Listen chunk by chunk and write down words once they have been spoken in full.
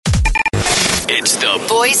It's the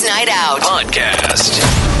Boys Night Out podcast.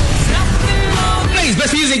 Today's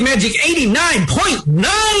Best Music Magic 89.9.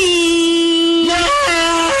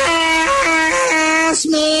 Yes,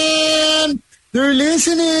 man. They're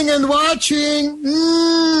listening and watching.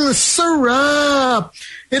 Syrup.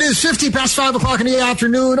 It is 50 past 5 o'clock in the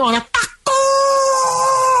afternoon on a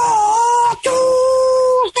Tuesday.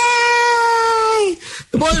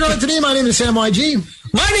 The Boys Night Out today. My name is Sam YG.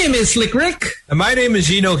 My name is Slick Rick. And my name is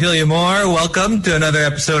Gino Killiamore. Welcome to another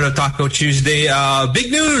episode of Taco Tuesday.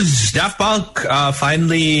 Big news! Daft Punk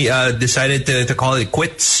finally decided to call it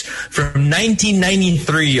quits from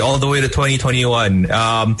 1993 all the way to 2021.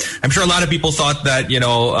 I'm sure a lot of people thought that,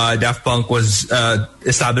 Daft Punk was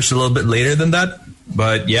established a little bit later than that.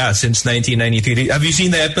 But yeah, since 1993. Have you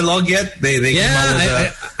seen the epilogue yet? They came out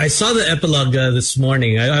with I saw the epilogue this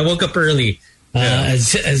morning. I woke up early.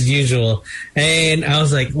 As usual, and I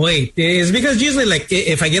was like, wait, it's because usually, like,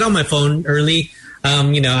 if I get on my phone early,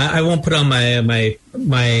 I won't put on my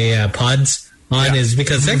pods on, is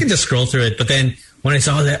because I can just scroll through it. But then when I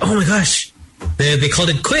saw that, oh my gosh, they called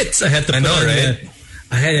it quits. I had to put on right?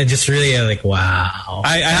 I had to just really like, wow.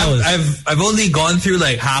 I've only gone through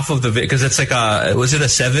like half of the video because it's like was it a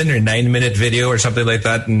 7 or 9 minute video or something like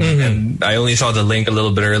that, and I only saw the link a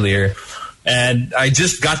little bit earlier. And I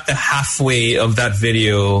just got to halfway of that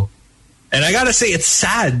video. And I gotta say, it's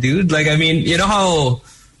sad, dude. Like, I mean, you know how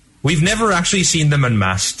we've never actually seen them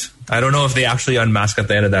unmasked. I don't know if they actually unmask at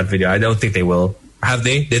the end of that video. I don't think they will. Have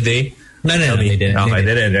they? Did they? No, they didn't. No, I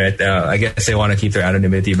didn't, right? I guess they want to keep their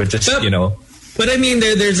anonymity, but just, But I mean,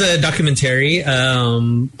 there's a documentary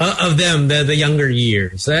of them, the younger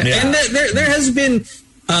years. And there has been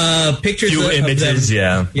pictures few images, of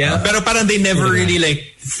them. Yeah. Pero parang they never really like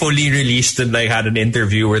fully released and like had an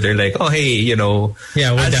interview where they're like, oh hey, and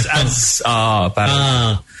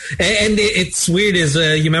it's weird is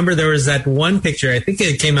you remember there was that one picture, I think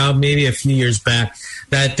it came out maybe a few years back,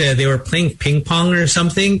 that they were playing ping pong or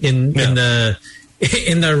something in the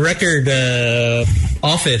record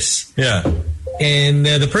office. Yeah. And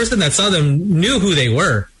the person that saw them knew who they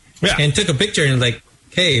were and took a picture and like,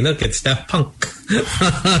 hey, look, it's Daft Punk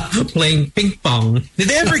playing ping pong. Did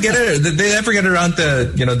they ever get around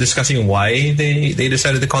to discussing why they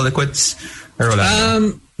decided to call it quits? Or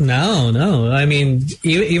no. I mean,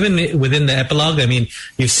 even within the epilogue, I mean,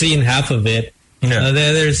 you've seen half of it. Yeah.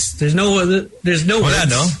 There's no words. No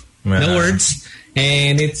words.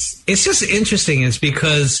 And it's just interesting. It's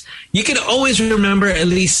because you can always remember at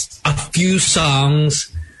least a few songs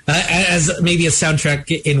as maybe a soundtrack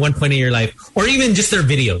in one point of your life, or even just their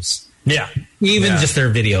videos. Yeah. Just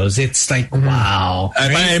their videos. It's like, wow.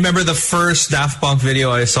 I remember the first Daft Punk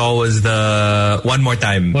video I saw was the One More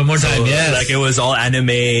Time. One More Time, yes. Like, it was all anime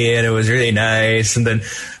and it was really nice. And then,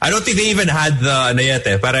 I don't think they even had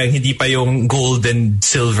the, parang hindi pa yung gold and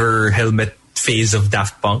silver helmet phase of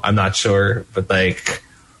Daft Punk. I'm not sure. But like,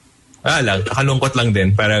 kalungkot lang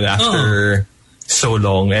din. Parang after so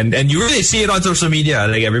long. And you really see it on social media.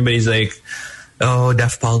 Like, everybody's like, oh,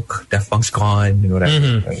 Daft Punk's gone and whatever.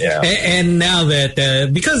 Mm-hmm. Yeah. And now that,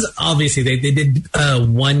 because obviously they did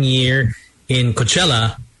 1 year in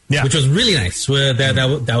Coachella, which was really nice.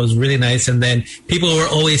 That was really nice. And then people were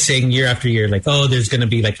always saying year after year, like, oh, there's going to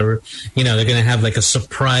be like they're going to have like a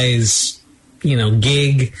surprise,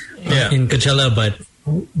 gig in Coachella, but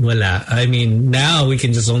voila. I mean, now we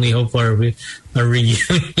can just only hope for a reunion.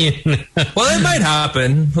 Well, it might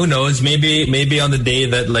happen. Who knows? Maybe on the day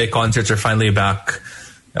that like concerts are finally back,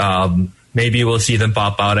 maybe we'll see them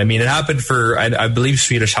pop out. I mean, it happened for I believe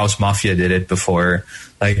Swedish House Mafia did it before.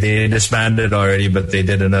 Like, they disbanded already, but they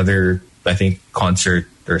did another, I think, concert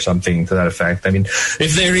or something to that effect. I mean,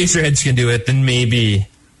 if the Eraserheads can do it, then maybe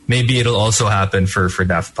it'll also happen for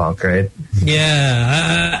Daft Punk, right?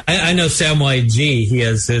 Yeah, I know Sam YG. He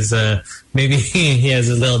has his maybe he has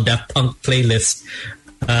a little Daft Punk playlist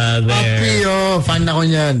there. Papi, fan ako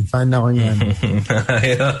niyan.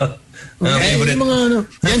 Yung mga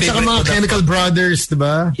yan saka mga Chemical Brothers,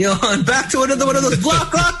 diba? Yun, back to one of those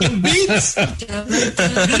block beats.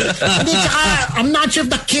 Hindi, saka, I'm not sure if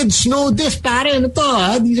the kids know this, pare. Ano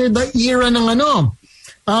to, These are the era ng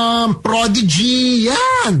Prodigy,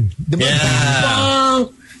 yan. Diba? Yeah.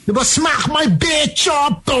 Diba, smack my bitch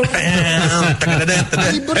up. Ito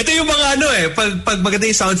yung mga pag maganda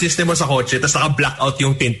yung sound system mo sa kotse, tapos naka-blackout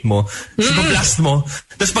yung tint mo, tapos blast mo,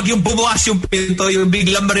 tapos pag yung bumukas yung pinto, yung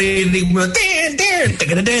biglang marinig mo,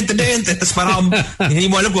 tapos parang hindi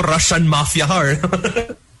mo alam kung Russian mafia ka.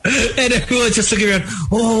 And everyone's just looking around,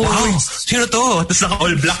 oh, wow, sino to? Tapos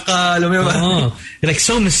naka-all black ka, alam mo yun? Like,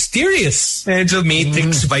 so mysterious. Medyo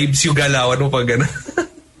Matrix vibes yung galawan mo pag gano'n.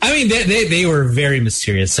 I mean, they were very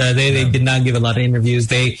mysterious. They did not give a lot of interviews.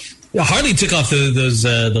 They hardly took off those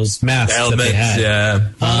masks Helmets, that they had. Yeah.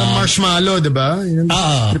 Marshmallow, diba?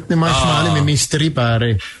 Trip ni Marshmallow, may mystery,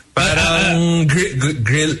 pare. Parang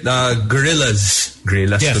Gorillas.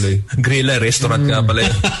 Gorillas Yes. tuloy. Grilla restaurant nga pala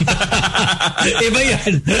yun. Iba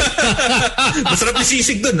yan. Masarap yung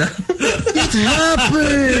sisig dun, ha? It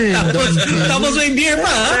happened! Tapos may beer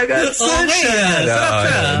pa, ha? Okay, sarap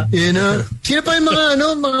siya. You know? Sino pa yung mga,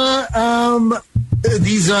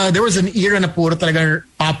 there was an era na puro talagang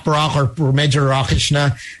pop rock or medyo rockish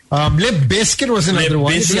na. Limp Bizkit was another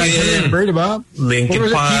one. Bizkit. If you guys remember, diba?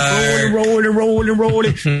 Linkin Park. Keep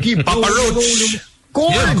rolling. Keep Papa rolling, Roach.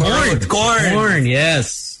 rolling. Corn,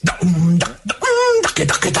 yes. Right,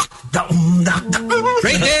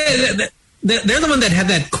 they're the one that had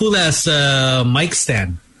that cool ass mic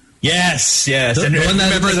stand. Yes. And The one that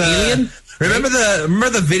remember was like alien? Remember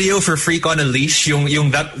the video for Freak on a Leash?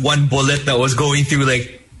 Yung that one bullet that was going through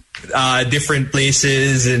like different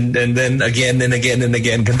places and then again and again and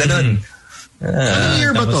again. Ganda nun. Ano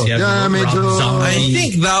year ba to? Yeah, I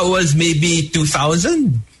think that was maybe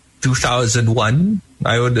 2000, 2001.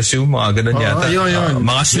 I would assume mga ganun yata. Yun.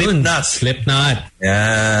 Mga Slipknot.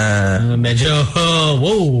 Yeah. Medyo,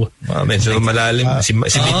 whoa. Medyo malalim. Si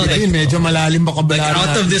Medyo malalim ba Like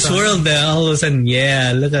out of this world, all of a sudden,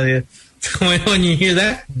 yeah, look at it. When you hear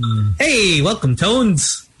that, hey, welcome,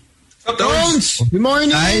 Tones. Tones! Good morning!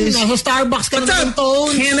 Guys. Nasa Starbucks ka What's na up,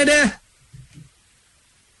 Tones! Canada?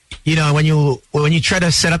 You know, when you try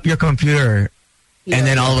to set up your computer and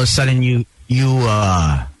then all of a sudden you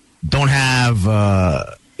don't have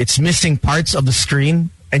it's missing parts of the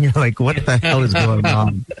screen and you're like, what the hell is going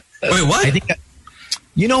on? Wait, what? I think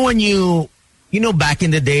when you back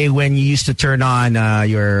in the day when you used to turn on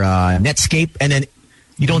your Netscape and then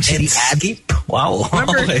you don't see the ads. Wow.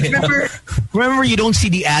 Remember you don't see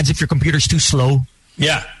the ads if your computer's too slow?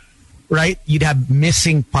 Yeah. Right? You'd have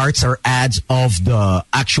missing parts or ads of the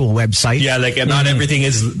actual website. Yeah, like not everything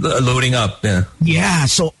is loading up. Yeah. Yeah,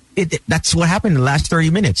 so that's what happened in the last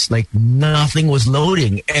 30 minutes. Like, nothing was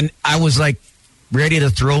loading. And I was, like, ready to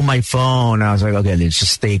throw my phone. I was like, okay, let's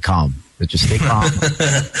just stay calm.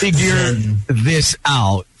 Figure this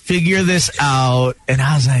out. And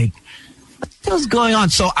I was like, what the hell's going on?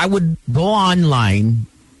 So I would go online,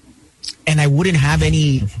 and I wouldn't have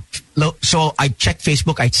any... So I checked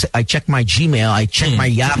Facebook, I checked my Gmail, I checked my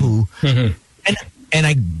Yahoo, and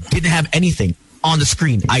I didn't have anything on the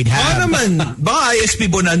screen. I'd have... Baka ISP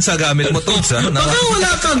Bonanza gamit mo to, sa? Baka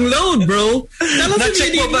wala kang load, bro.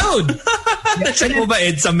 Na-check mo ba? Na-check mo ba,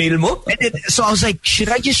 Ed, sa mail mo? So I was like, should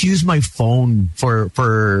I just use my phone for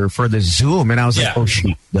the Zoom? And I was like, oh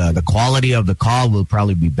shit, the quality of the call will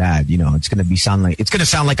probably be bad. You know, it's gonna sound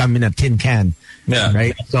like I'm in a tin can. Yeah.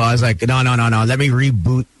 Right. So I was like, no. Let me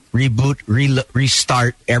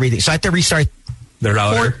restart everything. So I had to restart the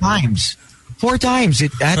router 4 times.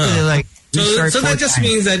 It had to like. So that just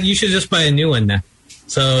means that you should just buy a new one na.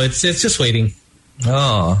 So it's just waiting.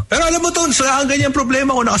 Oh. Pero alam mo to, sa ganyan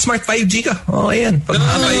problema kung naka-smart 5G ka. Oh, ayan. Pag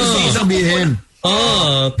 5G sabihin.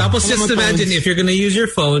 Oh, tapos just imagine if you're gonna use your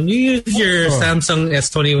phone, you use your Samsung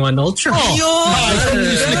S21 Ultra.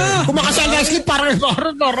 Kung makasal slip, parang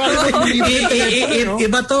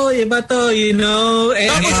iba to, you know.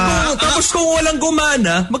 Tapos kung walang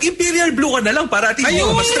gumana, mag-Imperial Blue ka na lang para at hindi ka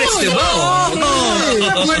ma-stress, diba?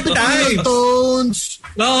 Tones.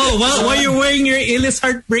 Oh, while you're wearing your Illis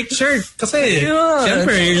Heartbreak shirt. Kasi,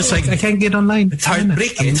 syempre, you're just like, I can't get online. It's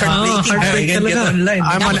heartbreaking. It's heartbreaking. I can't get online.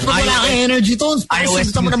 I'm on Wala kang energy, Tones.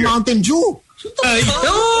 iOS Gusto mo ng Mountain Dew.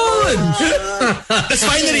 Ayun! Tapos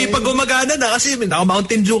finally, pag gumagana na, kasi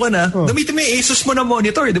naka-Mountain Dew ka na, gamitin mo yung Asus mo na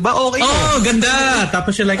monitor, di ba? Okay. Oh, ganda!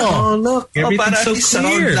 Tapos you're like, look, everything's so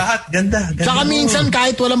clear. Lahat, ganda. Saka minsan,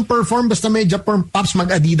 kahit walang perform, basta may Japan Pops,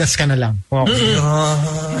 mag-Adidas ka na lang.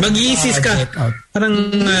 Mag-Yeezys ka. Parang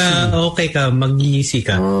okay ka, mag-Yeezy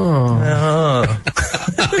ka.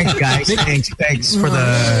 Thanks, guys. Thanks for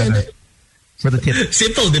the tip.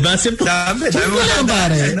 Simple, di ba? Simple. Dami lang,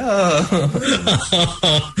 pare.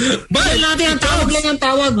 But natin ang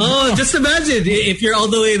tawag. Oh, just imagine if you're all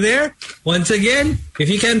the way there. Once again,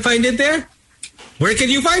 if you can't find it there, where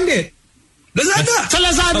can you find it? Lazada. Sa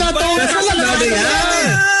Lazada to. Sa Lazada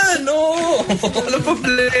yan. No. Walang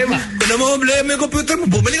problema. Kung na problema yung computer mo,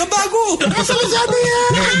 bumalik ang bago. Sa Lazada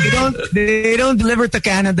yan. They don't deliver to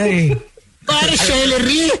Canada eh. Pare,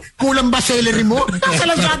 celery. Kulang ba celery mo? Nasa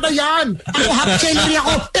Lazada yan. Ako half celery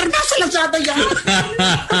ako. Pero nasa Lazada yan.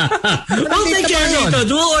 We'll take care of it.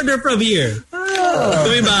 We'll order from here.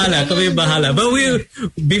 Kami bahala. But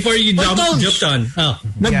before you jumped on.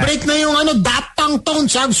 Nag-break na yung Daft Punk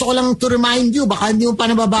Tones. Gusto ko lang to remind you. Baka hindi mo pa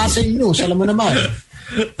nababasa yung news. Alam mo naman.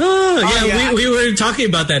 We were talking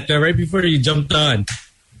about that right before you jumped on.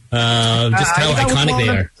 Just how iconic they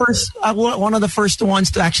are. One of the first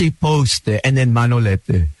ones to actually post and then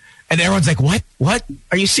Manolete. And everyone's like, what?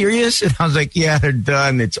 Are you serious? And I was like, yeah, they're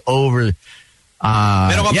done. It's over.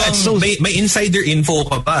 May insider info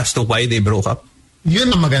ka ba as to why they broke up?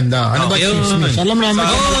 Yun ang maganda. Ano ba chismis? Alam naman.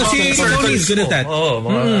 Tony's good at that.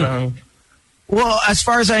 Well, as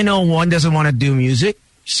far as I know, one doesn't want to do music.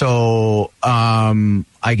 So,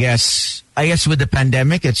 I guess with the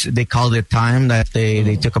pandemic, they called it time that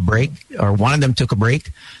they took a break, or one of them took a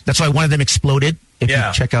break. That's why one of them exploded. If you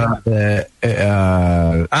check out so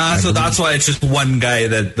that's why it's just one guy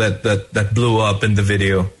that blew up in the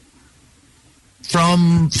video.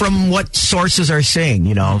 From what sources are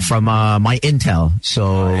saying, from my intel.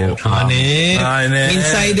 So insider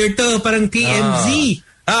to, parang TMZ.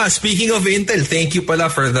 Speaking of Intel, thank you pala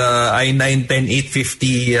for the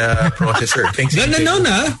i9-10850 processor. Thanks. No,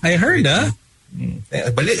 I heard,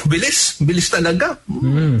 Bilis talaga.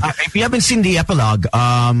 If you haven't seen the epilogue,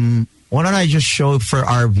 why don't I just show for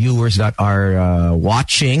our viewers that are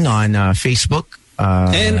watching on Facebook?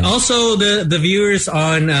 And also the viewers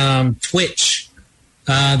on Twitch.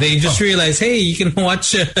 They just realized, hey, you can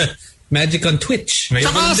watch Magic on Twitch.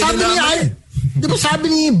 Saka sabi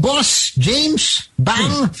ni Boss James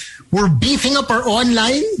Bang, we're beefing up our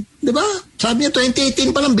online. Diba? Sabi niya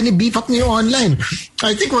 2018 pa lang binibeef up niya yung online.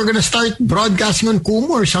 I think we're gonna start broadcasting on Kumu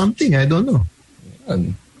or something. I don't know.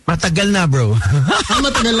 Matagal na, bro.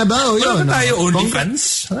 Matagal na ba? Wala ba tayo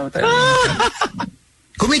OnlyFans?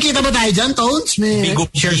 Kumikita ba tayo dyan, Tones? May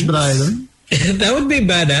shares ba tayo doon? That would be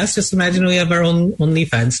badass. Just imagine we have our own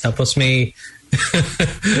OnlyFans. Tapos may...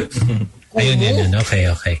 Ayun.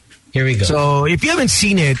 Okay. Here we go. So, if you haven't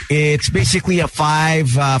seen it, it's basically a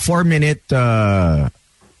 4-minute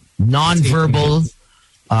non-verbal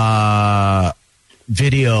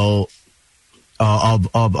video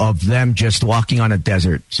of them just walking on a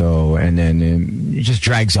desert. So, and then it just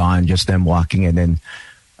drags on, just them walking, and then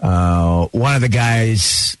one of the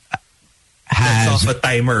guys has off a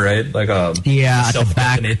timer, right? Like a at the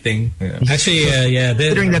back thing. Yeah. Actually,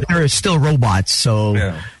 considering that they're still robots,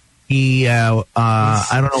 so he I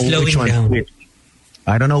don't know which one's which.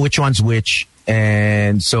 I don't know which one's which,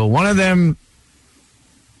 and so one of them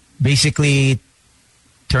basically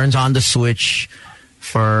turns on the switch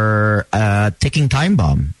for a ticking time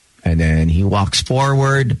bomb, and then he walks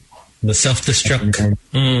forward. The self-destruct.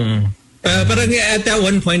 But at that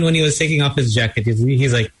one point when he was taking off his jacket,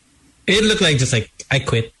 he's like, it looked like just like, I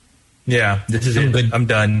quit. Yeah, this is it. Good. I'm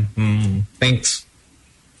done. Thanks.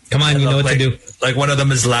 Come on, you know what to do. Like one of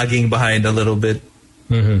them is lagging behind a little bit.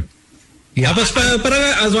 Mm-hmm. Yeah, but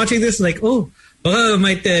I was watching this like, I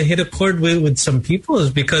might hit a chord with some people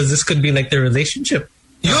because this could be like their relationship.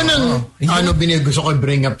 Yun ang gusto ko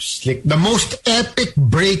bring up, Slick. The most epic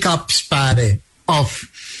breakups, pare, of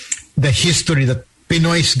the history that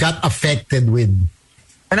Pinoys got affected with.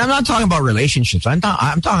 And I'm not talking about relationships. I'm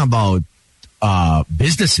talking about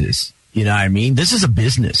businesses. You know what I mean? This is a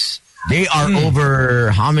business. They are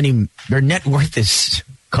over how many? Their net worth is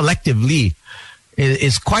collectively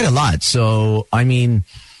is quite a lot. So I mean,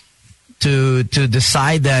 to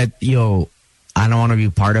decide that I don't want to be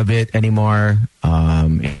part of it anymore.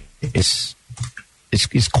 It's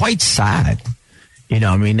quite sad. You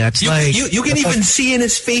know, I mean, that's like you can even see in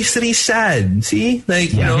his face that he's sad. See,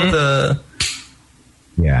 like the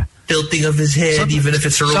tilting of his head, even if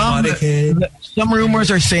it's a robotic head. Some rumors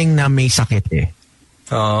are saying na may sakit eh.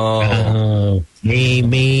 Oh, may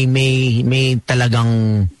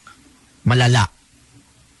talagang malala.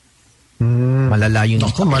 Malala yung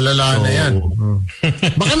malala na yan.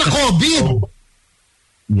 Baka na COVID.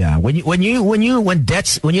 Yeah, when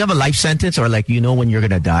you have a life sentence or like when you're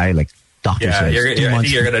gonna die, like doctor says,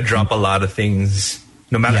 you're gonna drop a lot of things,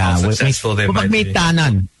 no matter how successful they might be.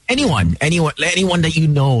 Anyone that you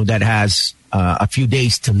know that has a few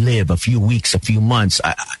days to live, a few weeks, a few months.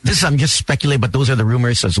 I'm just speculating, but those are the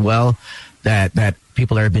rumors as well that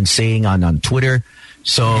people have been saying on Twitter.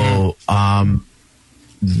 So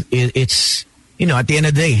it's at the end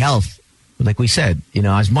of the day, health. Like we said,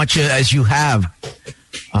 as much as you have,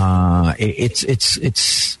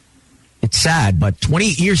 it's sad, but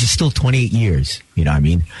 28 years is still 28 years. You know what I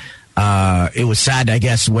mean? It was sad, I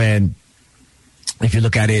guess, when, if you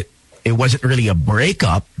look at it, it wasn't really a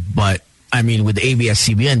breakup, but I mean, with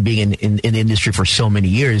ABS-CBN being in the industry for so many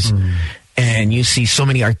years, and you see so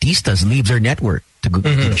many artistas leave their network to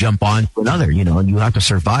jump on to another, and you have to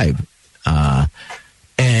survive.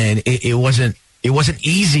 And it wasn't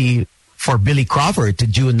easy for Billy Crawford to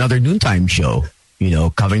do another noontime show,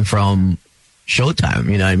 coming from Showtime,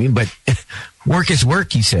 you know what I mean? But work is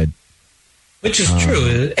work, he said. Which is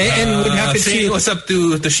true. And what happened to what's up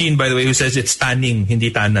to Sheen, by the way, who says it's tanning,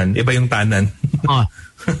 hindi tanan. Iba yung tanan.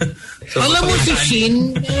 So, alam mo si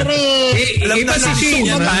Sheen, iba si Sheen.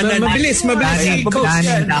 Mabilis si Coach.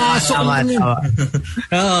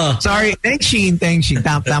 Sorry, thanks Sheen.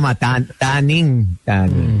 Tama, tanning.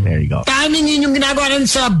 There you go. Tanning yun yung ginagawa rin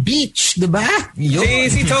sa beach, di ba?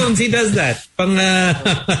 Si Tones, he does that. Pang...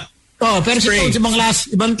 pero si Tones,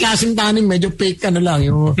 ibang klaseng tanning, medyo fake lang,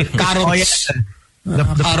 yung carrots. The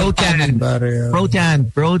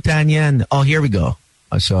Protan yan. Oh, here we go.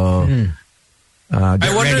 So...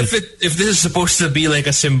 I wonder if this is supposed to be like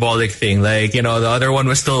a symbolic thing. Like, the other one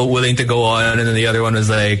was still willing to go on, and then the other one was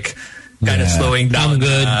like kind of slowing down. I'm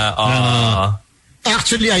good.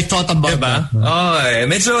 Actually, I thought about that.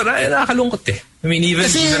 Medyo nakakalungkot eh. I mean,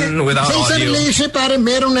 even without audio. Sa relationship, parang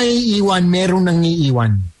merong naiiwan, merong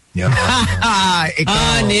nangiiwan. Yeah.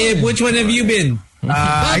 Nib, which one have you been?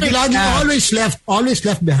 Always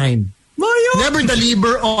left behind. Never the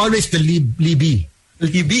leaver, always the Libby.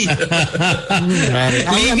 Libby.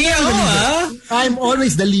 I'm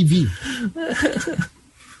always the Libby.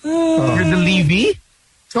 You're the Libby?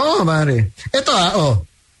 Oo, mare. Ito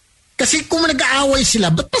Kasi kung nag-aaway sila,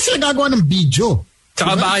 ba't pa sila gagawa ng video?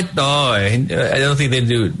 Tsaka bakit? I don't think they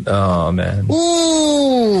do. Oh, man.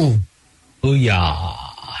 Ooh, yeah.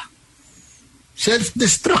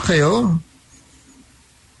 Self-destruct kayo.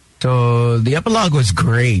 So the epilogue was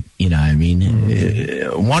great, you know what I mean?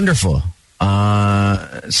 Wonderful.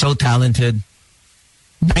 So talented.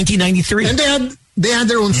 1993. And they had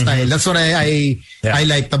their own style. That's what I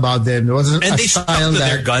liked about them. It wasn't and a they style stuck to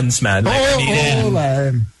their guns, man.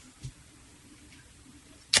 Man.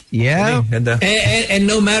 Yeah. And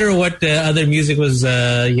no matter what other music was,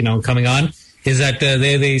 coming on, is that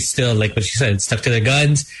they still, like what she said, stuck to their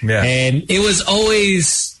guns. Yeah. And it was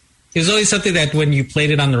always something that when you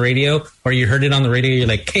played it on the radio or you heard it on the radio, you're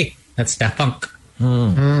like, hey, that's Daft Punk.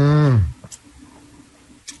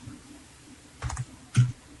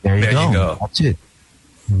 There you go. That's it.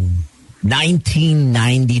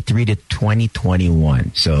 1993 to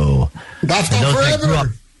 2021. So Daft Punk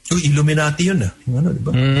forever. Illuminati yun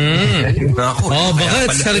diba? Baka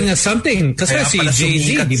it's telling us something. Kasi si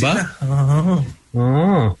Jay-Z, diba?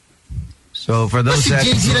 So for those that...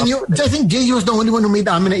 I think Jay-Z was the only one who made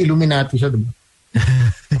amin na Illuminati siya, diba?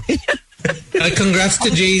 Congrats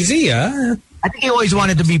to Jay-Z, I think he always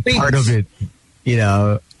wanted to be part of it.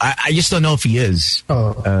 I just don't know if he is.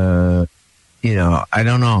 I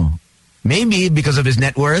don't know. Maybe because of his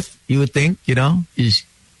net worth, you would think, It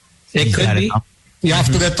could be. Enough. You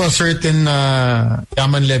have to get to a certain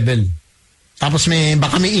yaman level. Tapos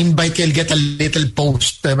baka may invite, he'll get a little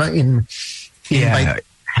post, diba? Invite.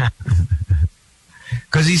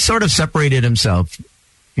 Because he sort of separated himself,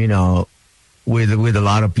 with a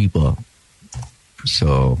lot of people.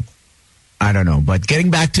 So, I don't know. But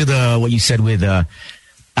getting back to what you said with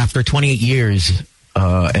after 28 years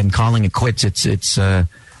and calling it quits, it's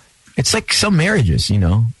like some marriages,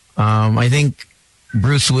 I think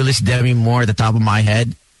Bruce Willis, Demi Moore at the top of my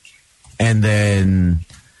head. And then...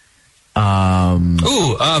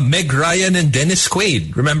 Meg Ryan and Dennis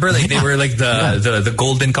Quaid. Remember? Like they were like the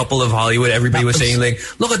golden couple of Hollywood. Everybody was saying like,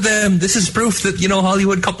 look at them. This is proof that,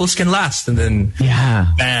 Hollywood couples can last. And then,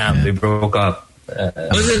 bam, they broke up.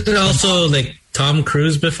 Was it also like Tom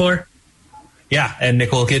Cruise before? Yeah, and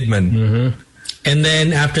Nicole Kidman. Mm-hmm. And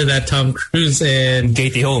then after that, Tom Cruise and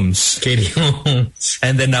Katie Holmes.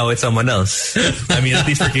 And then now it's someone else. I mean, at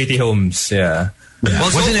least for Katie Holmes, yeah.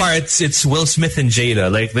 Well, so far it's Will Smith and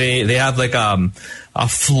Jada. Like they have like a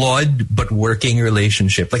flawed but working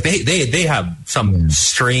relationship. Like they have some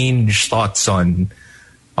strange thoughts on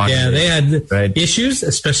they had issues,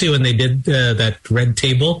 especially when they did that Red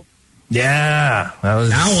Table. Yeah,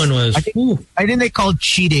 that one was. I think they called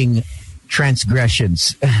cheating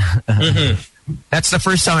transgressions. Mm-hmm. That's the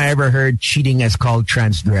first time I ever heard cheating as called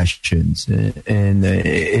transgressions, and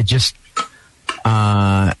it just.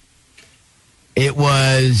 It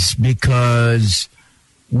was because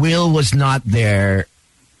Will was not there,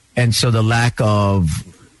 and so the lack of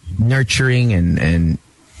nurturing and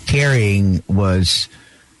caring was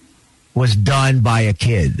done by a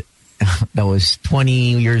kid that was 20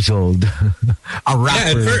 years old, a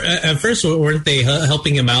rapper. Yeah, at first, weren't they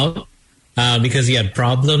helping him out because he had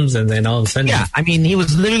problems, and then all of a sudden... Yeah, I mean, he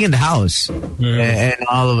was living in the house, and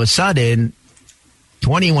all of a sudden,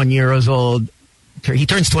 21 years old... He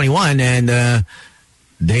turns 21 and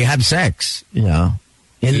they have sex,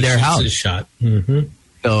 in their house. Shot. Mm-hmm.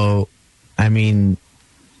 So, I mean,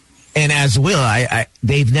 and as Will,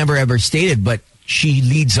 they've never ever stated, but she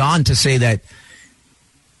leads on to say that,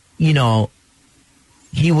 you know,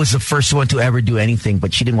 he was the first one to ever do anything,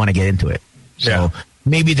 but she didn't want to get into it. So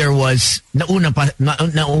maybe there was nauna pa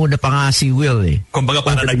nga si Will eh. Kumbaga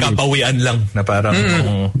parang nagkapawian lang na parang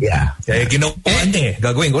yeah. Kaya ginawa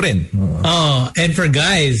gagawin ko rin. Oh, and for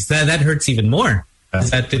guys, that hurts even more.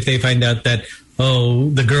 That if they find out that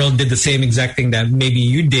the girl did the same exact thing that maybe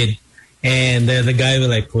you did, and the guy was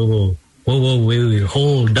like, whoa, wait,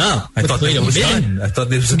 hold up. I thought this was done.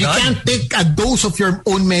 You can't take a dose of your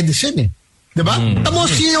own medicine eh. Diba? Tamo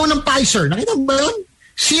CEO ng Pfizer. Nakita mo ba yun?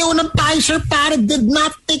 CEO ng Pfizer did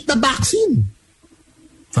not take the vaccine.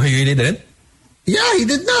 Oh, he really didn't? Yeah, he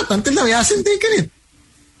did not. Until now, he hasn't taken it.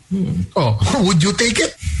 Oh, would you take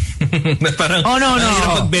it? Parang, no.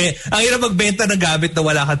 Ang hirap magbenta ng gamit na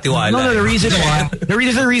wala kang tiwala. No, the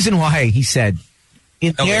reason why he said,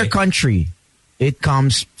 in their country, it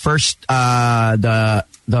comes first, the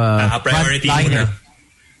priority muna.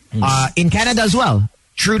 In Canada as well.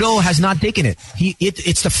 Trudeau has not taken it.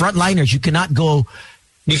 It's the frontliners. You cannot go.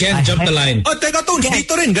 You can't jump the line. Oh, teka to,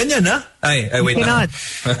 dito rin, ganyan ha? Ay, wait na.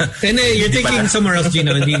 And you're thinking somewhere else,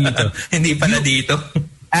 Gino, hindi dito. Hindi pala dito.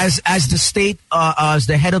 As the state, as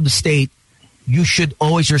the head of the state, you should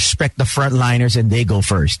always respect the frontliners and they go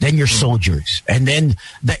first. Then your soldiers. And then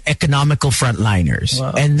the economical frontliners.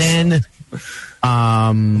 Wow. And then...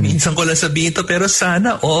 minsan ko lang sabihin to, pero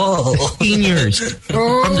sana seniors.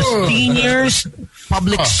 From the seniors,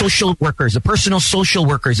 public social workers, the personal social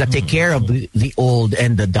workers that take care of the old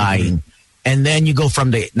and the dying. And then you go from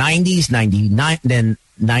the 90s, 99, then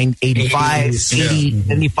 85, 80,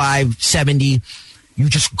 75, 70. You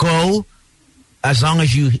just go as long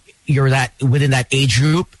as you're that within that age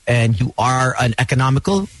group and you are an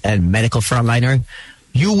economical and medical frontliner,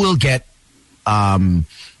 you will get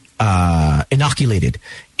inoculated.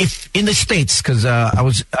 If in the States, because I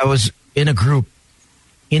was in a group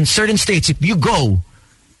in certain states, if you go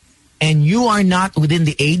and you are not within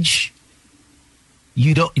the age,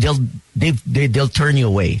 they'll turn you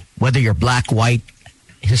away. Whether you're black, white,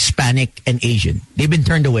 Hispanic, and Asian, they've been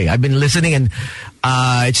turned away. I've been listening, and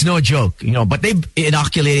it's no joke, you know. But they've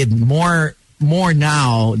inoculated more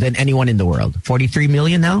now than anyone in the world. 43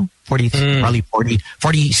 million now, probably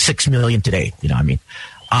 46 million today. You know what I mean?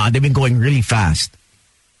 They've been going really fast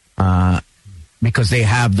because they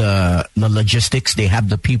have the logistics, they have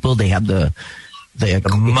the people, they have the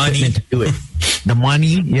money to do it. The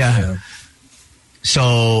money, yeah.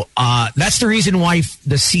 So that's the reason why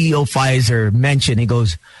the CEO of Pfizer mentioned, he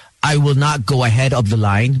goes, I will not go ahead of the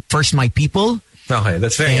line. First, my people. Okay,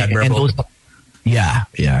 that's very admirable. Yeah.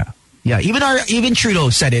 Even Trudeau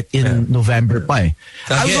said it in November. I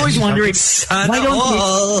was always wondering,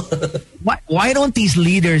 why don't these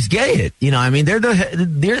leaders get it? You know, I mean,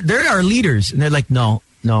 they're our leaders, and they're like, no,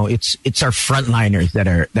 it's our frontliners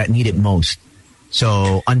that need it most.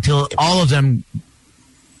 So until all of them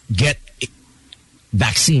get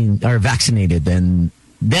vaccinated, then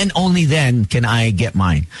only then can I get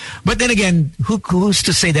mine. But then again, who's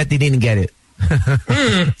to say that they didn't get it?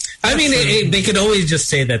 I mean, they could always just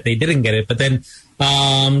say that they didn't get it, but then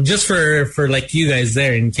just for like you guys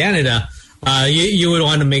there in Canada, you would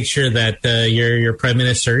want to make sure that your prime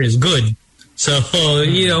minister is good. So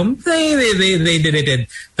you know, they did it, and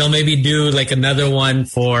they'll maybe do like another one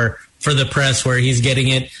for the press where he's getting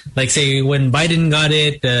it. Like say when Biden got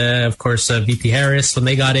it, of course VP Harris when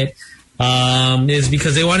they got it, is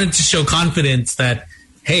because they wanted to show confidence that,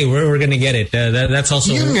 hey, we're going to get it. That's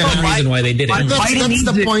also one reason why they did it. That's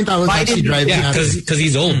the point I was actually driving at. Because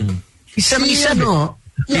he's old. He's 77.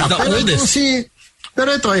 He's the oldest.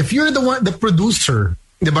 Pero ito, if you're the producer,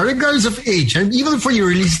 regardless of age, and even before you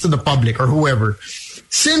release it to the public or whoever,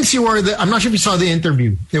 since you are I'm not sure if you saw the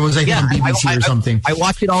interview. It was like on BBC or something. I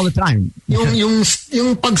watch it all the time. Yung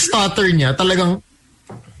pag-stutter niya, talagang...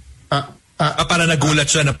 para nagulat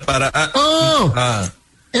siya na para...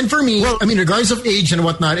 And for me, I mean, regardless of age and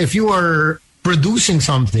whatnot, if you are producing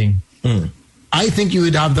something, I think you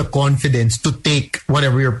would have the confidence to take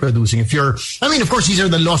whatever you're producing. If you're, I mean, of course, these are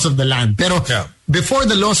the laws of the land. Pero before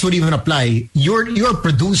the laws would even apply, you're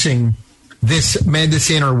producing this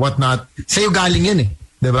medicine or whatnot. Sa'yo galing yan eh.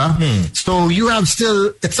 Diba? So you have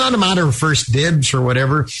still, it's not a matter of first dibs or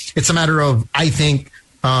whatever. It's a matter of, I think,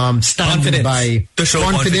 standing by to show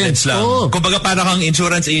confidence lang. Kumbaga para kang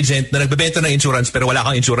insurance agent na nagbebenta ng insurance pero wala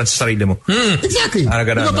kang insurance sa sarili mo. Exactly.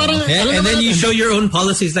 And then you show your own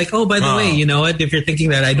policies like, oh, by the way, you know what? If you're thinking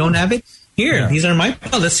that I don't have it, these are my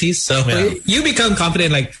policies. So you become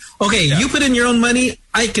confident like, okay, you put in your own money,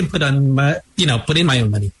 I can put in my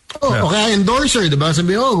own money. Oh, okay, endorser, diba?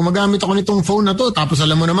 Sabi, gumagamit ako nitong phone na to, tapos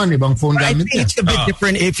alam mo naman, ibang phone gamit niya. It's a bit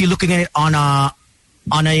different if you're looking at it on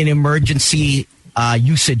an emergency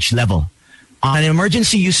usage level. On an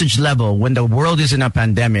emergency usage level, when the world is in a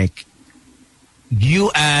pandemic,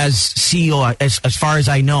 you as CEO, as far as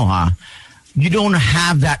I know, you don't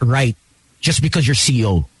have that right just because you're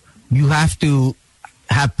CEO. You have to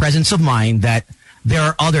have presence of mind that there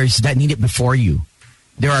are others that need it before you.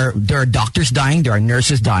 There are doctors dying. There are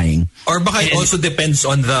nurses dying. Or baka it also depends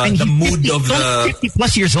on the mood of the... 50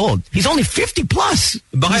 plus years old. He's only 50 plus.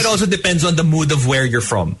 Baka it also depends on the mood of where you're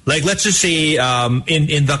from. Like, let's just say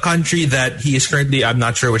in the country that he is currently... I'm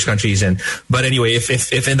not sure which country he's in. But anyway, if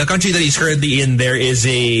in the country that he's currently in, there is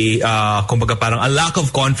kumbaga parang a lack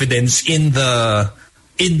of confidence in the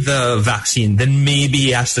vaccine, then maybe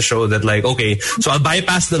he has to show that, like, okay, so I'll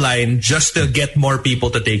bypass the line just to get more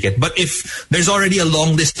people to take it. But if there's already a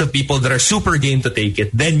long list of people that are super game to take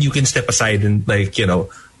it, then you can step aside and, like,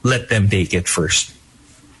 let them take it first.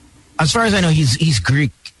 As far as I know, he's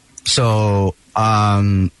Greek. So,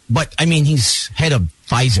 but I mean, he's head of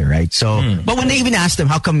Pfizer, right? So, but when they even asked him,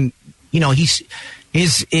 how come, he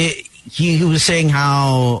was saying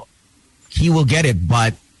how he will get it,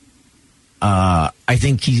 but I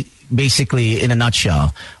think he basically, in a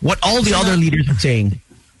nutshell, what all the other leaders are saying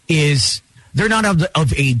is they're not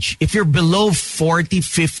of age. If you're below 40,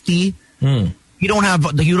 50, you don't have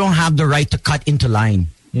the right to cut into line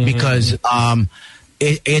because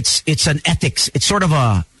it's an ethics. It's sort of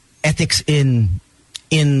a ethics in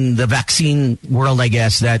the vaccine world, I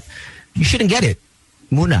guess, that you shouldn't get it.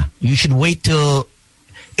 Muna, you should wait till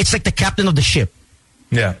it's like the captain of the ship.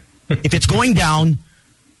 Yeah. If it's going down,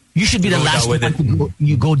 you should be the last one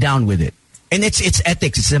to go down with it. And it's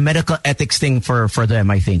ethics. It's a medical ethics thing for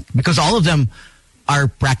them, I think. Because all of them are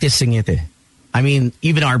practicing it. I mean,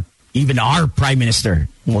 even our prime minister,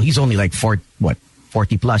 well, he's only like 40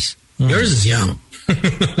 plus. Yours is young.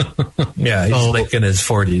 Yeah, he's like in his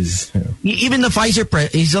 40s. Yeah. Even the Pfizer,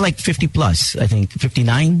 he's like 50 plus, I think,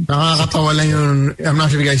 59. Nakakatawa lang yun. I'm not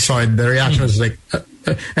sure if you guys saw it. The reaction was like...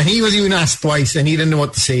 and he was even asked twice and he didn't know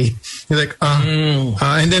what to say. He's like,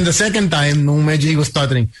 and then the second time, nung medyo he was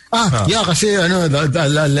stuttering, yeah, kasi I'll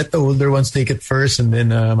let the older ones take it first and then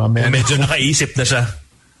mamaya. Medyo nakaisip na siya.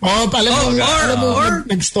 Alam mo,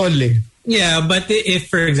 nag-stall eh. Yeah, but if,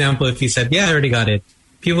 for example, if he said, yeah, I already got it,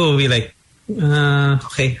 people will be like,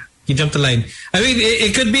 okay, you jumped the line. I mean,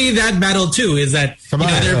 it could be that battle too, is that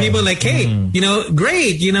there are people like, hey,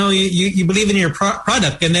 great, you believe in your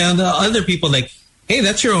product. And then the other people like, hey,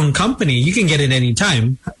 that's your own company. You can get it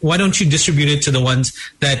anytime. Why don't you distribute it to the ones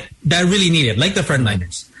that really need it, like the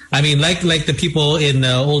frontliners? I mean, like the people in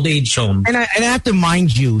the old age home. And I have to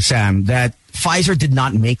mind you, Sam, that Pfizer did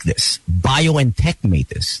not make this. BioNTech made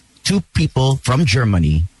this. Two people from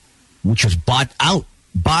Germany, which was bought out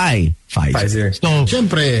by Pfizer. So,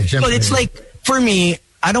 Siempre. So it's like, for me,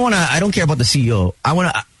 I don't care about the CEO.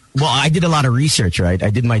 I did a lot of research, right? I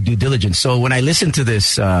did my due diligence. So when I listened to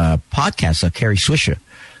this podcast, Carrie Swisher,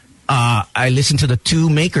 I listened to the two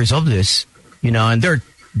makers of this, and they're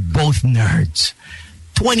both nerds.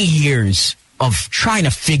 20 years of trying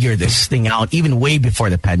to figure this thing out, even way before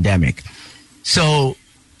the pandemic. So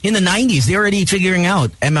in the 90s, they're already figuring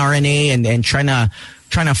out mRNA and trying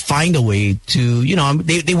to find a way to,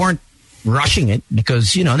 they weren't rushing it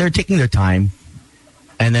because, they're taking their time.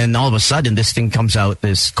 And then all of a sudden, this thing comes out,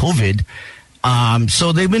 this COVID.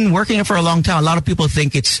 So they've been working it for a long time. A lot of people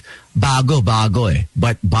think it's bago eh.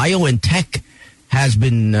 But BioNTech has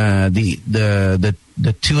been the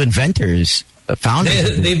two inventors,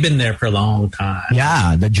 founders. They've been there for a long time.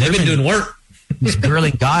 Yeah, they've been doing work. This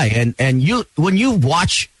brilliant guy, and when you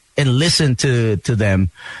watch and listen to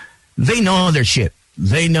them, they know their shit.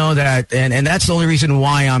 They know that, and that's the only reason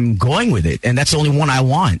why I'm going with it, and that's the only one I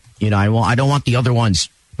want. I don't want the other ones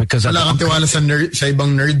because wala kang tiwala sa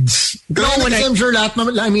ibang nerds. I'm sure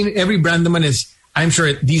every brand naman is. I'm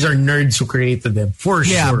sure these are nerds who created them for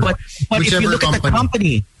sure. Yeah, but if you look at the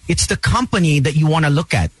company, it's the company that you want to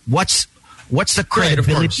look at. What's the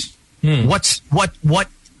credibility?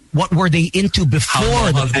 What were they into before?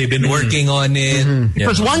 How long have they been working on it? Mm-hmm.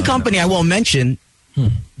 Because one company I won't mention.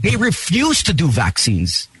 They refused to do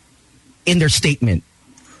vaccines in their statement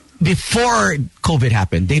before COVID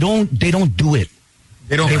happened. They don't do it.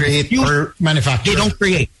 They don't create or manufacture. They don't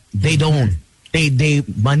create. They don't. They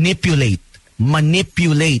manipulate.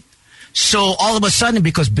 So all of a sudden,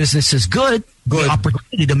 because business is good. The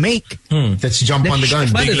opportunity to make. Let's jump on the gun.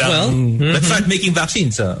 Let's start making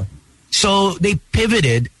vaccines. So they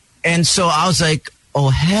pivoted, and so I was like, oh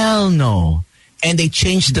hell no. and they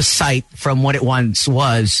changed the site from what it once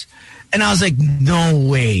was. And I was like, no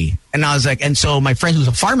way. And I was like, and so my friend who's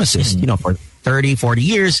a pharmacist, for 30, 40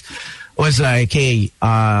 years, was like, hey,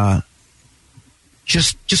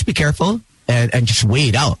 just be careful. And just weigh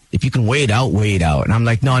it out. If you can weigh it out, weigh it out. And I'm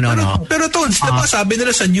like, no. Pero Tones, diba sabi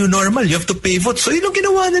nila sa new normal, you have to pivot. So yun ang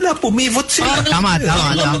ginawa nila, pumivot sila. Tama.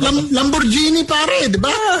 Lamborghini pare,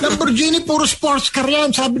 diba? Lamborghini, puro sports car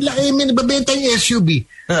yan. Sabi nila, may nababenta yung SUV.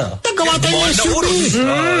 Tagawa tayo yung SUV.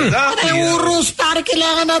 Ay, urus, pare,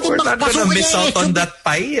 kailangan natin we're not gonna miss out on that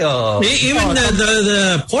pie. Even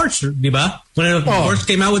the Porsche, diba? When the Porsche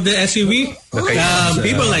came out with the SUV,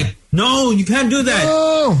 people like, no, you can't do that.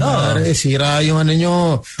 Pare, sira yung ano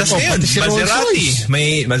nyo. Tapos ngayon,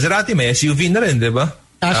 Maserati, may SUV na rin, diba?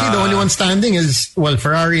 Actually, the only one standing is,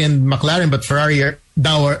 Ferrari and McLaren, but Ferrari are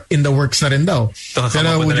now in the works na rin daw.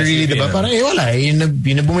 Pero would you really, diba? Parang, wala. Yun na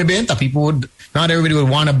bumibenta. Not everybody would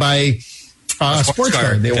want to buy a sports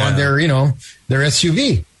car. They want their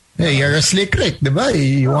SUV. Hey, you're a slick Rick, diba?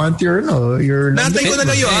 You want your Naantay ko na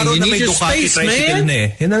ngayon, araw na may Ducati tricycle na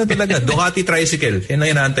eh. Yan na talaga, Ducati tricycle. Yan na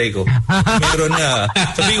inaantay ko. Meron na.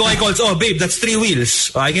 Sabi ko kay Colts, babe, that's 3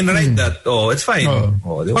 wheels. I can ride that. It's fine.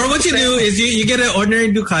 Or what you do is you get an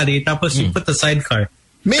ordinary Ducati, tapos you put the sidecar.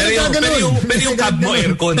 Pero yung cab mo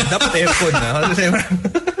aircon. Dapat aircon na.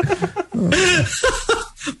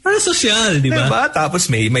 Para social, di ba? Diba? Tapos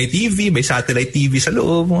may TV, may satellite TV sa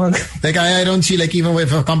loob. Like I don't see, like, even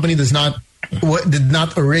if a company did not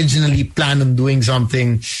originally plan on doing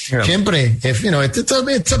something. Siyempre, if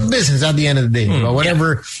it's a business at the end of the day.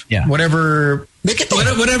 Whatever whatever's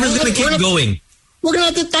gonna keep going. Wag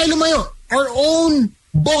natin tayo lumayo. Our own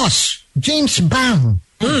boss, James Bang.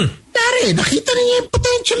 Pare, nakita niya yung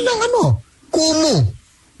potential ng Kumu.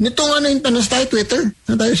 Nitong yung tayo, Twitter.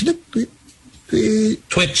 Tayo sila,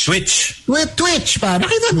 Twitch. Pa.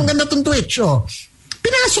 Nakita mo, maganda tong Twitch.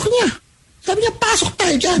 Pinasok niya. Sabi niya, pasok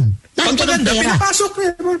tayo dyan. Pagpaganda, pinapasok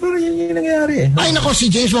niya. Pero yun yung nangyari. Ay, nako, si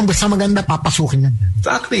James Bang, basta maganda, papasukin yan.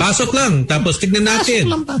 Exactly. Pasok lang, tapos tignan natin.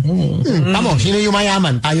 Pasok lang pa. Tamo, sino yung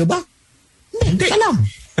mayaman? Tayo ba? Hindi. Salam.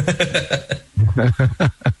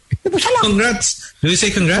 Salam. Congrats. Do you say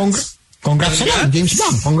congrats? Congrats lang, James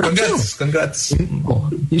Bang. Congrats.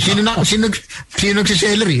 Sino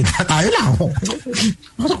nagsi-celery? Tayo lang.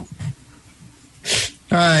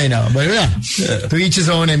 I know. But to each his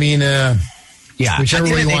own. I mean, whichever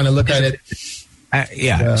way you want to look at it.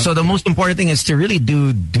 So the most important thing is to really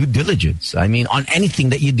do due diligence. I mean, on anything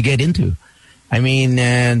that you get into. I mean,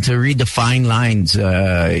 and to read the fine lines.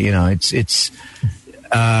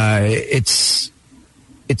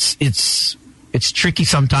 It's tricky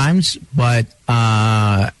sometimes, but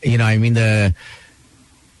I mean the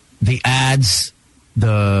ads,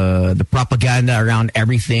 the propaganda around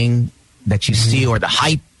everything that you see, or the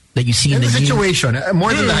hype that you see in the situation.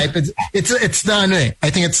 More than the hype, it's the I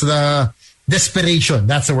think it's the desperation.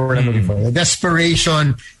 That's the word I'm looking for. The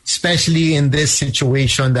desperation, especially in this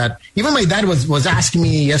situation. That even my dad was asking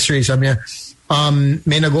me yesterday. Sabi niya,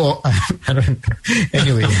 may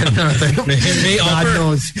anyway, may God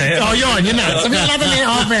knows. Yun na. Sabihin natin may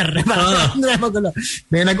offer.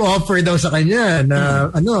 May nag-offer daw sa kanya na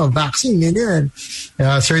vaccine, ganyan.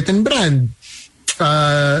 Certain brand.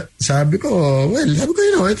 Sabi ko,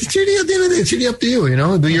 it's really at the end of the day, it's really up to you,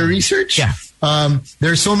 do your research. Yeah.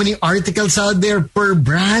 There's so many articles out there per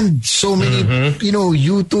brand, so many,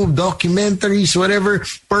 YouTube documentaries, whatever,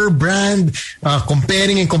 per brand,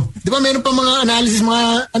 comparing and di ba meron pa mga analysis,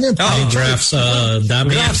 mga graphs,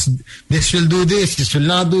 graphs. This will do this will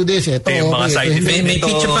not do this. Ito, mga side effects. May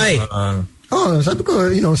picture pa sabi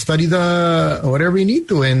ko, study the whatever you need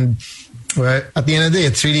to, and at the end of the day,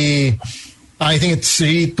 it's really, I think it's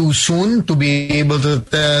really too soon to be able to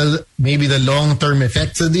tell maybe the long-term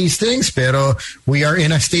effects of these things, pero we are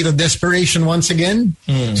in a state of desperation once again.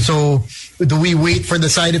 So, do we wait for the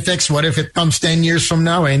side effects? What if it comes 10 years from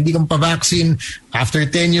now and hindi kang pa-vaccine after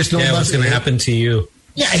 10 years? What's going to happen to you?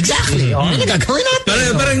 Yeah, exactly. But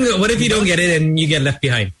what if you don't get it and you get left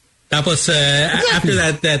behind? Tapos, after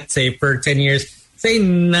that, say, for 10 years, say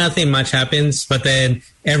nothing much happens, but then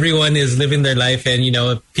everyone is living their life, and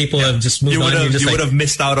people have just moved on. You would have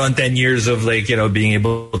missed out on 10 years of being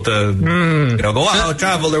able to go out,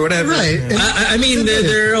 travel, or whatever. Right. I mean,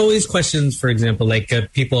 there are always questions. For example, like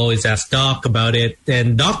people always ask Doc about it,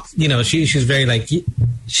 and Doc, she's very like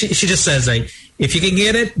she just says like, if you can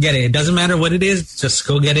get it, get it. It doesn't matter what it is, just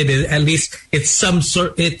go get it. At least it's some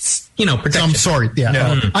sort. It's protection. Some sort,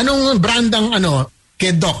 yeah. Anong brandang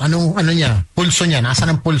kay Doc? Anong niya? Pulso niya. Nasaan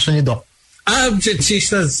ang pulso ni Doc? She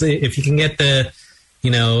says if you can get the,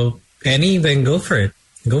 any, then go for it.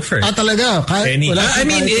 Go for it. Talaga? I mean,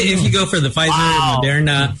 if you go for the Pfizer,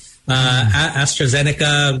 Moderna,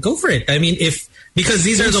 AstraZeneca, go for it. I mean, because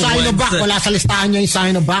these are the Sinovac, ones... wala sa listahan niya yung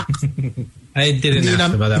Sinovac. I didn't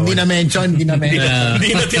ask about that one. Hindi na mention. Hindi na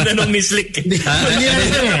tinanong ni Slick. Hindi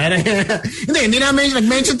na mention.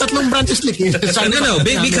 Nag-mention 3 branches, Slick. No,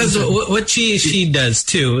 because what she does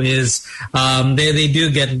too is they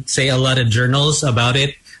do get, say, a lot of journals about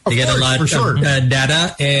it. They get a lot of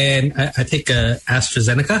data, and I think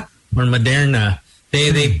AstraZeneca or Moderna,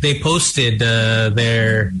 they posted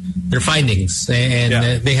their findings,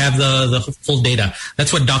 and they have the full data.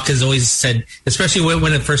 That's what Doc has always said, especially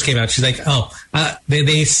when it first came out. She's like,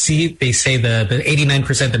 they say the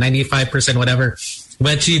 89%, the 95%, whatever.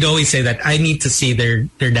 But she'd always say that I need to see their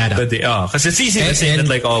data. Because it's easy to say that,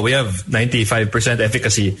 like, we have 95%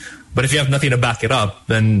 efficacy, but if you have nothing to back it up,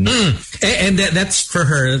 then... And that's for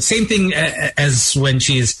her. Same thing as when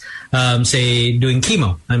she's, say, doing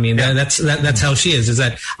chemo. I mean, that's how she is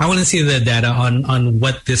that I want to see the data on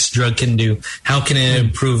what this drug can do. How can it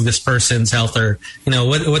improve this person's health, or,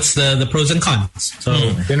 what's the pros and cons. So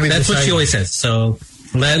that's what she always says. So...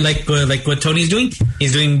 Like what Tony's doing,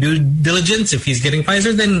 he's doing due diligence. If he's getting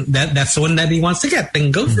Pfizer, then that's the one that he wants to get.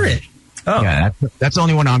 Then go for it. Yeah, that's the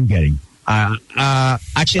only one I'm getting.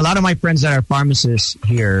 Actually, a lot of my friends that are pharmacists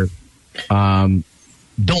here don't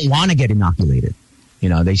want to get inoculated.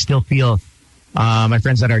 They still feel. My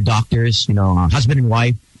friends that are doctors, husband and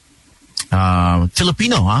wife,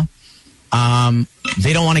 Filipino,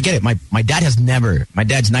 they don't want to get it. My dad has never. My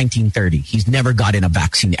dad's 1930. He's never gotten a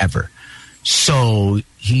vaccine ever. So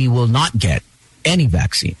he will not get any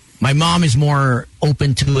vaccine. My mom is more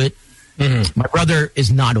open to it. Mm-hmm. My brother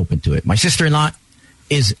is not open to it. My sister-in-law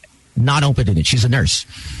is not open to it. She's a nurse.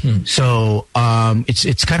 Mm. So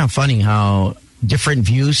it's kind of funny how different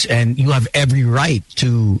views, and you have every right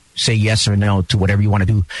to say yes or no to whatever you want to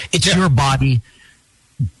do. It's your body.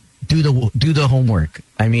 Do the homework.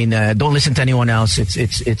 I mean, don't listen to anyone else.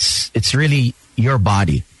 It's really your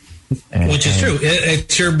body. Which is true.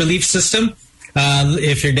 It's your belief system.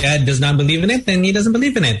 If your dad does not believe in it, then he doesn't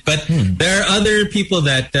believe in it. But there are other people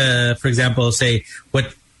that, for example, say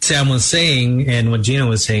what Sam was saying and what Gino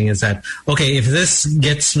was saying is that, okay, if this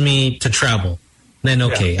gets me to travel, then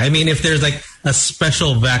okay. Yeah. I mean, if there's like a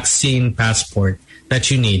special vaccine passport that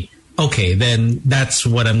you need, okay, then that's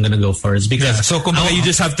what I'm going to go for. Is because so you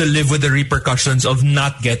just have to live with the repercussions of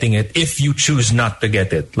not getting it if you choose not to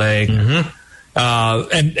get it. Like... Mm-hmm.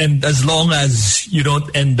 And as long as you don't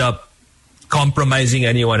end up compromising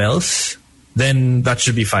anyone else, then that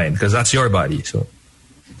should be fine because that's your body. So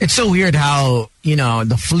it's so weird how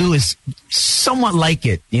the flu is somewhat like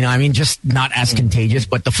it. I mean, just not as contagious,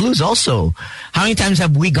 but the flu is also. How many times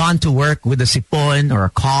have we gone to work with a sipon or a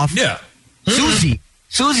cough? Yeah,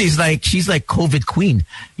 Susie's like, she's like COVID queen.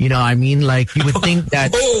 I mean, like you would think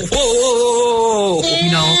that.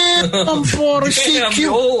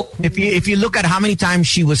 If you look at how many times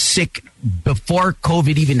she was sick before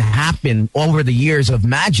COVID even happened over the years of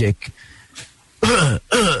magic,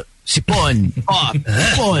 sipon,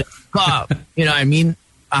 cough. I mean,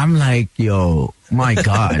 I'm like, yo, my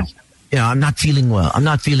God, I'm not feeling well. And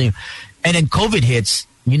then COVID hits.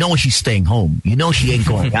 She's staying home. She ain't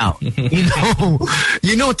going out.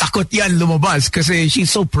 Takot yan lumabas kasi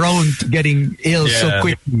she's so prone to getting ill so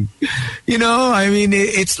quickly. I mean,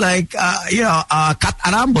 it's like, Kat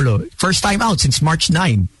Arambolo, first time out since March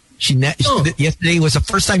 9. Yesterday was the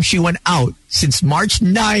first time she went out since March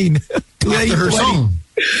 9. After her song.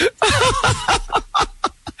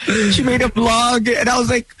 She made a vlog and I was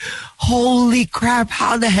like, holy crap,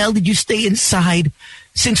 how the hell did you stay inside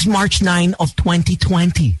since March 9 of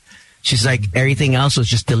 2020? She's like, everything else was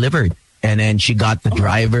just delivered. And then she got the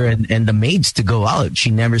driver and the maids to go out. She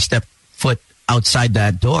never stepped foot outside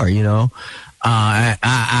that door,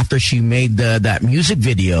 After she made that music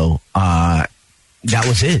video, that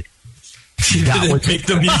was it. She didn't make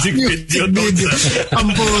the music video.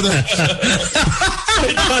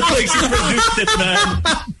 It's like she produced it, man.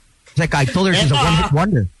 It's like I told her she's a one-hit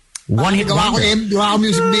wonder. One-hit wonder.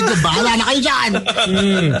 Music video. Bahala na kayo dyan.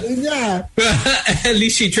 At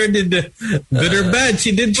least she turned into good or bad.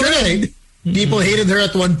 She did try. People hated her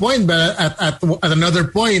at one point, but at another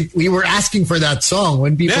point, we were asking for that song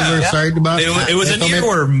when people were starting about it was an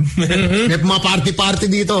earworm. May mga party-party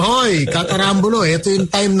dito. Hoy, Katarambulo, ito yung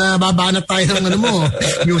time na babanat tayo ng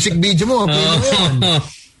music video mo.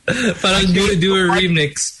 Parang do a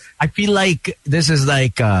remix. I feel like this is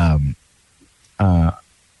like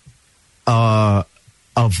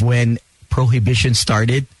of when prohibition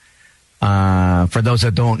started. For those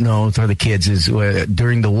that don't know, for the kids, is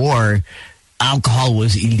during the war, alcohol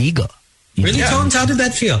was illegal. Really, Tones? How did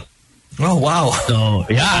that feel? Oh, wow. So,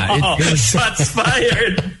 yeah. It was, shots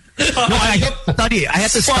fired. No, I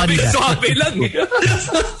had to study that.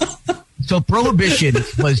 So Prohibition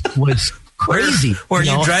was crazy. Or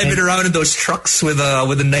you drive it around in those trucks with a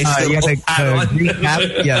nice little green cap.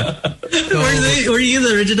 Yeah. So, were you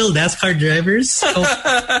the original NASCAR drivers? So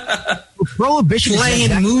Prohibition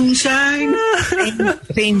playing moonshine.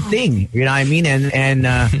 Same thing. You know what I mean? And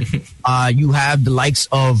you have the likes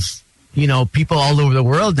of people all over the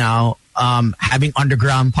world now having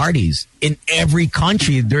underground parties. In every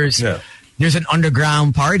country, there's an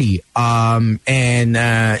underground party, and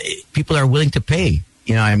people are willing to pay.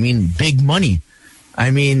 You know what I mean? Big money.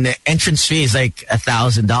 I mean, the entrance fee is like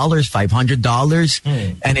 $1,000, $500,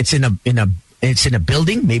 and it's in a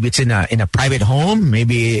building. Maybe it's in a private home.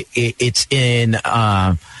 Maybe it's in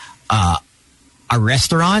a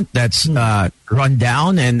restaurant that's run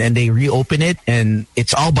down, and they reopen it, and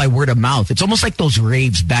it's all by word of mouth. It's almost like those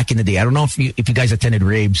raves back in the day. I don't know if you guys attended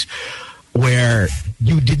raves where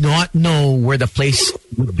you did not know where the place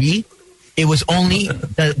would be. It was only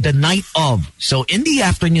the night of. So in the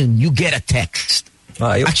afternoon, you get a text.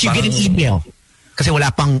 Actually, you get an email. Kasi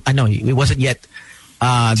wala pang, it wasn't yet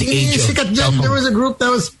the age of sikat dyan, there was a group that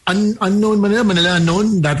was unknown, Manila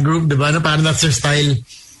Unknown. That group, diba? Na parang that's their style.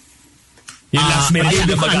 Yung last minute,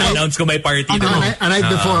 mag-announce ko may party. A night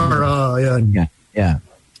before. Yun. Yeah.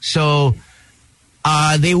 So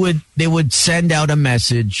they would send out a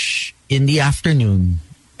message in the afternoon,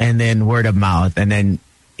 and then word of mouth, and then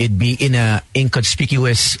it'd be in a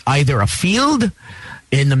inconspicuous, either a field,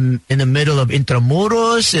 in the middle of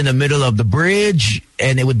Intramuros, in the middle of the bridge,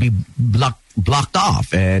 and it would be blocked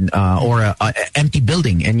off, and or a empty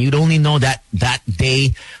building, and you'd only know that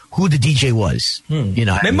day who the DJ was. You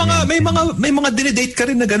know, may mga dinidate ka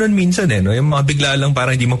rin na ganun minsan no? Yung mga bigla lang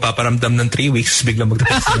parang hindi magpaparamdam ng 3 weeks, bigla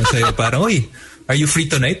magtext na sa'yo parang, oy, are you free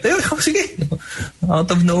tonight? Sige.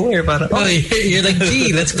 Out of nowhere. Parang, you're like,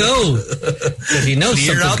 gee, let's go. Because you know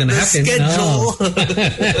clear something's going to happen.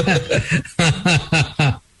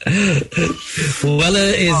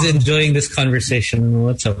 Wella is enjoying this conversation.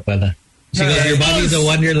 What's up, Wella? She goes, your body's a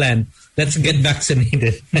wonderland. Let's get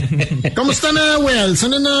vaccinated. Kamusta na, Well?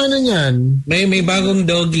 Sana na yan? May bagong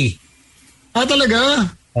doggy.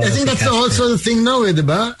 Talaga? I think that's also the thing now,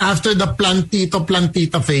 diba? After the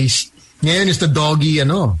plantita phase, ngayon is the doggy,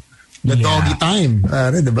 the doggy time.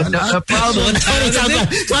 Diba? The problem. Sorry.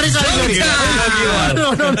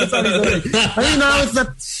 No, sorry. I mean, now it's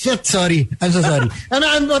that shit. Sorry. I'm so sorry.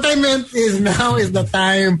 And what I meant is now is the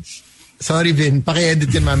time. Sorry, Vin.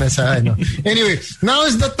 Paki-edit yun mamaya sa Anyway, now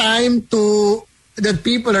is the time that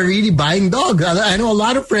people are really buying dogs. I know a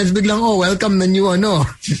lot of friends biglang, welcome the new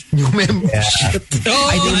member. Yeah.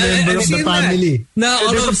 I remember of the family. That. Now,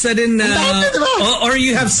 all of a sudden, or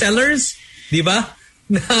you have sellers, diba?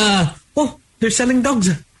 They're selling dogs.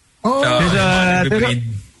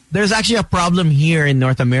 There's actually a problem here in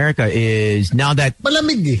North America is now that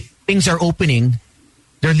malamig things are opening,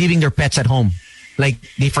 they're leaving their pets at home. Like,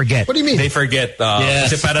 they forget. What do you mean? They forget.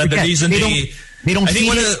 Kasi parang the reason they don't feed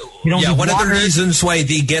one of the reasons why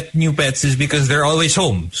they get new pets is because they're always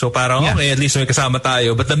home. So parang, okay, at least may kasama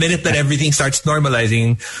tayo. But the minute that everything starts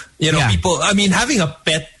normalizing, people, I mean, having a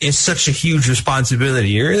pet is such a huge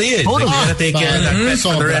responsibility. It really is. Totally. Like, you gotta take care of that pet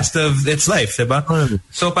for the rest of its life, diba?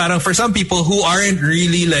 So parang for some people who aren't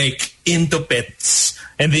really like into pets,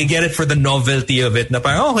 and they get it for the novelty of it. Na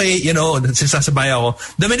parang, okay, sasabay ako.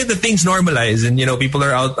 The minute that things normalize and, people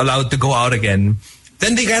are allowed to go out again,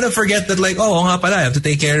 then they kind of forget that, like, nga pala, I have to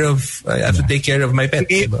take care of my pet.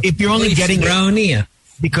 If you're only getting brownie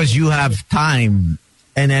because you have time,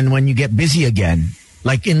 and then when you get busy again,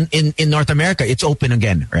 like in North America, it's open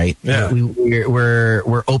again, right? Yeah.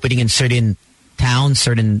 We're opening in certain towns,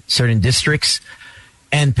 certain districts,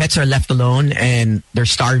 and pets are left alone and they're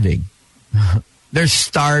starving. They're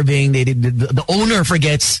starving. The owner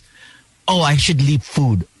forgets, I should leave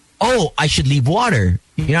food. I should leave water.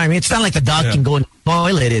 You know what I mean? It's not like the dog can go in the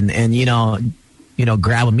toilet and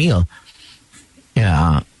grab a meal.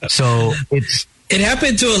 Yeah. So it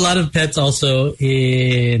happened to a lot of pets also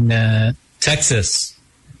in Texas.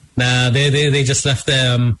 They just left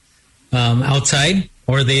them outside,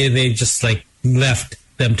 or they just like left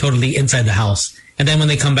them totally inside the house. And then when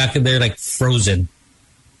they come back, they're like frozen.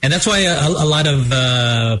 And that's why a lot of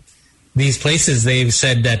these places, they've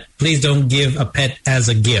said that please don't give a pet as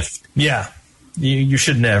a gift. Yeah. You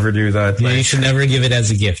should never do that. You should never give it as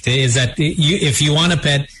a gift. Is that if you want a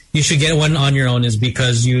pet, you should get one on your own, is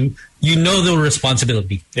because you know the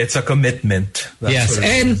responsibility. It's a commitment. Yes.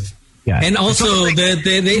 And also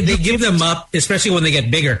they give them up, especially when they get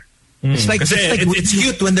bigger. It's like, it's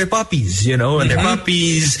cute when they're puppies, you know. When they're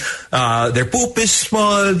puppies, their poop is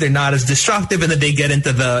small. They're not as destructive, and then they get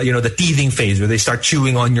into the teething phase where they start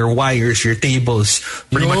chewing on your wires, your tables,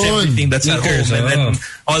 pretty much everything that's at home. And then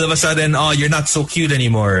all of a sudden, you're not so cute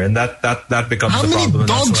anymore, and that becomes the problem. How many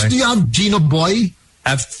dogs do you have, Gino boy? I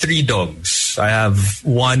have 3 dogs. I have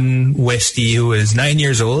one Westie who is 9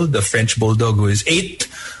 years old, a French Bulldog who is 8,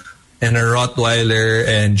 and a Rottweiler,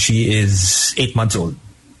 and she is 8 months old.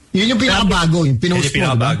 Yun yung pinakabago, yung pinost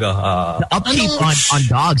mo. The upkeep on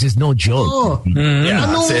dogs is no joke. Oh.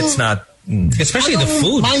 It's not. Especially the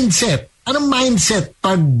food. Anong mindset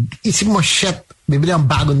pag isip mo, shit, bibili ang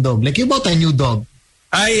bagong dog? Like, you bought a new dog.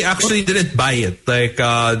 I actually didn't buy it. Like,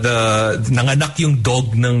 nanganak yung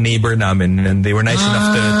dog ng neighbor namin, and they were nice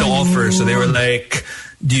enough to offer. So they were like,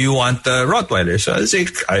 do you want a Rottweiler? So I was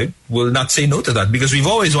like, I will not say no to that, because we've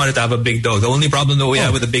always wanted to have a big dog. The only problem that we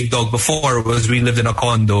had with a big dog before was we lived in a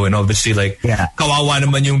condo, and obviously, like, kawawa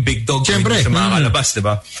naman yung big dog. Siyempre.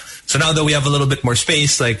 Diba? So now that we have a little bit more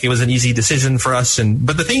space, like, it was an easy decision for us.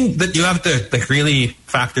 But the thing that you have to, like, really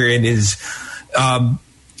factor in is,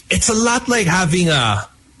 it's a lot like having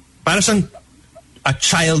parang a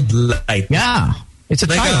child light. Yeah. It's a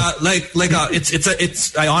child.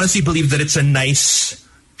 It's I honestly believe that it's a nice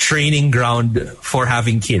training ground for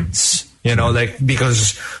having kids, you know, like,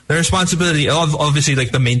 because the responsibility of obviously,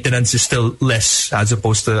 like, the maintenance is still less as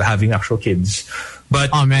opposed to having actual kids, but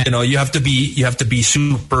you know, you have to be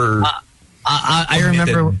super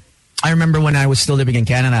I remember when I was still living in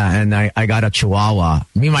Canada, and I got a Chihuahua.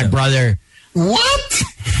 Me and my brother. What?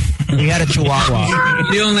 We had a Chihuahua.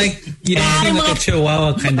 You don't seem like a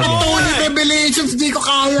Chihuahua kind of guy. Revelations, di ko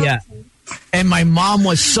kaya. Yeah. And my mom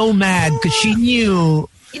was so mad because she knew,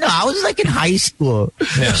 you know, I was like in high school.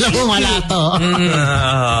 Alam mo, wala to.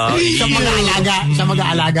 Siya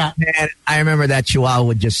mag-aalaga. And I remember that Chihuahua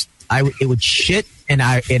would it would shit, and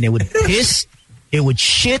it would piss. It would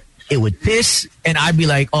shit. It would piss. And I'd be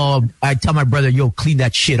like, I'd tell my brother, yo, clean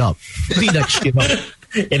that shit up. Clean that shit up.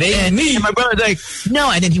 It ain't me. And my brother's like,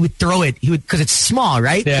 no. And then he would throw it. Because it's small,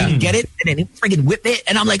 right? Yeah. He'd get it, and then he'd friggin' whip it.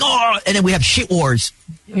 And I'm like, oh. And then we have shit wars,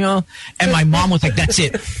 you know? And my mom was like, that's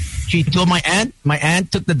it. She told my aunt. My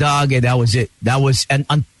aunt took the dog, and that was it. And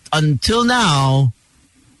until now,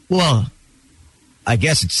 well, I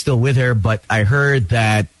guess it's still with her, but I heard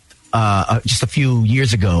that just a few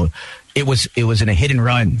years ago, it was in a hit and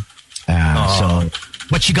run.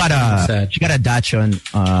 But she got a Dachshund.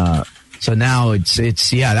 So now it's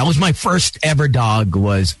that was my first ever dog,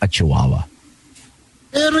 was a Chihuahua.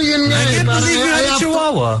 Pero yun nga, I can't believe you had a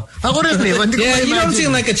Chihuahua. Ako rin, you don't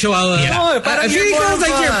seem like a Chihuahua. Yeah. I feel it sounds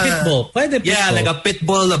like you're a pit bull. Why the pit bull? Like a pit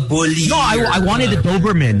bull, a bully. No, I wanted a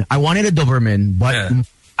Doberman. But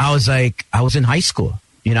I was like, I was in high school.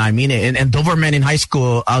 You know what I mean? And Doberman in high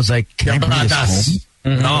school, I was like, can I bring this home?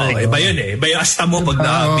 No, iba yun eh. Iba yung asta mo pag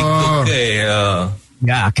na-big dog ka eh.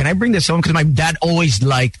 Yeah, can I bring this home? Because my dad always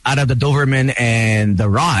liked, out of the Doberman and the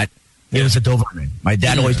Rot, it was a Doberman. My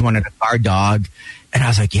dad always wanted a guard dog. And I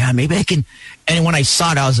was like, yeah, maybe I can. And when I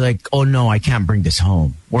saw it, I was like, oh no, I can't bring this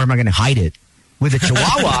home. Where am I going to hide it? With a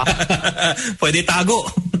Chihuahua, pwede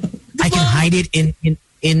tago. I can hide it in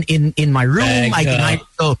my room. I can hide it.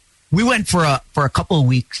 So we went for a couple of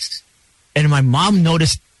weeks, and my mom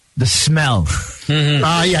noticed the smell.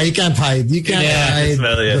 Yeah, you can't hide. You can't hide.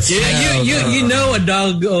 The smell, You know a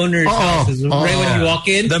dog owner's house is right when you walk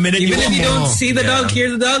in. The minute even if you don't see the dog,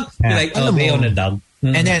 hear the dog, you're like, oh, they own a dog.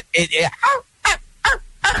 And then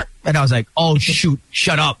and I was like, oh shoot,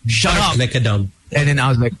 shut up. Like a dog. And then I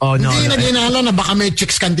was like, oh no. Hindi nag-inala na baka may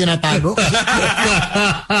chicks kang tinatago.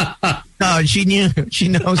 No, she knew. She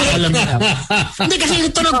knows. Alam niya. Hindi kasi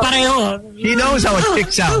yung tunog pareho. She knows how it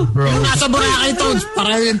kicks out, bro. Yung nasa Boracay to,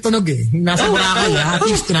 pareho yung tunog eh. Yung nasa Boracay,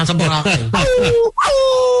 hatis, nasa Boracay.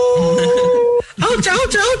 Ouch,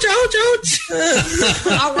 ouch, ouch, ouch, ouch.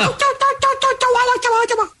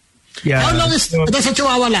 Yeah. How long does a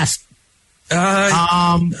Chihuahua last?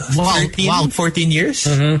 14 years.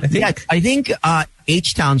 I think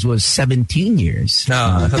H-Towns was 17 years.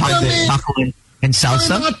 Taco and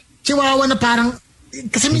salsa. Mga Chihuahua na parang,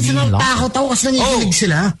 kasi minsan natakot ako kasi nangigilig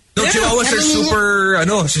sila. No, Chihuahuas are super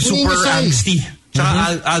angsty.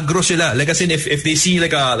 Agro sila. Like, as in, if they see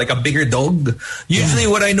like a bigger dog, usually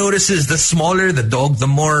what I notice is the smaller the dog, the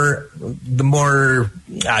more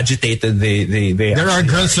agitated they There are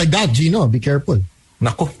girls like that, Gino. Be careful.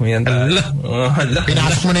 Nako, yan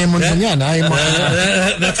pinasok mo na yung mundo niyan.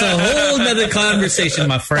 That's a whole other conversation,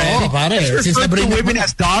 my friend. Oh, pare. Since women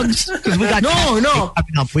as dogs? Because we got no.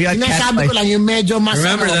 We got Sinasabi ko lang yung medyo mas.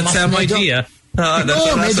 Remember, that's Sam Idea.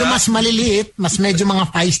 medyo mas maliliit, mas medyo mga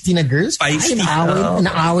feisty na girls. Feisty.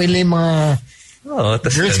 Naaway lang yung mga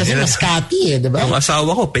girls kasi mas catty diba? Yung asawa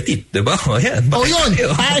ko, petit, diba? Yun.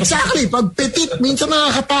 Exactly. Pag petit, minsan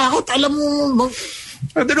nakakatakot. Alam mo,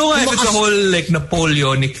 I don't know if it's a whole like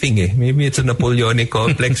Napoleonic thing Maybe it's a Napoleonic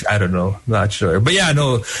complex. I don't know. Not sure. But yeah,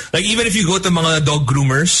 no. Like even if you go to mga dog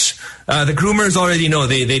groomers, the groomers already know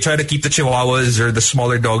they try to keep the Chihuahuas or the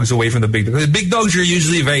smaller dogs away from the big dogs. The big dogs are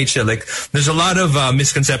usually very chill. Like there's a lot of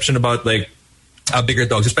misconception about like bigger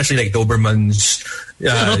dogs, especially like Dobermans,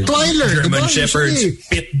 Rottweiler, German diba? Shepherds,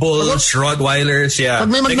 Pit Bulls, Rottweilers, Pag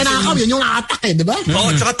may magnanakaw, yun yung attack diba?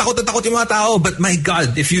 Tsaka takot na takot yung mga tao. But my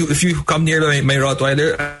God, if you come near my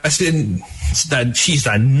Rottweiler, as in, she's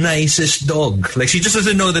the nicest dog. Like, she just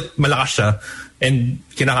doesn't know that malakas siya and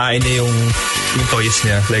kinakain niya yung toys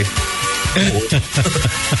niya. Like,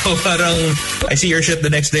 so parang, I see her shit the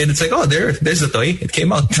next day and it's like, oh, there's the toy. It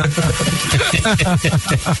came out.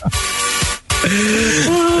 All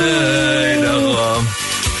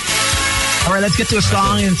right, let's get to a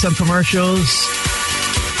song and some commercials.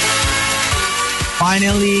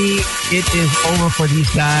 Finally, it is over for these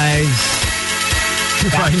guys.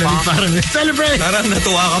 Finally, parang celebrate. Parang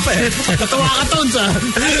natuwa ka pa Natuwa ka, Tones,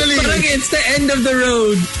 Parang it's the end of the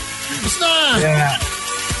road. Yeah.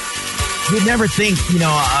 You'd never think, a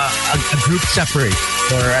group separates,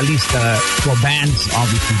 or at least, bands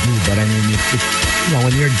obviously do, but I mean,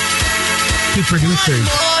 when you're two producers,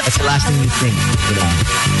 that's the last thing you think.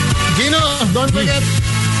 Gino, don't forget,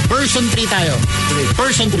 version 3 tayo.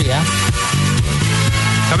 Version 3,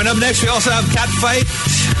 Coming up next, we also have Catfight.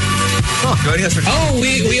 Joining us for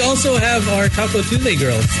we also have our Taco Tuesday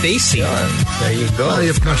girl, Stacy. There you go.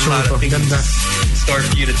 You've got a lot of things in store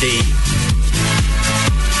for you today.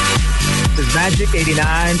 This is Magic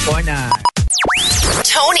 89.9.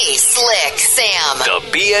 Tony, Slick, Sam. The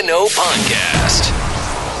B&O Podcast.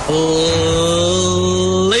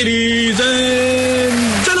 Ladies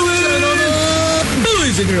and gentlemen,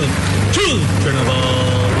 boys and girls, children of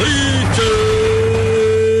all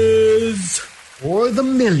ages, for the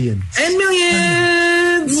millions and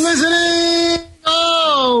millions listening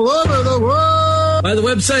all over the world. By the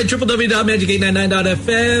website,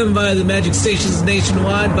 www.magic899.fm, via the Magic Stations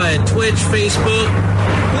nationwide, via Twitch, Facebook,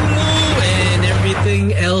 Hulu, and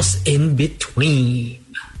everything else in between.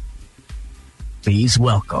 Please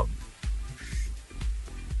welcome,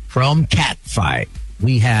 from Catfight,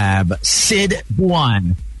 we have Sid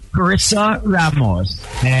Buwan, Carissa Ramos,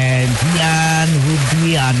 and Gian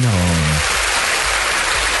Rubiano.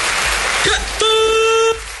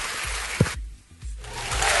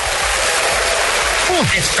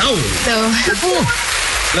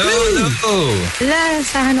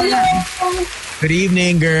 Good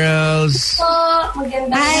evening, girls.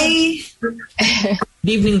 Hi. Good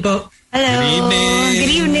evening, po. Hello. Good evening. Good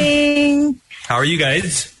evening. How are you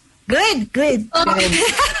guys? Good. Good. Okay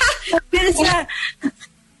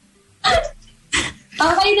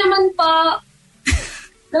naman po.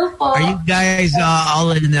 No po. Are you guys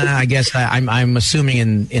all in? I guess I'm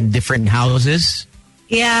assuming in different houses.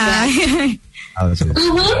 Yeah.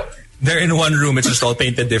 They're in one room. It's just all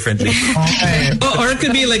painted differently. Okay. Or it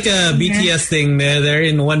could be like a BTS thing. They're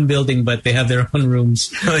in one building, but they have their own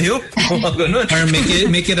rooms. Or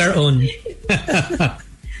make it our own.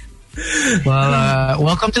 Well,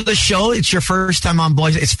 welcome to the show. It's your first time on,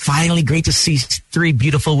 boys. It's finally great to see 3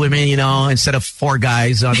 beautiful women, instead of 4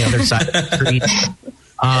 guys on the other side of the street.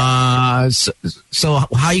 So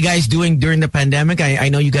how you guys doing during the pandemic? I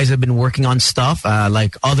know you guys have been working on stuff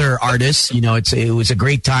like other artists. It was a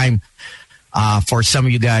great time for some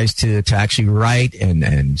of you guys to actually write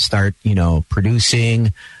and start,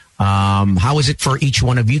 producing. How was it for each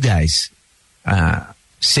one of you guys?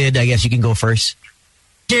 Sid, I guess you can go first.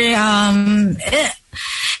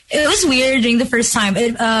 It was weird during the first time.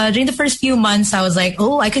 During the first few months, I was like,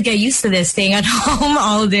 I could get used to this, staying at home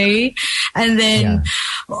all day. And then,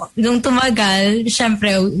 nung tumagal,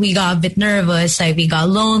 syempre, we got a bit nervous. Like, we got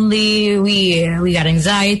lonely. We got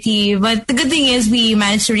anxiety. But the good thing is we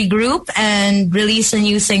managed to regroup and release a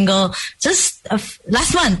new single just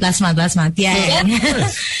last month. Yeah.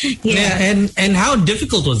 Yeah. And how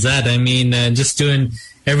difficult was that? I mean, just doing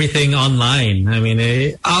everything online. I mean,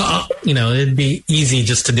 it'd be easy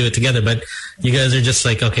just to do it together, but you guys are just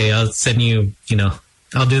like, okay, I'll send you,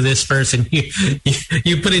 I'll do this first, and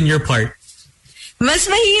you put in your part. Mas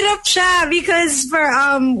mahirap siya because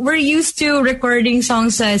we're used to recording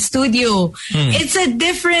songs sa studio. It's a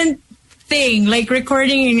different thing, like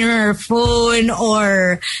recording in your phone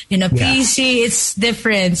or in a PC. It's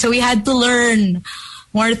different. So we had to learn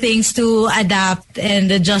more things to adapt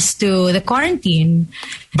and adjust to the quarantine.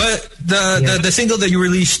 But the single that you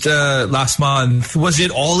released last month, was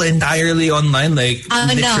it all entirely online? Like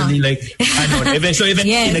literally, no. like eventually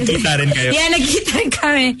nagkita rin kayo. Yeah, nagkita rin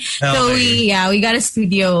kami. So we got a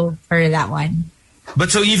studio for that one. But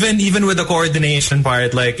so even with the coordination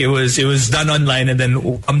part, like it was done online, and then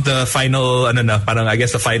the final, parang I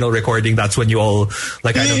guess the final recording, that's when you all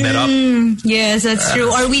like kind of met up. Yes, that's true.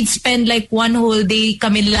 Or we'd spend like one whole day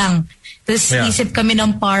kami lang. Tapos isip kami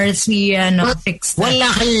ng parts, we fix that. Wala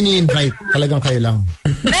kayo ni-invite. Talagang kayo lang.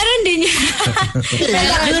 Meron din yun.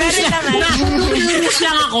 Meron naman. Curious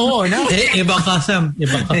lang ako. No? Ibang ka, Sam.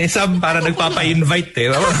 Sam para nagpapa-invite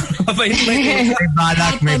eh. Papa-invite.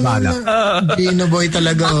 May balak. Binoboy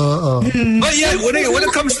talaga. But yeah, when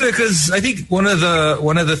it comes to, because I think one of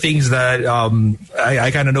the things that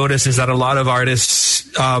I kind of noticed is that a lot of artists,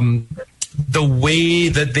 the way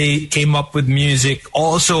that they came up with music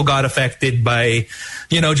also got affected by,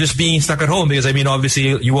 just being stuck at home. Because I mean,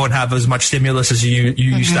 obviously you won't have as much stimulus as you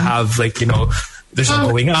used to have, like, there's no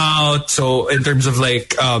going out. So in terms of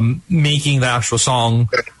like making the actual song,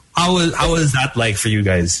 how was that like for you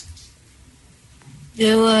guys?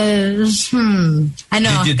 It was, I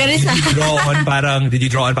know. Did you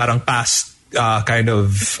draw on parang past kind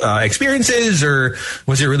of experiences, or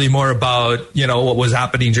was it really more about what was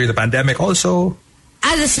happening during the pandemic also?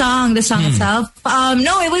 The song itself.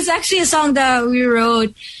 No, it was actually a song that we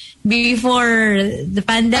wrote before the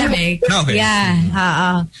pandemic. Okay.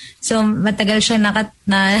 Yeah. So matagal siya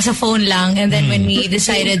nasa phone lang, and then when we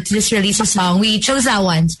decided to just release a song, we chose that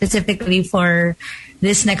one specifically for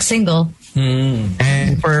this next single.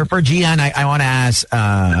 And for Gian, I want to ask,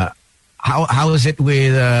 how is it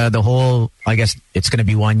with the whole, I guess it's going to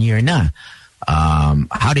be 1 year na.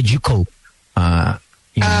 How did you cope? A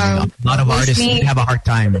lot of artists have a hard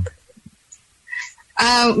time.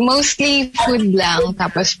 Mostly food lang,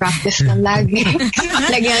 tapos practice lang lagi.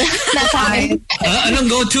 Lagyan, nakain. Anong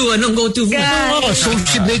go-to?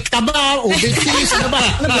 Sushi bake ka ba? O bake cheese? Ano ba?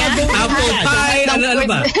 Apple pie? Ano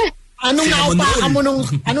ba? Anong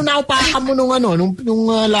naupakan mo nung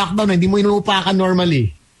lockdown? Hindi mo inuupakan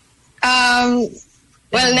normally?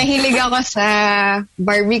 Well, nahilig ako sa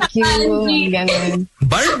barbecue, ganun.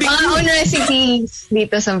 Barbecue? Mga own recipes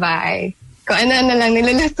dito sa bahay. Kung ano lang,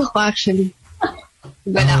 niluluto ko actually.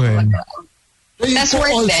 Wala ako magawa. That's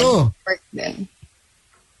work din.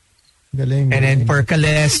 Galing. And then for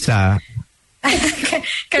Kalesa.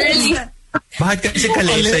 Bakit kasi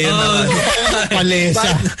Kalesa yun naman? Kalesa.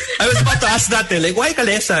 I was about to ask that like, why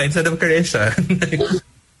Kalesa instead of Kalesa?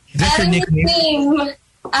 That's your nickname?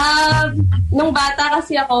 Nung bata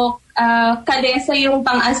kasi ako, Kalesa yung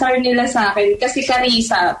pang-asar nila sa akin kasi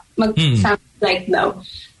Karisa mag-sound like daw.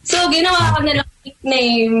 So, ginawa ko na lang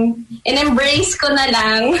nickname, in-embrace ko na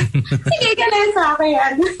lang. Sige, Kalesa ako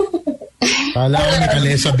yan. Kala ko may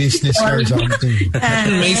Kalesa business or something.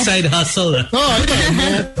 May side hustle.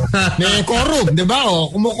 May quorum, di ba?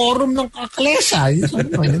 Kumukorum ng Kalesa.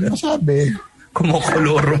 Yun masabi.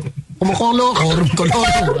 Kumukulorum.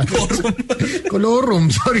 Kolorum.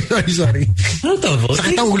 Sorry.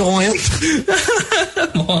 Sakit ang ulo ko ngayon.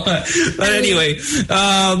 But anyway,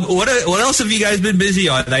 what else have you guys been busy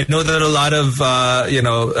on? I know that a lot of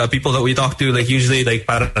people that we talk to, like usually like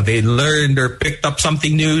they learned or picked up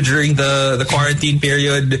something new during the quarantine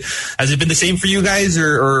period. Has it been the same for you guys,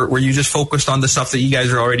 or were you just focused on the stuff that you guys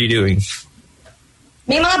are already doing?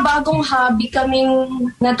 May mga bagong hobby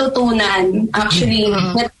kaming natutunan actually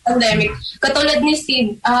na pandemic. Katulad ni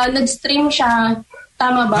Sid, nag-stream siya.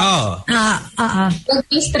 Tama ba?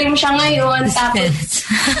 Nag-stream siya ngayon. Pets.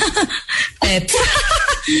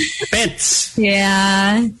 Pets.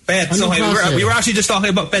 Yeah. Pets. So we were actually just talking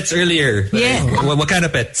about pets earlier. Yeah. What kind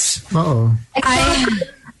of pets?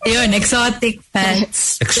 Exotic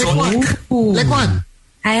pets. Exotic? Like what?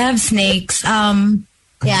 I have snakes.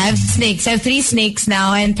 Yeah, I have snakes. I have 3 snakes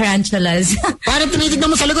now and tarantulas. Parang tinitignan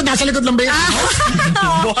mo sa likod. Nasa likod lang ba yun?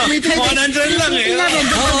 Nandyan lang eh.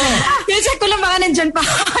 Check ko lang baka nandyan pa.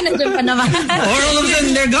 Nandyan pa naman. Or all of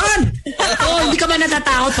them, they're gone. Hindi ka ba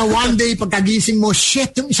natatakot na one day pagkagising mo,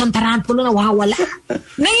 shit, yung isang tarantula nawawala?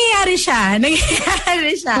 Nangyayari siya.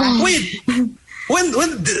 Wait. When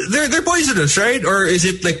they're poisonous, right? Or is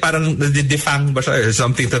it like parang defang ba siya or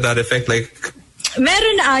something to that effect? Like,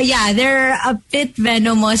 meron, they're a bit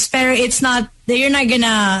venomous, pero it's not, you're not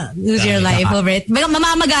gonna lose your life over it.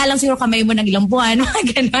 Mamamaga lang siguro kamay mo ng ilang buwan, mga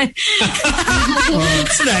ganon.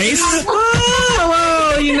 It's nice.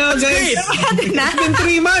 Wow, guys. It's been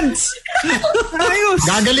 3 months.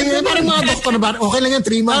 Gagaling na parang mga doktor na ba? Okay lang yan,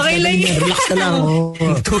 3 months. Okay lang yan. Relax ka lang.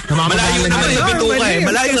 Malayo naman sa bituka eh.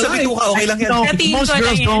 Malayo sa bituka, okay lang yan. Most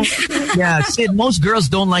girls don't. Yeah, Sid. Most girls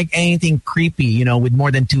don't like anything creepy, with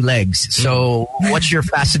more than 2 legs. So, what's your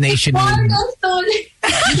fascination with?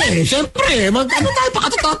 Hindi, syempre. Ano tayo?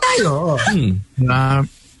 Pakatotoo tayo.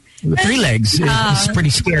 3 legs is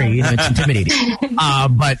pretty scary. It's intimidating.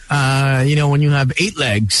 But when you have 8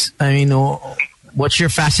 legs, what's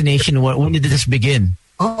your fascination? When did this begin?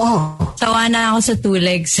 Tawa na ako sa 2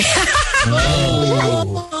 legs.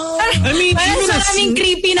 I mean, even a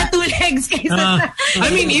creepy na 2 legs.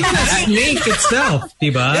 Even a snake itself,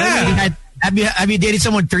 diba? Yeah. Have you dated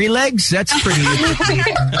someone 3 legs? That's pretty.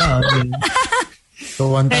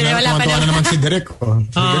 Tuwan na naman si Derek.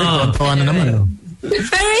 Si Derek, tuwan na naman.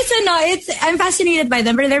 Pero I'm fascinated by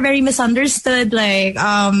them, but they're very misunderstood. Like,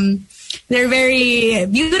 they're very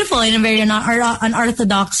beautiful in a very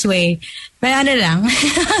unorthodox way. May lang.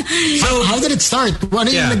 So, how did it start? Ano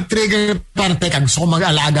yung nag-trigger? Parang, teka, gusto ko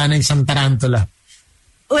mag-alaga ng isang tarantula.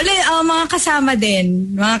 Mga kasama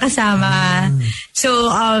din. So,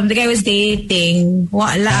 the guy was dating.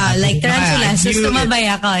 Like tarantula. So,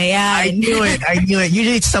 sumabay ako. Yeah. I knew it.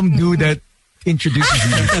 Usually it's some dude that introduces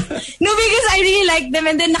me. No, because I really like them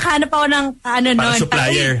and then nakahanap ako ng Parang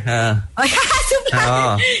supplier.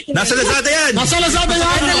 Supplier. Nasa Lazada yan!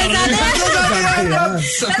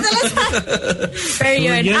 Pero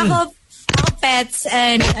yun, ako pets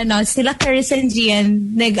and sila Chris and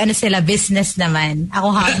Gian, sila business naman.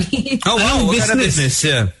 Ako hobby. Oh wow, what kind of business?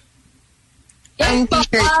 Yeah.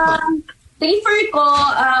 Prefer ko,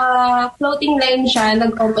 floating line siya.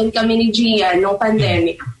 Nag-open kami ni Gian nung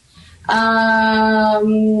pandemic.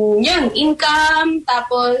 Income,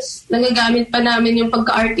 tapos nagagamit pa namin yung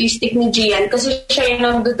pagka-artistic ni Gian kasi siya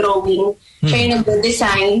yung nag-drawing, siya yung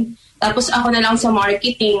nag-design, tapos ako na lang sa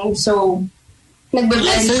marketing, so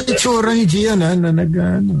nag-blend. Sa itsura ni Gian na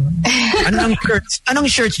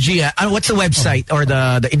Anong shirts, Gia? What's the website or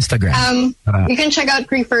the Instagram? You can check out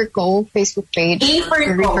Creeper Co. Facebook page.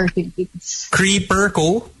 Creeper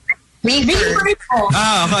Co? Creeper Co.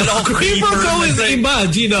 Akala ko Creeper Co is iba,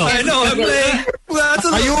 Gino. I know, I'm like, that's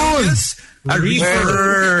a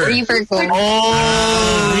reefer. Reefer Co. Reefer.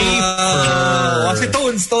 Si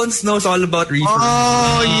Tones knows all about reefer.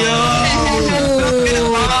 Oh,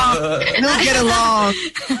 we'll get along.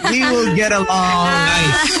 We will get along.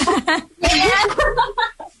 Nice.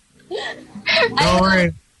 Don't worry.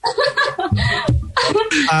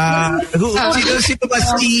 Sino ba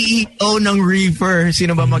CEO ng Reefer?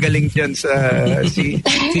 Sino ba magaling dyan sa... Si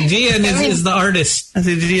Gian is the artist.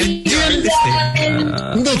 Si Gian is the artist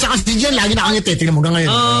Hindi, tsaka si Gian lagi nakangiti. Tingnan mo ngayon.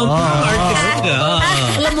 Artist.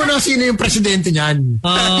 Alam mo na sino yung presidente niyan.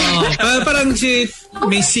 Parang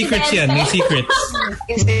may secrets yan. May secrets.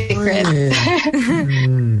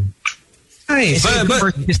 Nice.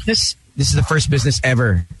 This is the first business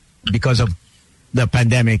ever because of the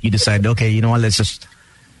pandemic. You decided, okay, you know what? Let's just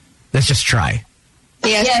try.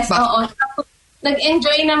 Yes, oo.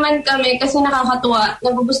 Nag-enjoy naman kami kasi nakakatuwa.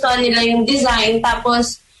 Nagugustuhan nila yung design.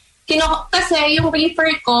 Tapos, kasi yung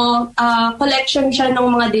Reefer ko, collection siya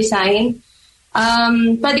ng mga design.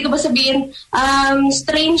 Pwede ko ba sabihin,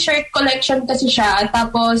 strange shirt collection kasi siya.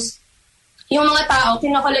 Tapos, yung mga tao,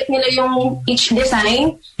 kinokollect nila yung each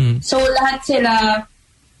design. So, lahat sila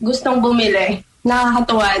gustong bumili.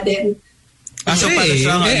 Nakakatuwa din. So, para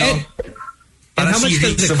siyang, how much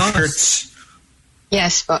does it cost? Shirts.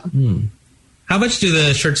 Yes po. How much do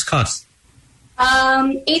the shirts cost?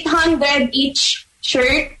 800 each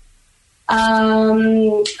shirt.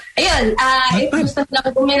 If gusto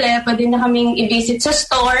lang bumili, pwede na kaming i-visit sa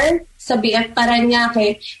store, sa BF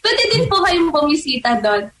Paranaque. Pwede din po kayong bumisita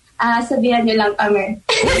doon. Sabihan nyo lang kami.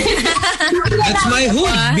 That's my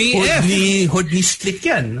hood, BF. Hood ni Slick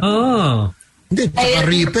yan. Oh. Hindi,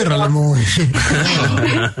 Reaper, alam mo.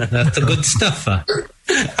 That's the good stuff. But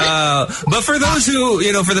for those who,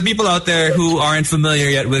 for the people out there who aren't familiar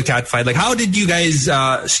yet with Catfight, like, how did you guys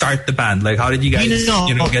start the band? Like, how did you guys,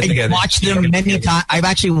 get together? I've watched them many times. I've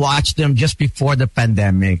actually watched them just before the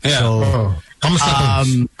pandemic. Yeah. So, Kamusta?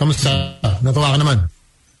 Natuwa ka naman.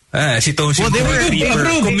 Si Tones,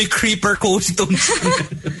 may Creeper Co. Si Tones.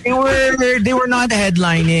 They were not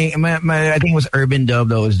headlining. I think it was Urban Dub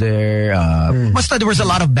that was there. There was a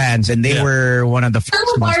lot of bands, and they were one of the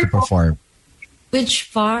first ones to perform.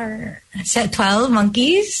 Which bar? 12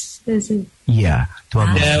 Monkeys? Yeah, 12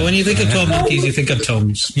 Monkeys. Yeah, when you think of 12 Monkeys, you think of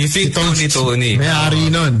Tones. You think Tony. May-ari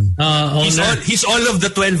nun. He's all of the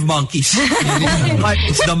 12 monkeys.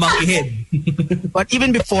 It's the monkey head. But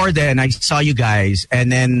even before then, I saw you guys,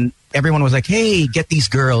 and then everyone was like, "Hey, get these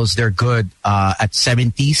girls; they're good." At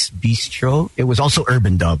 70s Bistro, it was also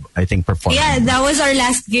Urban Dub, I think, performing. Yeah, that was our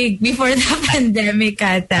last gig before the pandemic.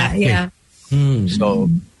 Yeah. So,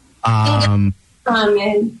 Tama.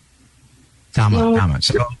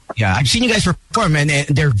 So, yeah, I've seen you guys perform, and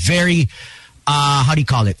they're very, how do you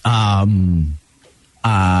call it?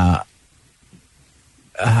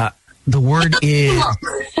 The word is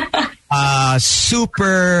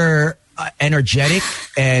super energetic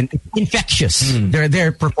and infectious.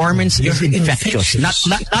 Their performance is infectious.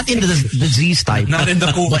 Not in the disease type. Not in the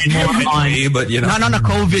COVID way, but you know. Not on a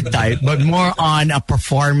COVID type, but more on a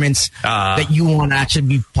performance that you want to actually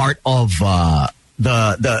be part of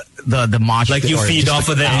the mosh. Like you feed off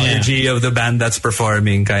of the energy of the band that's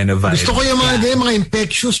performing kind of vibe. Gusto ko yung mga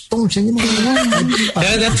infectious tones.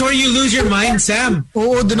 That's where you lose your mind, Sam.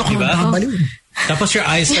 Oo, doon ako nakabaliw. Tapos your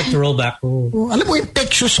eyes start to roll back. Alam mo,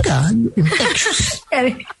 infectious ka. Infectious.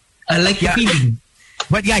 I like the feeling.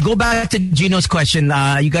 But yeah, go back to Gino's question.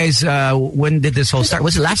 You guys, when did this whole start?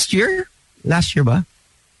 Was it last year? Last year ba?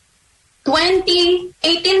 2018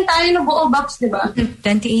 tayo na buo box, di ba?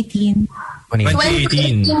 2018.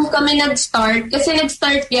 2018 kami nag-start. Kasi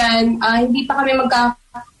nag-start yan, hindi pa kami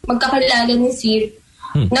magkakilala ni Sid.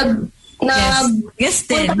 Yes,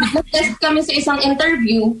 nag-test kami sa isang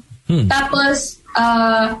interview. Tapos,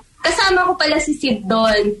 kasama ko pala si Sid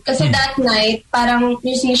doon. Kasi that night, parang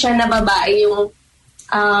musician na babae yung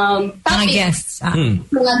mga guests.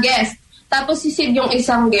 Mga guests. Tapos si Sid yung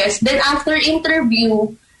isang guest. Then after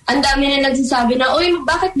interview, ang dami na nagsasabi na, "Uy,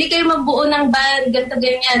 bakit di kayo magbuo ng band? Ganto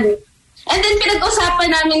ganyan." And then pinag-usapan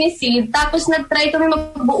namin ni Sid. Tapos nag-try kami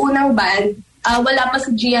magbuo ng band. Wala pa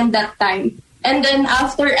si Gian that time. And then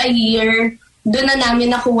after a year, doon na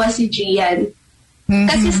namin nakuha si Gian.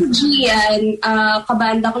 Kasi si Gian,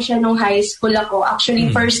 kabanda ko siya nung high school ako. Actually,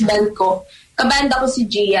 first band ko. Kabanda ko si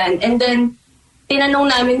Gian. And then, tinanong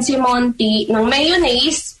namin si Monty ng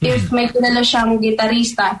Mayonnaise if may kilala siyang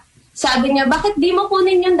gitarista. Sabi niya, bakit di mo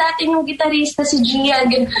kunin yung dating yung gitarista si Gian?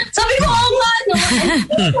 Sabi ko, oo nga, no?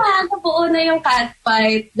 Nabuo na yung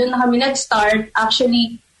Catfight. Doon na kami nag-start.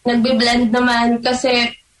 Actually, nagbe-blend naman kasi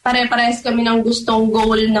pare-pares kami ng gustong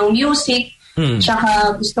goal ng music.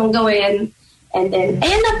 Tsaka gustong gawin. And then,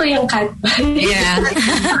 ayan na po yung Catfight. Yeah.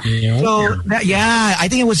 So, yeah, I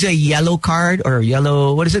think it was a yellow card or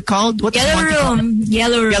yellow, what is it called? What's Yellow Room.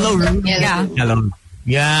 Yellow Room. Yeah. Yellow.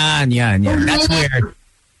 Yeah. That's where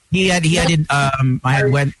he had I had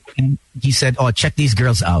went and he said, "Oh, check these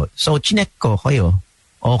girls out." So chinek ko kayo.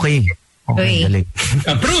 Okay. Dali.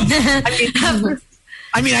 Approved.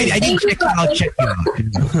 I mean, I didn't check them out. Check them out.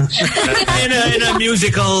 in a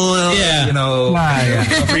musical,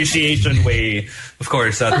 appreciation way. Of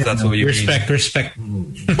course, that's what you respect.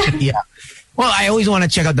 Yeah. Well, I always want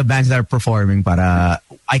to check out the bands that are performing, but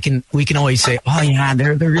we can always say, "Oh yeah,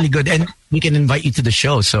 they're really good," and we can invite you to the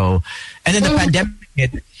show. So, and then the pandemic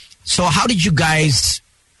hit. So how did you guys,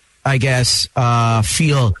 I guess,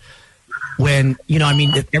 feel when,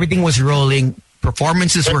 everything was rolling,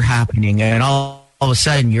 performances were happening, and all of a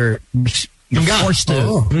sudden you're forced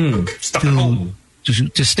stuck at home.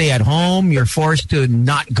 To stay at home. You're forced to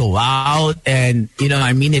not go out. And,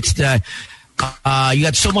 it's you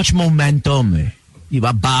got so much momentum.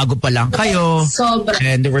 Diba? Bago pa lang kayo. Sobra.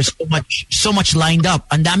 And there was so much lined up.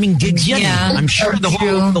 Ang daming gigs yan. Yeah. I'm sure the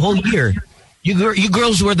whole year. You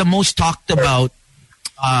girls were the most talked about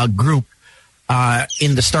group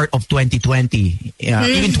in the start of 2020.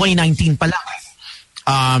 Even 2019 pa lang.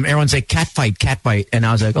 Everyone's like, Catfight. And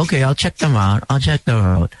I was like, okay, I'll check them out.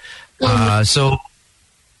 So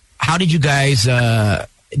how did you guys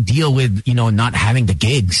deal with, not having the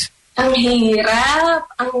gigs? Ang hirap.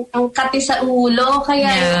 Ang kati sa ulo.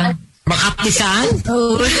 Kaya... Makatisan? Sa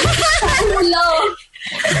ulo.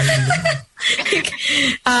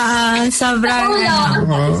 Sobrang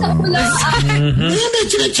sa ulo.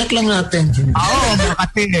 Check lang natin.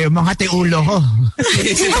 Makati ulo ko.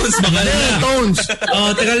 Si Tones, baka na. Tones.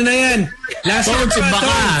 Tagal na yan. Last Tones,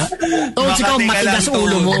 baka. Tones, ikaw matigas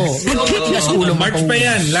ulo mo. Matigas ulo mo. March pa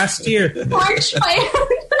yan. Last year. March pa yan.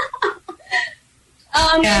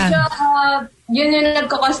 Medyo, yun yung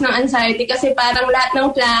nagkakos ng anxiety kasi parang lahat ng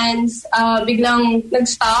plans biglang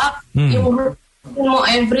nag-stop. Yung routine mo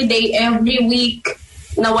every day, every week,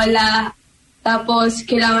 nawala. Tapos,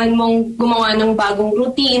 kailangan mong gumawa ng bagong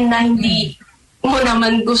routine na hindi mo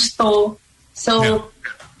naman gusto. So,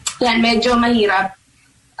 yan, medyo mahirap.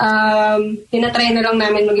 Tinatry na lang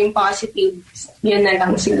namin maging positive. Yun na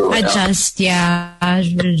lang siguro. Adjust. And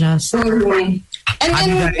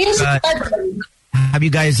then, music have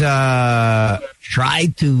you guys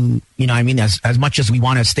tried to, as much as we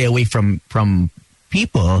want to stay away from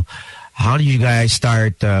people, how did you guys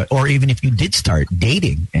start, or even if you did start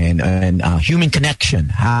dating and human connection?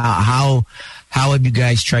 How have you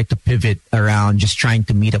guys tried to pivot around just trying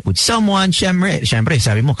to meet up with someone? Syempre,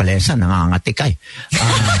 sabi mo, Kalesa, nangangati ka eh.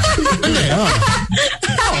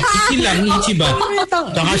 Ichi ba?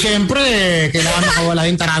 Saka syempre, kailangan makawala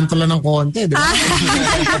yung tarantula ng konti, di ba?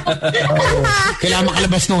 Kailangan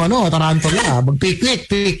makalabas ng tarantula. Mag-picnic.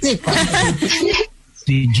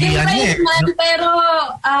 Si Gian pero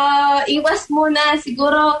iwas muna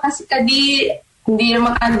siguro kasi hindi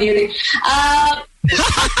naman kandiri.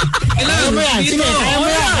 Kaya mo yan. Sige, kaya mo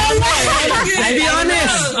yan. Be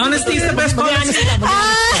honest. Honesty is the best policy.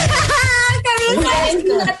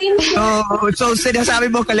 So sinasabi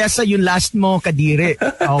mo, Kalesa, yung last mo, kadiri.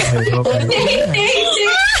 Okay.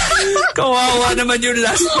 Kawawa naman yung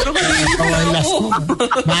last mo.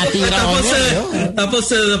 Matira ko.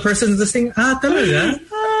 Tapos the person's listening, talaga?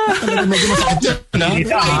 Medyo masakit yun.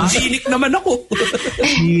 Hygienic naman ako.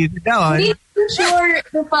 Hindi sure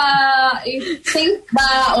if safe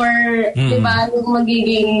ba or diba yung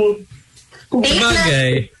magiging date na.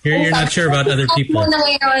 You're not sure about other people. Muna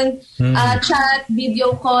ngayon, chat,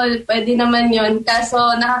 video call, pwede naman yun. Kaso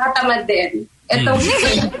nakakatamad din. Itong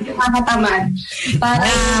nakakatamad.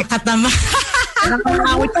 Nakakatamad.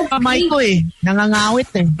 Nangangawit ang kamay ko eh. Nangangawit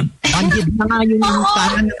eh. Bandid na nga yung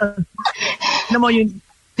kanan.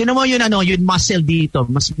 Tinan mo yun, yung muscle dito.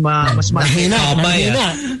 Mas mahina. Ayun,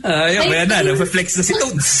 na. Nag-flex na si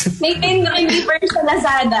Toads. May pin remover sa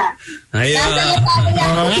Lazada. Ayun.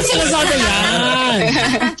 Nasa Lazada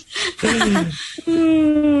yan.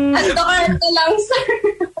 Ando lang, sir.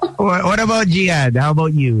 What about Gian? How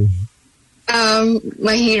about you?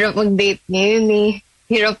 Mahirap mag-date ngayon eh.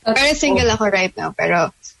 Hirap. Pero single ako right now. Pero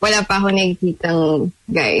wala pa ako nakikitang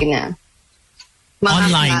guy na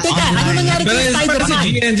online. Teka, ano nangyari kay Spider-Man?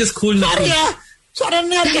 Si Gian just cool na. So, ano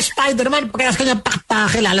nangyari kay Spider-Man? Pagkayas kanya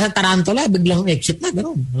pakilala sa tarantula, biglang exit na.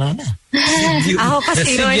 Gano'n. Wala na. Ako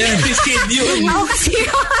kasi yun. Ako kasi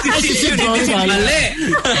yun.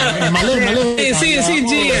 Mali. Si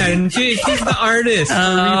Gian, she's the artist.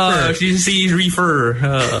 She's Reefer.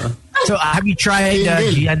 So, have you tried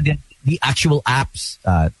Gian, the actual apps?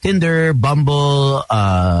 Tinder, Bumble,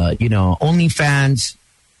 OnlyFans?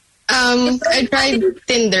 I tried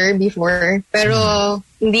Tinder before, pero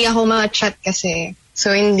hindi ako ma-chat kasi.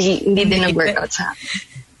 So, hindi din nag-workout sa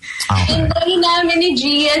akin. Hindi namin ni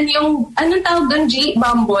Gian yung, anong tawag doon,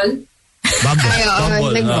 Bumble?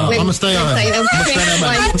 Bumble. Kamusta yun? Kamusta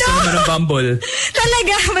naman ang Bumble?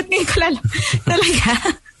 Talaga? Ba't ngayon ko lang? Talaga?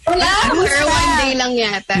 Wala. Pero one day lang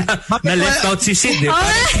yata. Na-left out si Sid.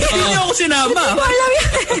 Hindi ako sinama.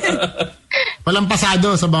 Walang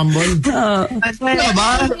pasado sa Bumble.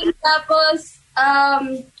 Tapos,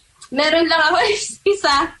 meron lang ako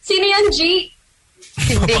isa. Sino yan, G?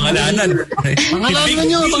 Pangalanan. Pangalanan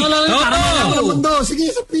nyo. Pangalanan ng mundo. Sige,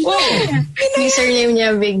 sabihin nyo. Username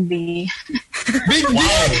niya, Big D. Big D?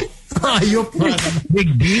 Ayop. Big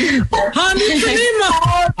D?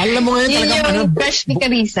 Alam mo ngayon Yun talaga. yung crush ni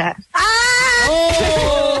Carissa.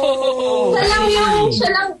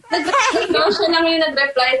 Siya lang yung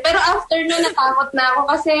nag-reply. Pero after nun, natakot na ako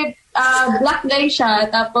kasi black guy siya.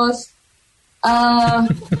 Tapos,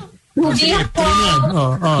 hindi ako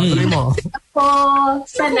tuloy mo. Ako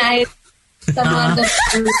sanay sa mga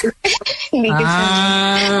Hindi ko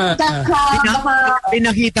sanay.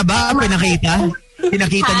 Pinakita ba?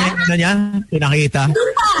 Pinakita niya yung ano niya? Pinakita?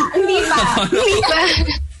 Hindi pa.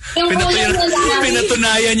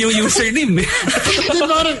 Pinatunayan yung username.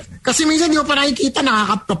 Kasi minsan di ko pa nakikita,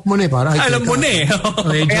 nakakaptop mo na eh. Para, alam mo na eh.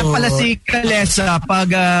 Kaya pala si Kalesa, pag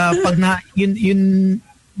yun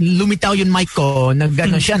lumitaw yung mic ko,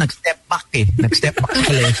 nag-step back eh. Nag-step back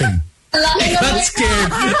Kalesa. That's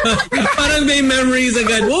scared. Parang may memories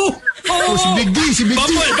agad. Si Big D.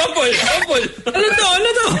 Bumble. Ano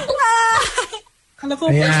to? Kala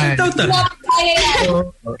ko, ayan.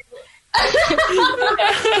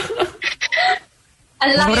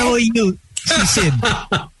 What about you, Sid?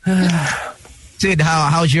 Sid,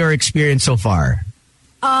 how's your experience so far?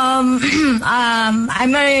 I'm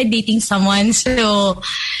already dating someone, so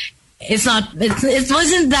it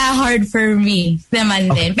wasn't that hard for me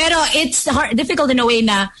naman din. Pero it's difficult in a way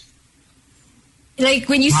na like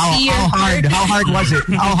when you see how hard was it?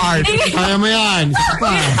 How hard? Kaya mo yan.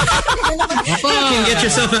 You can get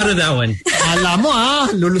yourself out of that one. Alam mo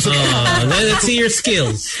lulusot ka. Let's see your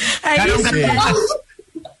skills.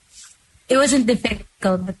 It wasn't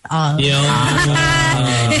difficult at all. Yeah.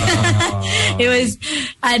 It was,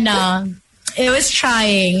 It was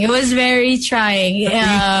trying. It was very trying.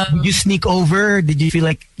 Did you sneak over? Did you feel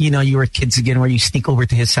like, you were kids again where you sneak over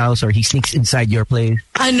to his house or he sneaks inside your place?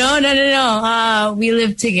 No. We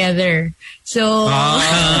live together. So...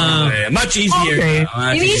 much easier. Okay.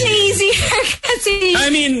 Easier kasi... I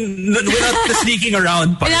mean, without the sneaking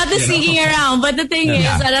around part. Without the sneaking around. But the thing is,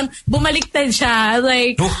 bumaliktad siya.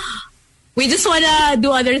 Like... We just want to do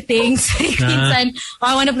other things. Minsan,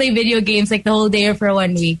 I want to play video games like the whole day or for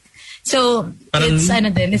 1 week. So, it's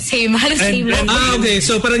same. Okay.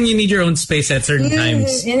 So, parang you need your own space at certain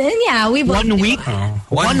times. Yeah, we both 1 week?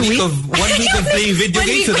 One week of playing video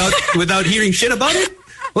games without hearing shit about it?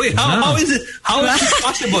 Wait, how is it? How is it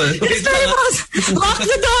possible? Lock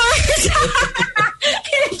the doors.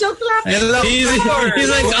 Joke lang. He's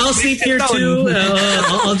like, I'll sleep here too.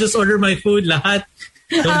 I'll just order my food lahat.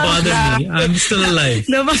 Don't bother me. I'm still alive.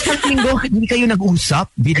 Hindi kayo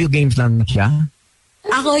nag-usap? Video games lang siya?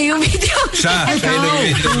 Ako yung video. Siya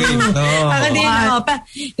yung video game. Ako din ako.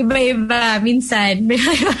 Iba-iba. Minsan.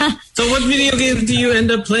 So what video game do you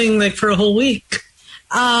end up playing like for a whole week?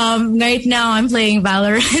 Right now I'm playing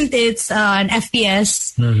Valorant. It's an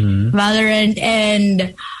FPS. Mm-hmm. Valorant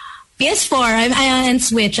and PS4. I'm on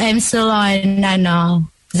Switch. I'm still on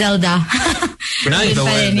Zelda. Nice.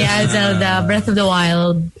 Zelda. Breath of the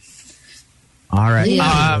Wild. All right.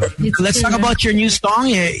 Yeah. Let's talk about your new song.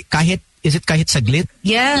 Is it Kahit Saglit?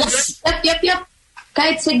 Yes. Yep.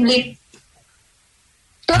 Kahit Saglit.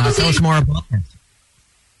 Tell us more about it.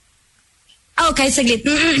 Oh, Kahit Saglit.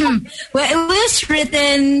 Well, it was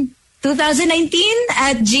written 2019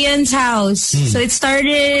 at Gian's house. So it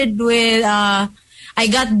started with... I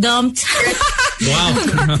got dumped. Wow.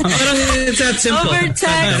 It's that simple. Over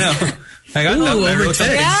text. I got dumped over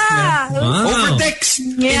text. Yeah. Wow. Over text.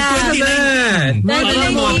 Yeah.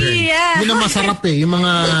 Yun ang masarap yung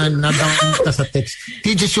mga nadump ka sa text.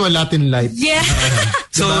 Teaches you a lot in life. Yeah.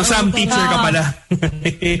 So, Sam, teacher ka pala.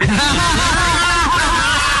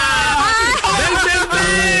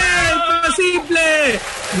 Posible!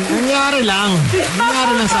 Nangyari lang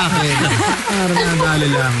sa akin. Nangyari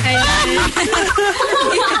lang.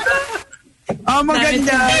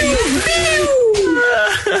 Maganda.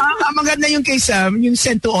 Maganda yung kay Sam, yung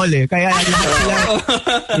sent to all Kaya lahat sila.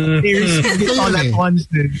 Here's all at once.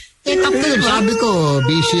 Sabi ko,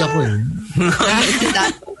 busy ako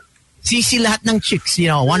CC lahat ng chicks,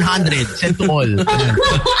 100, sent to all.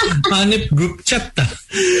 Hanip group chat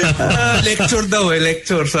lecture daw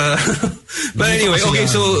lecture sa... But anyway, okay,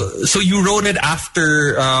 so you wrote it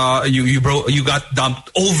after you got dumped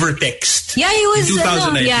over text. Yeah, he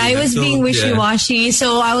was being wishy-washy.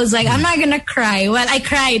 So I was like, I'm not gonna cry. Well, I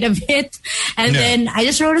cried a bit, and then I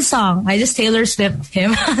just wrote a song. I just Taylor Swift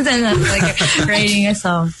him, and I was like writing a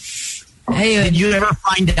song. Anyway. Did you ever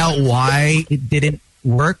find out why it didn't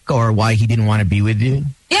work or why he didn't want to be with you?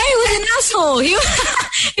 Yeah, he was an asshole. He was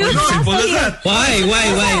simple as that. Why?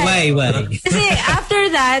 Kasi after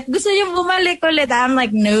that, gusto niya bumalik ulit. I'm like,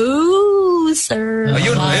 no, sir.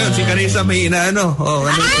 Ayun, si Carissa may inaano.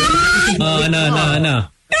 No.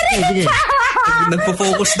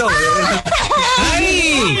 Nagpo-focus daw.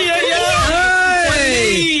 Ay,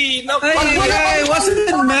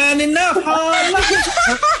 wasn't man enough.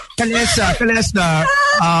 Kalesa,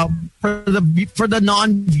 for the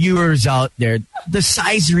non-viewers out there, the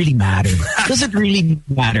size really matters. Does it really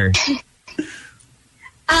matter?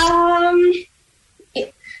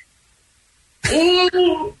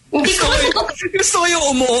 Gusto ko yung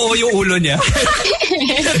umuo yung ulo niya.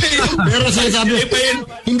 Pero sinasabi,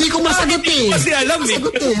 hindi ko masagot Kasi alam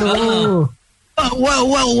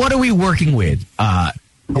Well, what are we working with?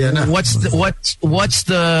 What's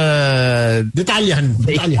the Detalyan.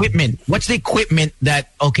 Equipment? What's the equipment that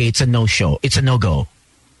it's a no-show? It's a no-go.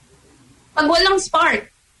 Pag walang spark.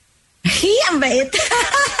 Ang bait.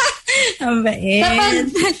 Ang bait.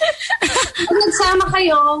 Kapag nagsama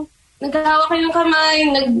kayo, naghahawa kayong kamay,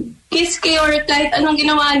 nag-kiss kayo or kahit anong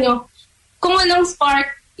ginawa nyo, kung walang spark,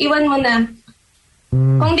 iwan mo na.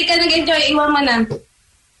 Kung di ka nag-enjoy, iwan mo na.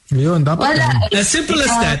 Yun, dapat. As simple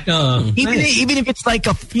as that. Even if it's like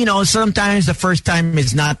sometimes the first time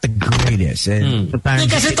is not the greatest.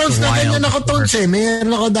 Kasi Tones, na ganyan ako Tones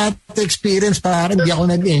Mayroon ako dati experience parang hindi ako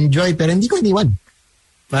nag-enjoy pero hindi ko iniwan.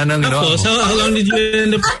 So how long did you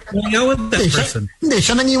end up hanging out with that person? Hindi,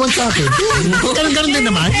 siya nangiwan sa akin. Ganun din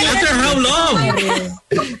naman. After how long?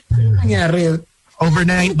 Nangyari.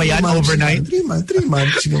 Overnight ba yan? Overnight? 3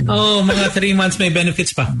 months. Mga 3 months may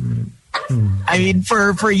benefits pa. I mean,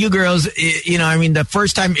 for you girls, the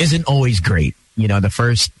first time isn't always great. The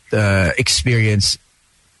first experience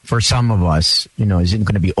for some of us, isn't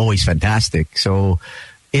going to be always fantastic. So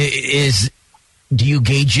is do you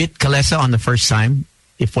gauge it, Kalesa, on the first time?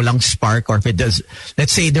 If walang spark, or if it does,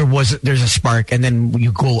 let's say there's a spark, and then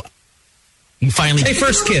you finally... Hey,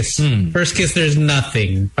 first kiss. First kiss, there's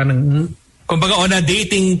nothing. Parang... Kumbaga, on a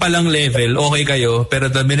dating palang level, okay kayo, pero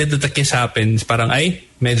the minute that the kiss happens, parang,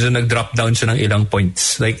 medyo nag-drop down siya ng ilang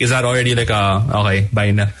points. Like, is that already like, okay,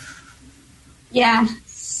 bye na? Yeah.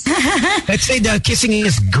 Let's say the kissing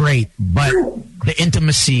is great, but the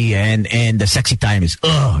intimacy and the sexy time is,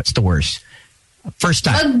 it's the worst. First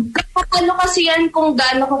time. Ano kasi yan kung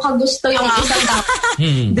gaano ko kagusto yung isang tao.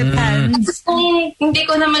 Depends. Kung hindi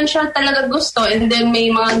ko naman siya talaga gusto and then may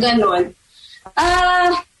mga ganon,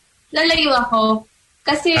 lalayo ako.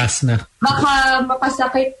 Kasi baka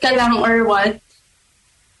mapasakit ka lang or what.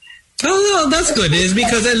 Oh, that's good. It's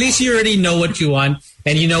because at least you already know what you want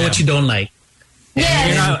and you know what you don't like.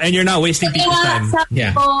 Yes. And you're not wasting people's time.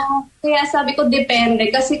 Kaya sabi ko, depende.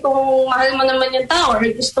 Kasi kung mahal mo naman yung tao or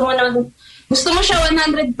gusto mo siya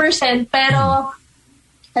 100%, pero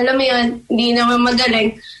alam mo yun, hindi naman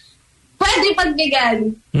magaling, pwede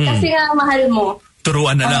pagbigyan. Kasi nga mahal mo.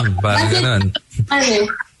 Turuan na lang. Parang ganun.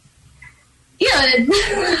 Yun.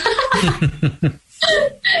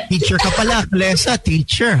 Teacher ka pala, Kalesa.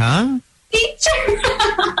 Teacher, ha? Teacher.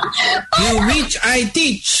 You reach, I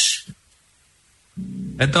teach.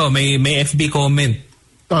 Ito, may FB comment.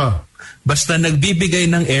 Basta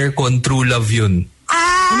nagbibigay ng aircon, true love yun.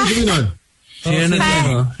 Ano sabi nun?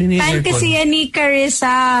 Fantasy yan ni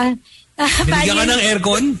Carissa. Binigyan ka ng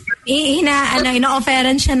aircon?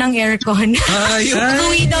 Ina-offeran siya ng aircon.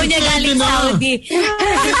 Uwi daw niya galing Saudi.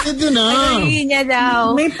 Ito na. Uwi niya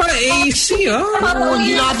daw. May pa-AC,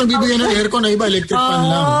 hindi lahat ng bibigyan ng aircon na iba, electric fan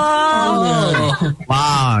lang.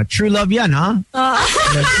 Wow, true love yan, ha?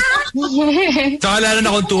 Saka lalo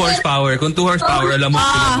na kung 2 horsepower. Kung 2 horsepower, alam mo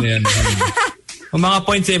kung yan. Kung mga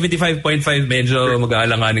 0.75, 0.5, medyo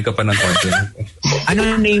mag-aalanganin ka pa ng konti. Ano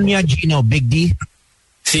yung name niya, Gino? Big D?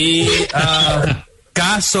 Si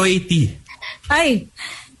Kasoy T. Ay.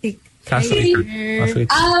 Kasoy T.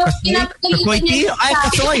 Kasoy T? Ay,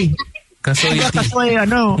 Kasoy. Kasoy T. Kasoy,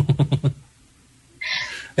 ano?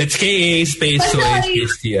 It's K-A space soy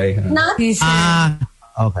space T-I.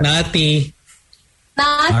 Okay. Nati.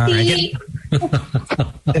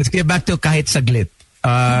 Let's get back to Kahit Saglit.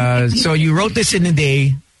 So you wrote this in a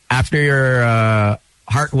day after your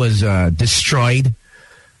heart was destroyed.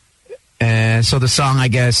 So the song, I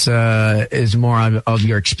guess, is more of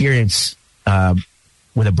your experience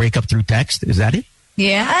with a breakup through text. Is that it?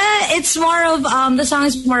 Yeah, it's more of, the song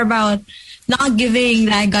is more about not giving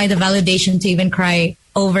that guy the validation to even cry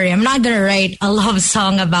over him. I'm not going to write a love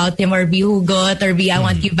song about him or be hugot or be I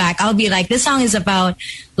want you back. I'll be like, this song is about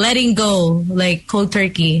letting go, like cold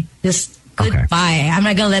turkey. Just goodbye. I'm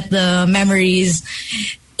not going to let the memories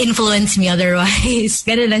influence me otherwise.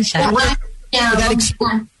 Ganun lang siya.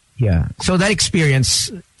 So that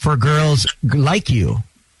experience for girls like you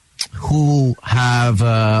who have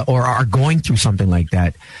or are going through something like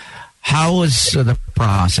that, how was the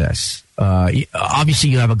process? Obviously,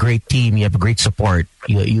 you have a great team. You have a great support.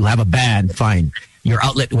 You have a band. Fine. Your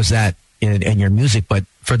outlet was that in your music. But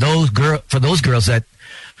for those girls that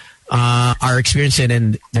are experiencing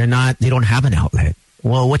and they don't have an outlet.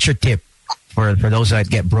 Well, what's your tip for those that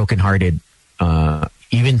get brokenhearted,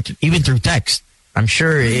 even through text? I'm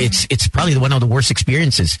sure it's probably one of the worst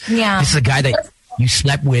experiences. Yeah. This is a guy that you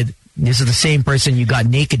slept with. This is the same person you got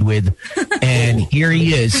naked with, and here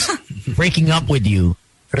he is breaking up with you.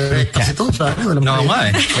 Walang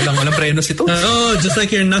preno si Toots. Oh, just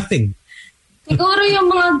like you're nothing. Siguro yung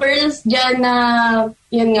mga girls dyan na,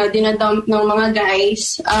 yun nga, dinadump ng mga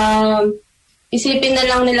guys, isipin na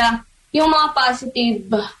lang nila yung mga positive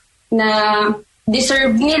na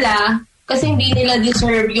deserve nila kasi hindi nila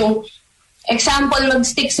deserve yung example,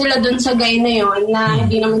 mag-stick sila dun sa guy na yun na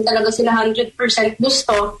hindi naman talaga sila 100%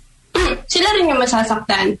 gusto. Sila rin yung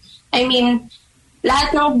masasaktan. I mean,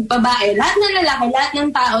 lahat ng babae, lahat ng lalaki, lahat ng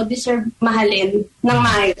tao deserve mahalin ng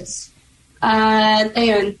maayos. At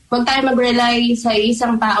ayun, huwag tayo mag-rely sa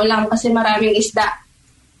isang tao lang kasi maraming isda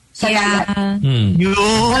sa dagat.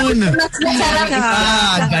 Yun! Masarap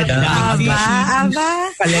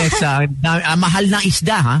Kalesa, mahal na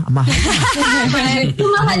isda, ha?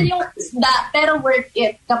 Mahal yung isda, pero worth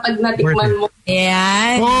it kapag natikman mo.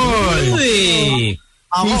 Yeah. Uy!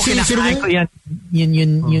 Ako, kinakain ko yan.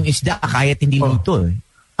 Yung isda, kahit hindi luto.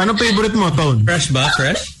 Ano favorite mo, Tone? Fresh ba?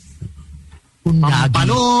 Fresh? Unagi.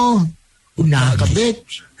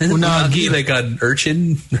 Unagi, like an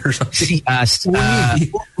urchin or something.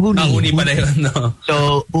 Uni pala yun, no?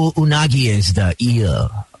 So, unagi is the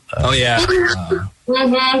eel. Oh, yeah.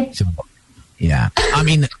 So, yeah. I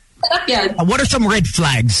mean, What are some red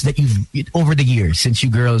flags that you've, over the years, since you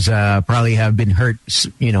girls probably have been hurt,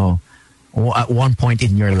 at one point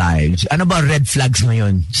in your lives? Ano ba red flags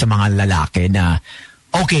ngayon sa mga lalaki na,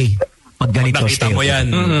 okay, pag ganito, nakita mo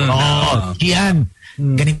yan. Yan.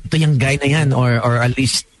 Ganito yung guy na yan. Or at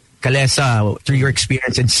least, Kalesa, through your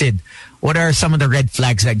experience, and Sid, what are some of the red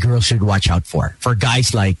flags that girls should watch out for? For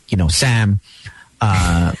guys like, Sam,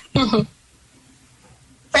 Red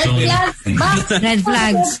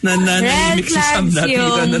flags. Red flags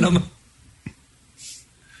yung...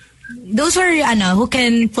 Those are, who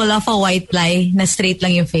can pull off a white lie na straight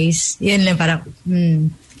lang yung face. Yun lang parang,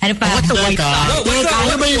 Ano pa? What's the white lie?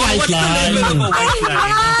 Ano ba yung white lie?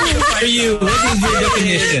 For you, what is your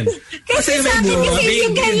definition?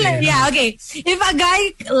 Okay. If a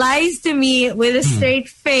guy lies to me with a straight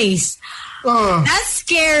face, that's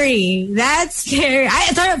scary. That's scary.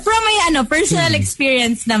 From my personal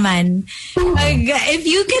experience naman, if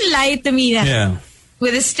you can lie to me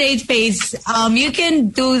with a straight face, you can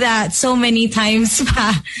do that so many times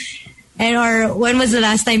pa. Or when was the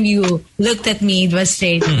last time you looked at me, it was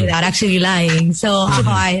straight without actually lying? So ako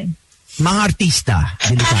mga artista,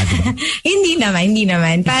 delikado. Hindi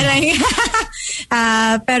naman. Parang,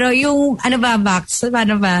 pero yung, Bax?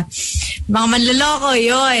 Paano ba? Mga manloloko,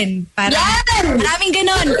 yun. Parang, maraming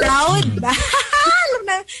ganon. Proud.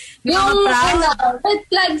 Yung, red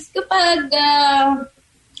flags kapag,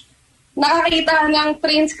 nakakita ng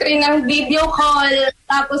print screen ng video call,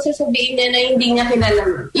 tapos sasabihin niya na hindi niya kilala.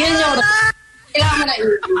 Yun yung kailangan mo na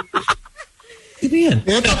i-review. Ito yan.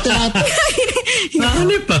 Ito,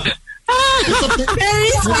 nahanip pa.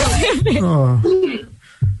 Very specific.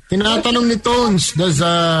 Tinatanong ni Tones,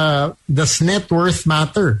 does net worth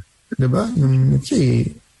matter? Diba? Let's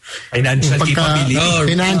see. Financial capability.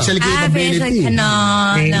 Financial capability.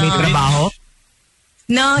 May trabaho?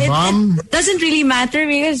 No, it doesn't really matter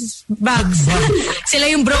because Bugs,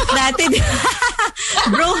 sila yung broke dati.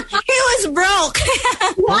 He was broke.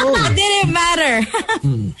 It didn't matter.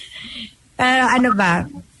 Ano ba?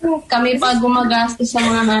 Kami pa gumagastos sa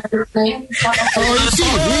mga marriage na yun. You see.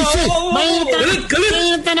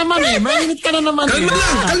 Mainit ka na naman.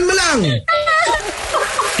 Kalma lang.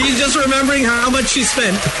 He's just remembering how much she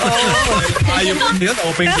spent. Ayop yun.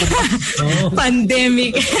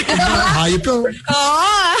 Pandemic. Hayop yun.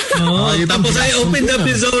 Tapos I opened up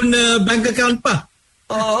his own bank account pa.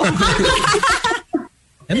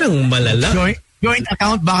 Anong malala? Joint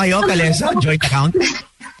account ba kayo, Kalesa? Joint account?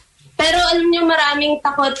 Pero alam niyo, maraming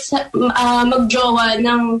takot sa magjowa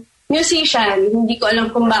ng musician. Hindi ko alam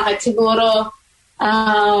kung bakit. Siguro,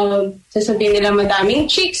 sasabihin nila madaming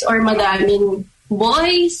chicks or madaming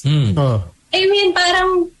boys. I mean,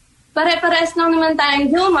 parang pare-pares lang naman tayong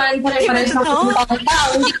human. Pare-pares lang naman tayong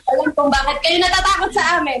tao. Hindi ko alam kung bakit kayo natatakot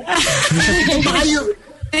sa amin.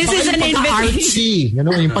 This is an pagka-artsy.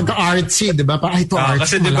 Yung pagka-artsy, di ba? Ito artsy.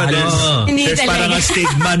 Kasi di ba there's parang a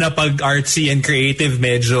stigma na pag artsy and creative,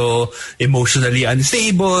 medyo emotionally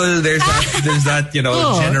unstable. There's that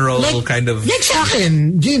general kind of... Like sa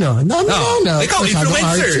akin, Gino. Ikaw,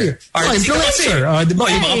 influencer. Influencer. Di ba?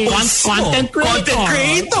 Yung mga content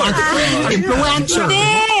creator. Influencer.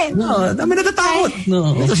 Dami natatakot.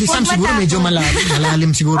 Ito si Sam siguro medyo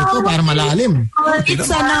malalim siguro to. Para malalim. It's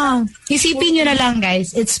isipin nyo na lang,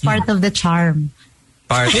 guys. It's part of the charm.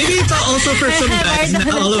 Maybe it's also for some guys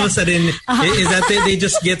now all of a sudden is that they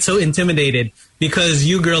just get so intimidated because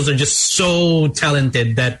you girls are just so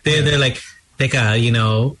talented that they're like, teka,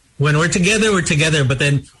 when we're together, but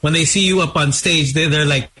then when they see you up on stage, they're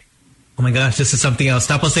like, oh my gosh, this is something else.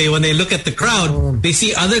 Tapos when they look at the crowd, they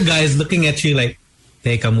see other guys looking at you like,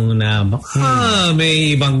 teka muna, baka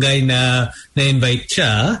may ibang guy na invite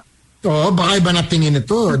siya. Baka iba na tingin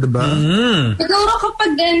ito, diba? Siguro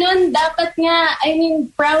kapag ganun, dapat nga,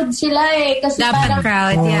 proud sila Kasi dapat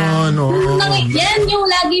proud, yan yung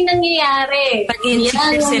laging nangyayari. Pag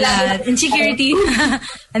insecure sila. Insecurity.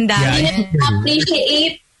 Ang dami.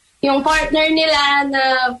 Appreciate yung partner nila na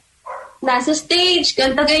nasa stage,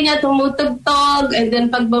 kanta ganyan, tumutugtog, and then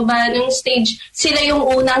pagbaba ng stage, sila yung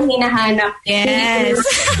unang hinahanap. Yes.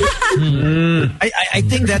 I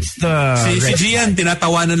think that's the... Si Gian,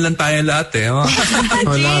 tinatawanan lang tayo lahat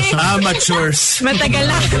Amateurs. Matagal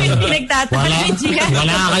lang pinagtatawan ni Gian.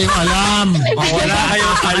 Wala kayong alam.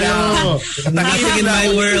 Nothing in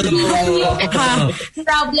my world.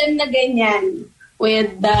 Problem na ganyan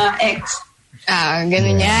with the ex.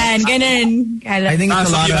 Ganun yan. Ganun. I think it's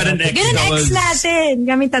a lot of... Ganun ex natin.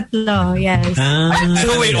 Kami tatlo. Yes.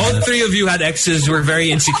 So wait, all three of you had exes who were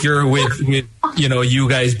very insecure with you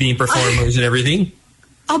guys being performers and everything?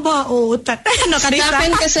 Aba, oo.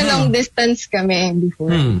 Happened kasi long distance kami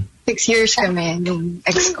before. 6 years kami, yung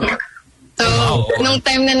ex ko. So, nung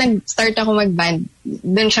time na nag-start ako mag-band,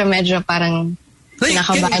 dun siya medyo parang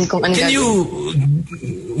kinakabahan kung ano. Can you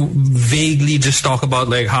vaguely just talk about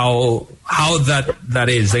like how that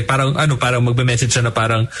is? Like parang magbe-message siya na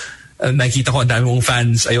parang nakikita ko ang dami mong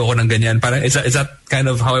fans, ayoko ng ganyan. Parang is that kind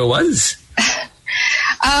of how it was?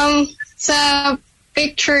 Sa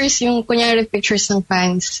pictures, yung kunyari pictures ng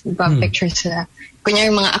fans, pictures sila. Kunyari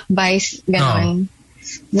mga akbays, gano'n.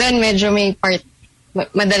 Then medyo may part,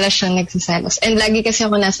 madalas siyang nagsiselos. And lagi kasi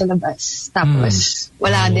ako nasa labas. Tapos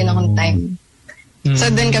wala din akong time.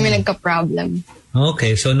 So then kami nagka-problem.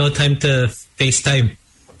 Okay, so no time to FaceTime.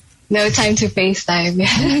 No time to FaceTime.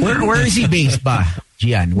 Where is he based ba,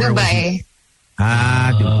 Gian? Dubai.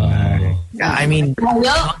 Dubai. I mean,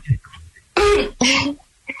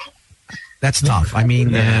 that's tough. I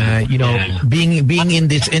mean, being in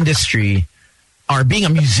this industry, or being a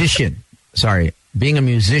musician. Being a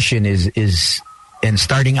musician is and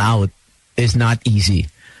starting out is not easy.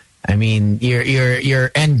 I mean,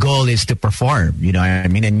 your end goal is to perform. You know what I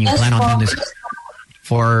mean, and you plan on doing this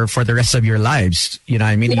for the rest of your lives. You know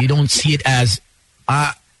what I mean. You don't see it as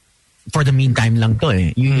for the meantime lang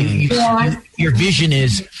to. Your vision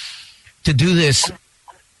is to do this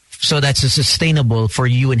so that's sustainable for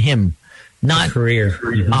you and him. Not career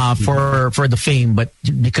for the fame, but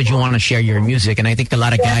because you want to share your music. And I think a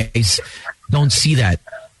lot of guys don't see that.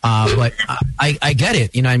 But I get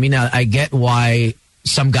it. You know what I mean? I get why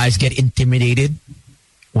some guys get intimidated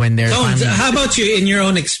when they're Tones, how about you in your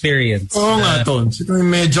own experience? Oo nga, Tones. Ito yung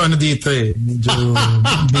medyo dito eh. Medyo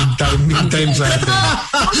big time sa atin.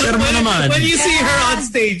 Pero naman. When you see her on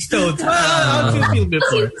stage, Tones, how do you feel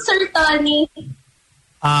before? Sir Tony.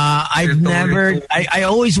 I've never. I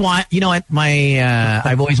always want. You know what?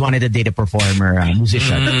 I've always wanted to date a performer,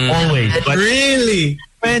 musician. Always. But really,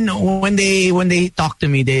 when they talk to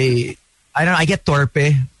me, I get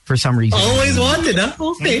torpe for some reason. Always wanted, huh?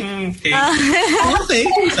 Okay. Okay.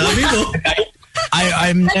 Sabi mo.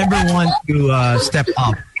 I never want to step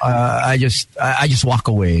up. I just walk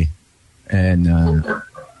away, and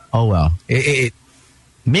oh well. It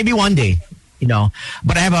maybe one day. You know,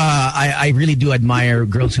 but I really do admire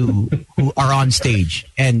girls who are on stage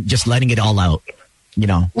and just letting it all out, you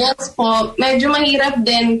know. Yes po. Medyo mahirap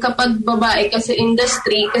din kapag babae kasi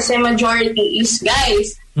industry kasi majority is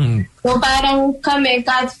guys. So parang kami,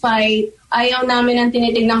 catfight, ayaw namin ang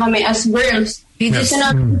tinitignan kami as girls. Gusto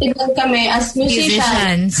namin tinitignan kami as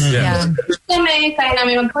musicians. Yeah. Kami, kaya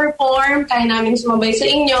namin mag-perform, kaya namin sumabay sa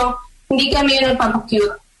inyo. Hindi kami yung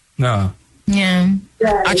nagpapakute. No. Yeah.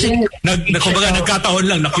 Actually, kumbaga nagkataon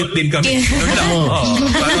lang, na-cute din kami.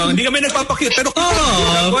 Hindi kami nagpapakute. Pero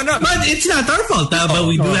but it's not our fault, but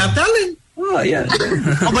we do have talent. Oh, yeah.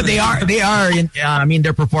 But they are. I mean,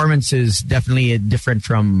 their performance is definitely different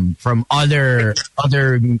from other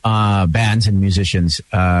bands and musicians.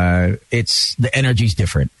 It's the energy is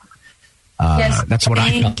different. Yes, that's what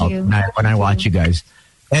I felt when I watch you guys.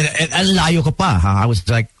 And layo ko pa. I was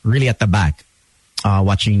like really at the back.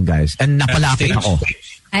 Watching you guys. And napalapit ako.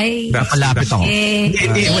 Ay. Napalapit ako.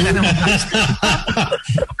 Wala naman.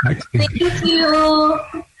 Thank you.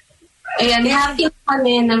 Ayan, happy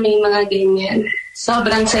kami na may mga ganyan.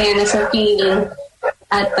 Sobrang saya na sa feeling.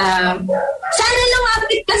 At sana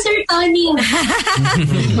lumapit ka, Sir Tony.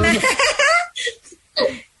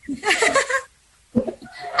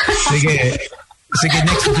 Sige,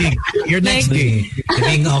 next gig. Your next gig.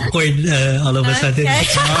 Being awkward all of a sudden.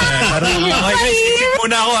 Guys, isip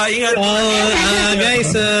muna ako. Ingat.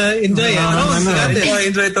 Guys, enjoy.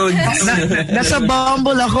 Enjoy to. Nasa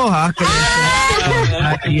Bumble ako, ha?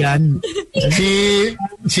 Yan.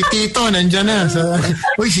 Si Tito, nandyan na.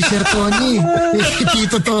 Uy, si Sir Tony. Si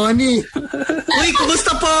Tito Tony. Uy,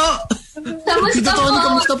 kumusta po? Tito Tony,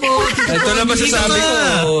 kamusta po? Ito na masasabi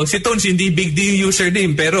ko. Si Tones, hindi big deal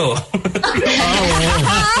username, pero...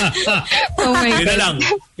 Oh my God.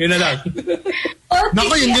 Yun na lang.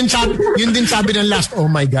 Naku, yun din sabi ng last, oh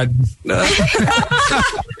my God.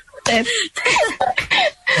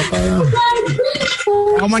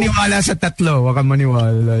 Huwag maniwala sa tatlo. Huwag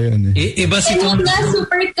maniwala yun. Iba si Tones.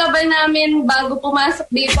 Super kaba namin bago pumasok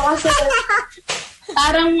dito kasi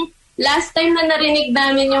parang last time na narinig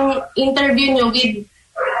namin yung interview nyo with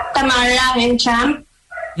Tamara and Champ,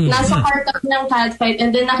 nasa car kami ng Catfight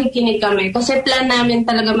and then nakikinig kami kasi plan namin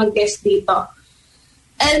talaga mag-guest dito.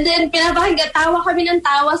 And then pinapakinggan, tawa kami ng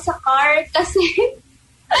tawa sa car kasi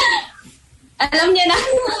alam niya na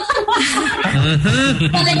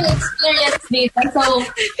talagang experience dito. So,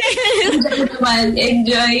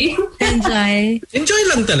 enjoy. Enjoy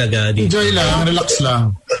lang talaga. Enjoy lang, relax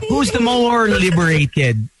lang. Who's the more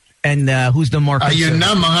liberated And who's the more Ayun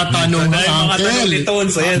na, mga tanong ng Uncle. Mga tanong ni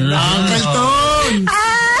Tones. Ayan. Uncle Tones.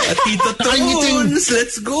 Tito Tones,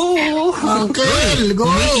 let's go. Uncle, go.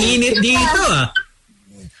 Umiinit dito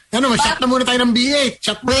Ano, shot na muna tayo ng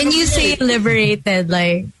B8. When you say liberated,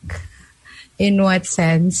 like, in what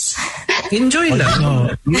sense? Enjoy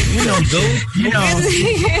lang. No, do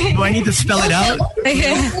I need to spell it out?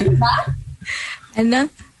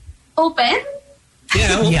 Ano? Open?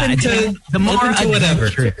 Yeah, open to the more open to whatever.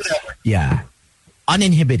 Yeah.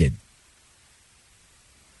 Uninhibited.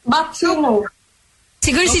 Boxing.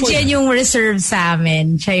 Siguro si Jen yung reserved sa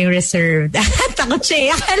amin. Siya yung reserved. Takot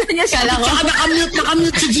siya. Akala niya siya. Tsaka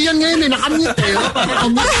nakamute si Gian ngayon Nakamute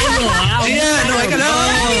Yeah, no, I can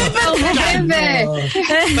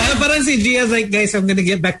Parang si Gia's like, guys, I'm gonna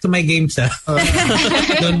get back to my games.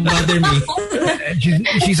 Don't bother me.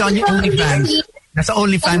 She's on your OnlyFans. Nasa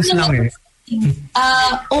OnlyFans lang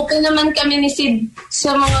Open naman kami ni Sid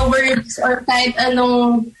sa mga words or kahit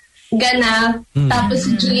anong gana. Tapos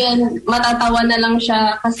si Gian, matatawa na lang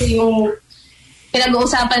siya kasi yung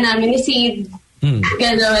pinag-uusapan namin ni Sid.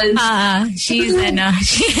 Ganon. She's Open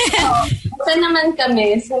naman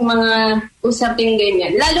kami sa mga usaping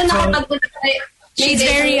ganyan. Lalo na kapag she's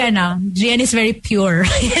very, Gian is very pure.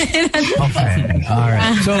 Okay. All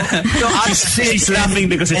right. So she's laughing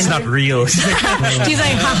because it's not real. She's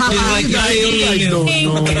like,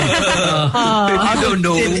 I don't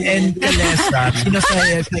know. And Celesta, sino sa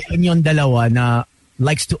inyong dalawa na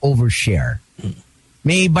likes to overshare?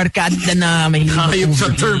 May barkada na may hayop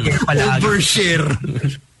sa term. Overshare.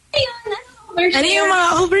 Ano yung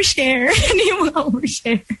mga overshare?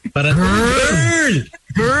 Parang, girl!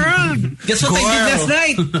 Guess what I did last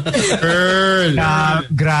night? Girl.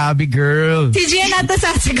 Grabe, girl. Si Gian ata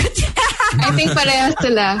sasagot niya. I think parehas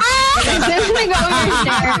sila.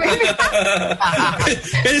 Nag-overshare.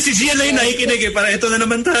 Kasi si Gian na yung nakikinig para ito na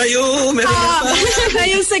naman tayo. Meron na pa.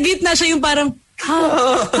 Yung sa gitna siya yung parang,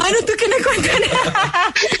 ano to kinakwento na?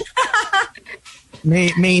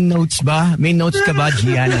 May notes ba? May notes ka ba,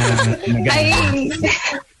 Gian?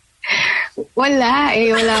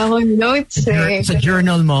 Ay, wala akong notes Sa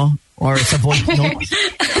journal mo? Or sa voice notes?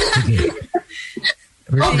 Sige.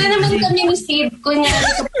 Okay naman kami ni Sid. Kunyari,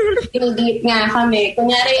 kapag nga kami.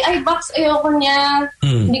 Kunyari, ay, Box, ayoko niya.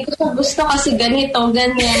 Hindi ko gusto kasi ganito,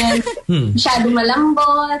 ganyan. Masyado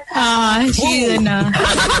malambot. She's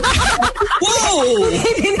Whoa!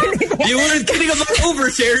 You weren't kidding about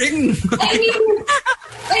oversharing. I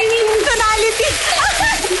mean, tonality.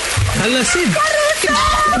 Hala, Sid.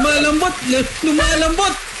 Lumalambot.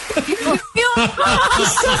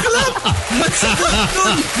 Masaklap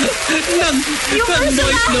nun.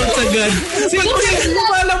 Nag-voice notes agad. Sid,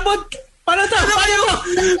 lumalambot. Paano tayo?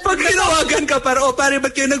 Pag tinawagan ka, pare,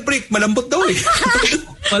 ba't kayo nag-break? Malambot daw eh.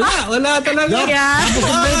 Wala talaga.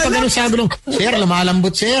 Pag ano sabi nung, sir,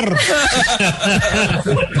 lumalambot, sir.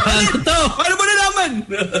 Paano to? Paano mo nalaman?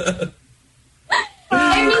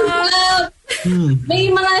 I mean, may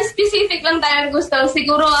mga specific lang tayong gusto.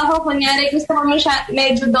 Siguro ako, kunyari, gusto ko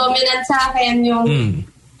medyo dominant sa akin yung,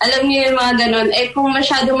 alam niyo yung mga ganun. Eh, kung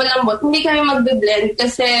masyado malambot, hindi kami magbe-blend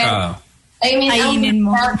kasi, Kainin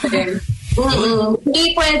mo.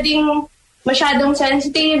 Hindi pwedeng masyadong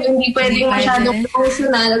sensitive, hindi pwedeng masyadong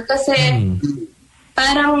emotional kasi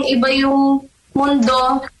parang iba yung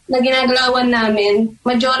mundo na ginagalawan namin.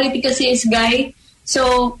 Majority kasi is guy.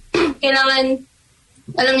 So, kailangan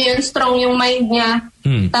alam mo yun, strong yung mind niya.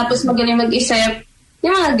 Tapos magaling mag-isip.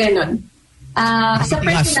 Yung mga ganun. Sa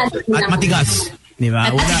personality at matigas. Di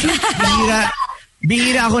ba?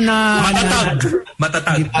 Bihira ako na...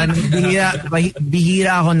 Matatag.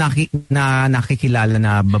 Bihira ako na nakikilala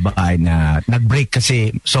na babae na nag-break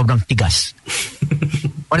kasi sobrang tigas.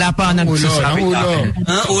 Wala pa nagsasabi sa akin.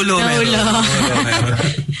 Ulo.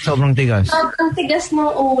 Sobrang tigas. Sobrang tigas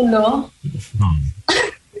ng ulo.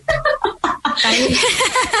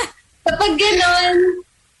 Kapag gano'n,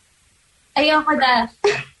 ayoko na.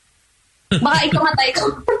 Baka ikamatay ko.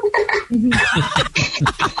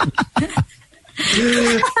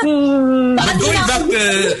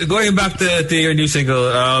 Going back to your new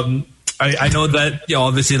single, I know that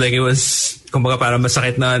obviously like it was kumbaga parang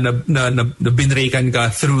masakit na binreakan ka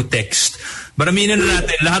through text. But aminin na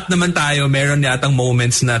natin, lahat naman tayo meron yatang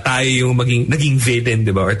moments na tayo yung naging villain,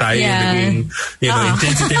 di ba? Or tayo yung naging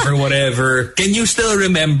insensitive or whatever. Can you still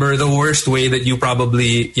remember the worst way that you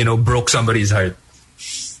probably, broke somebody's heart?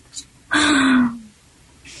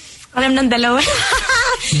 Alam ng dalawa.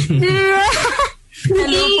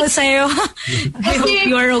 Hello po sa'yo. I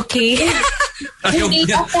hope you're okay. Hindi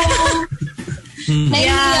ako.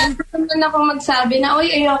 Naiiyak naman ako magsabi na,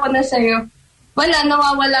 uy, ayoko na sa'yo. Wala,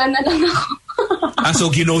 nawawala na lang ako. So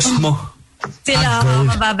ginost mo. Sila,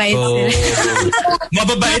 mababait sila.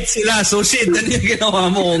 Mababait sila. So shit, ano yung ginawa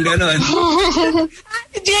mo kung gano'n?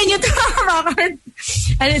 Gian, yung bakit?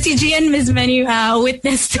 Si Gian is many,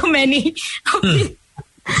 witness to many.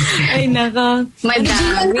 Ay, naka.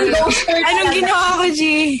 Madami. Anong ginawa ko, G?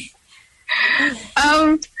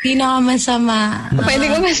 Pinakamasama. Pwede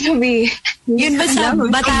ko masabi. Yun ba sa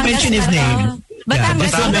Batangas? Mention his name.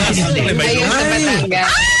 Batangas. Ayun sa Batangas.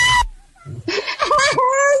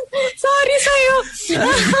 Sorry sa'yo.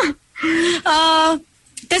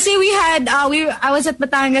 Kasi I was at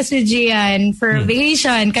Batangas with Gian for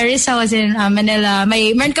vacation. Carissa was in Manila.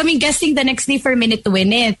 Meron kaming guesting the next day for Minute to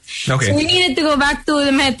Win It. Okay. So we needed to go back to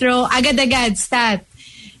the metro. Agad-agad, stat.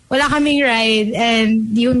 Wala kaming ride.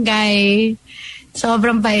 And yung guy,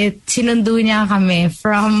 sobrang bait. Sinundo niya kami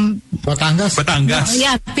from Batangas?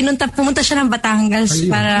 Yeah, pumunta siya ng Batangas.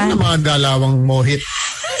 Ayun, para ano mga galawang mohit?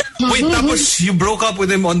 Wait, tapos you broke up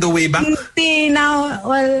with him on the way back? Hindi na,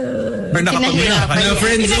 Or nakapag-uwi Na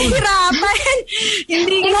friend zone. Pinahirapan.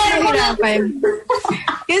 Hindi ko nahirapan.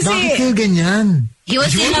 Kasi, Bakit kayo ganyan? he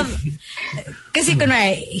was in a, kasi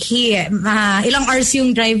kunwari, ilang hours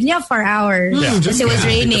yung drive niya? 4 hours. Yeah. Kasi it was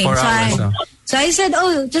raining. 4 hours, So I said,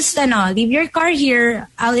 just leave your car here.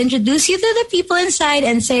 I'll introduce you to the people inside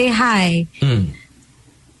and say hi.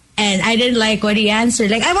 And I didn't like what he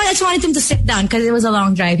answered. Like, I just wanted him to sit down because it was a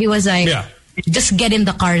long drive. He was like, just get in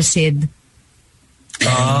the car, Sid.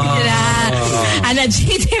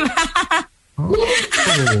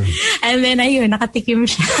 And then, ayun, nakatikim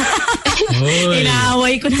siya.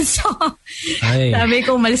 Inaaway ko na sabi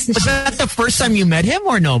ko, umalis na Was siya. that the first time you met him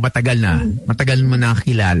or no? Matagal na? Matagal mo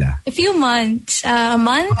nakakilala? A few months. A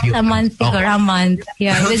month or a month.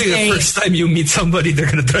 Yeah, I don't think the first time you meet somebody, they're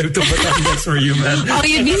gonna drive to Batangas for you, man. Oh,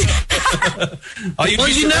 you'd be...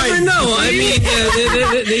 You never know. I mean,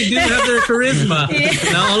 they do have their charisma.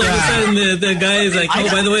 Now all of a sudden the guy is like,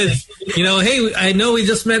 by the way, hey, I know we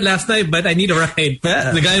just met last night, but I need a ride.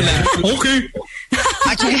 The guy is like, okay.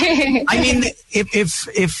 Actually, I mean, if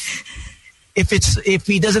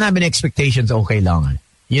he doesn't have any expectations, okay lang.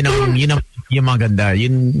 Yun yung maganda.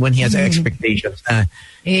 Yun when he has expectations.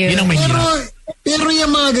 Yun ang mahirap. Pero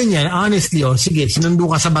yung mga ganyan, honestly, sige,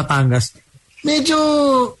 sinundo ka sa Batangas, medyo,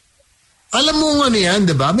 alam mo ano yan,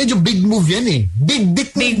 di ba? Medyo big move yan eh. Big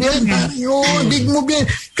dick move yan. Big move yan.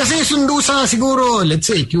 Kasi sundo sa siguro,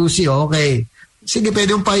 let's say, QC, okay. Sige,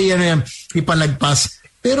 pwede yung ipalagpas.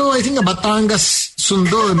 Pero I think Batangas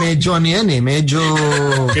sundo, medyo ano yan eh. Medyo...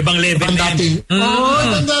 Ibang level yan.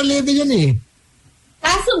 Ibang level yan eh.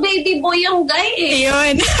 Kaso baby boy yung guy eh.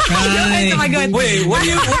 Yun. Wait, what do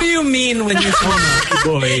you mean when you say baby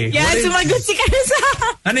boy? Yeah, sumagot si Carissa.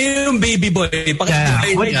 Ano yung baby boy?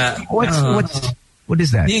 What is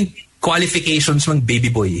that? Yung qualifications ng baby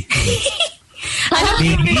boy.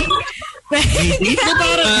 Baby?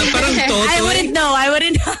 Parang toto. I wouldn't know. I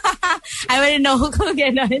wouldn't know kung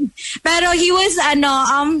gano'n. Pero he was,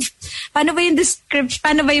 paano ba yung description?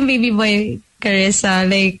 Paano ba yung baby boy, Carissa?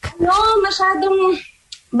 Like, no, masyadong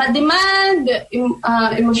bad-demand,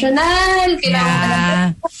 emotional,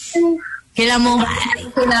 kailangan mo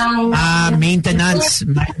maintenance.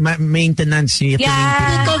 Maintenance.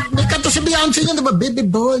 Yeah. May katasabihan siya diba? Baby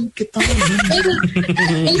boy, kita.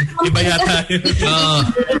 Iba yata.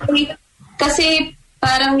 Kasi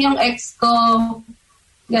parang yung ex ko,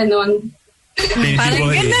 ganon. Baby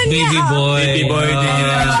boy.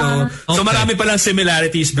 So marami palang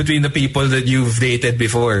similarities between the people that you've dated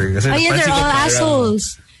before. Kasi they're all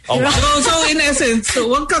assholes. So in essence,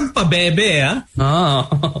 huwag kang pabebe, ha?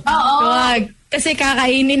 Wag. Kasi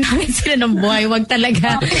kakainin namin sila ng buhay. Wag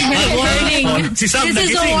talaga. Warning. Si Sam This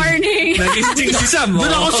is a warning. Nagising si Sam. Doon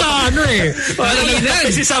ako sa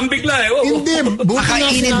Si Sam bigla eh. Hindi.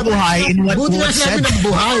 Kakainin buhay in what buti na said. sinabi ng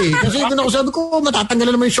buhay. Kasi doon ako sabi ko,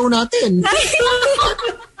 matatanggalan naman yung show natin.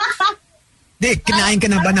 Di, kinain ka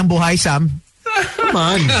na ba ng buhay, Sam?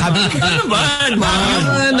 Naman.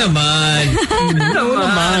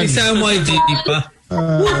 Isang mo ay GT pa.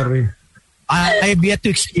 I've yet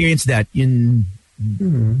to experience that. Hello,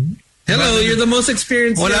 you're the most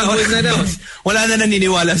experienced. Wala na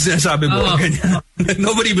naniniwala sa sinasabi mo.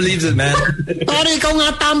 Nobody believes it, man. Pare, ikaw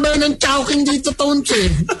nga tambay ng Chowking dito, Tones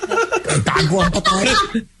eh. Taguan pa tayo.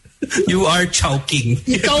 You are Chowking.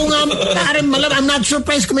 Ikaw nga, pare, I'm not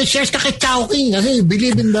surprised kung may shares ka kay Chowking kasi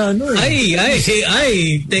believe in the ano eh.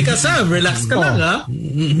 Ay, teka Sam, relax ka lang ha.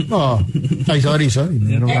 Ay, sorry.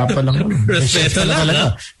 Meron nga palang. Respeto lang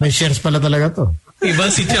ha. May shares pala talaga to.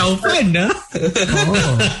 Iba si Chow Fan ha.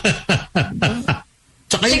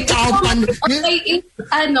 Tsaka yung Chow Fan. Okay,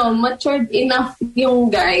 matured enough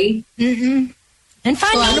yung guy. And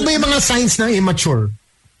funny. So, ano ba yung mga signs ng immature?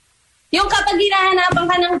 Yung kapag hinahanapan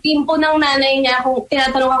ka ng bimpo ng nanay niya, kung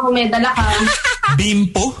tinatanong ka kung may dala ka.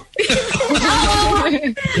 Bimpo? Oo.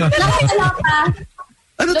 Dala ka.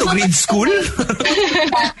 Ano to, grade school?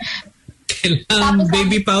 Kailangan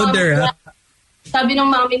baby powder, ha? Sabi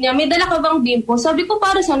ng mami niya, may dala ka bang bimpo? Sabi ko,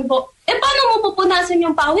 para saan po? Paano mo pupunasan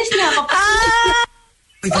yung pawis niya?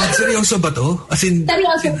 Ay, God, seryoso ba to? As in...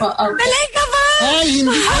 Seryoso po. Okay. Balay ka ba? Ay,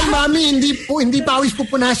 mami, hindi pawis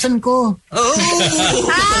pupunasan ko. Oh!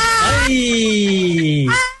 Ay!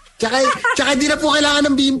 Tsaka di na po kailangan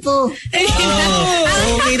ng bimpo.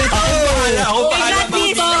 Okay na to. Ako bahala.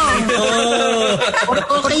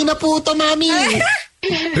 Okay na po to, mami.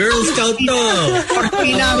 Girl Scout to.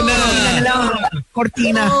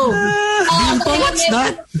 Cortina. Bimpo, what's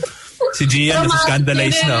that? Si Gian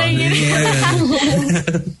nasa-scandalize na.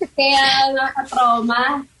 Kaya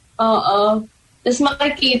nakatrauma. Oo. Tapos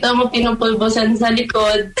makikita mo pinupulbosan sa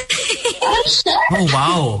likod. Oh,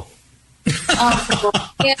 wow.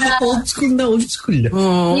 Kaya, Old school.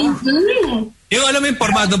 Yung alam mo yung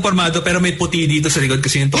pormado pero may puti dito sa likod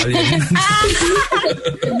kasi yung tuwalya.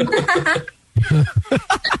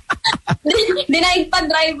 dinaig pa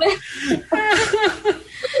driver.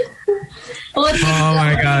 Oh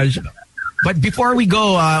my gosh. But before we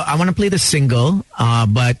go, I want to play the single.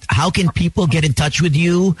 But how can people get in touch with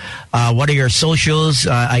you? What are your socials?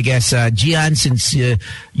 I guess, Gian, since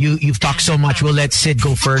you've talked so much, we'll let Sid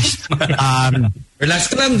go first.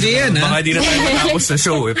 Relax ka lang, Gian, ha? Baka di na tayo matapos sa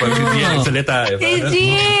show. Pag hindi yan nagsalita. G!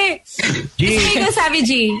 Ikaw sabi,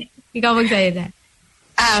 G. Ikaw magsalita.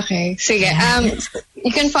 Okay. Sige.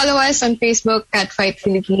 You can follow us on Facebook, Catfight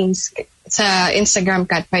Philippines. Sa Instagram,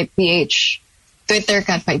 CatfightPH. Twitter,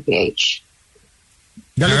 CatfightPH.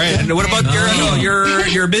 All right. And what about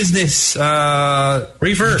your business?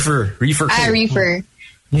 Reefer. Reefer.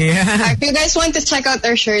 Yeah. If you guys want to check out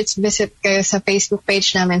our shirts, visit kayo sa Facebook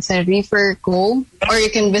page namin sa Reefer Co. Or you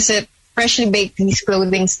can visit Freshly Baked Tees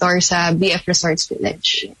clothing store sa BF Resorts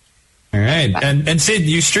Village. All right. And Sid,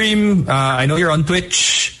 you stream. I know you're on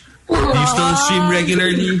Twitch. Do you still stream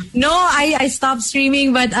regularly? No, I stopped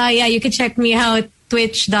streaming, but yeah, you can check me out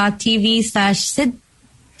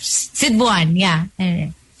twitch.tv/Sidbuan. Yeah.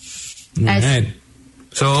 Alright.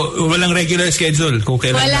 So, walang regular schedule kung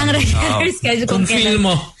kailan. Walang regular schedule kung feel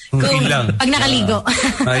mo. Kung lang. Pag nakaligo.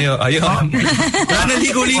 Ayaw. Wala na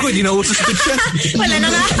ligo-ligo. Di na uso sa Twitch yan. Wala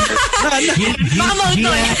na nga. Baka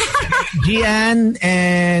mauto eh. Gian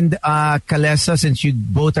and Kalesa, since you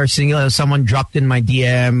both are single, someone dropped in my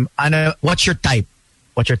DM. What's your type?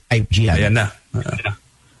 Gian? Ayan na.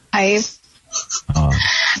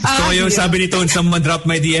 Gusto ko yung sabi ni Tone, someone dropped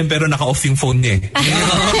my DM pero naka-off yung phone niya eh.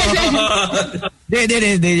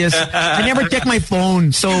 They just, I never check my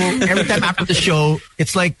phone. So every time after the show,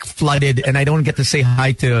 it's like flooded and I don't get to say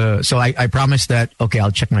hi to, so I promise that, okay,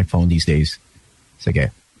 I'll check my phone these days. It's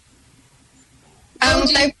okay.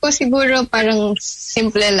 Type ko siguro parang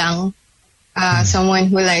simple lang.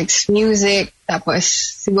 Someone who likes music, tapos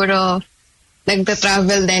siguro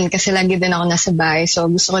nagta-travel din kasi lagi din ako nasa bahay. So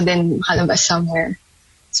gusto ko din makalabas somewhere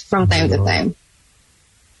from time to time.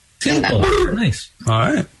 Simple. Nice.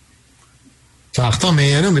 Alright. Sakto,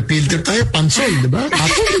 may filter tayo, pansol, di ba?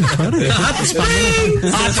 Outing,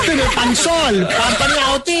 pansol. Company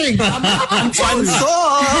outing.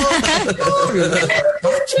 Pansol!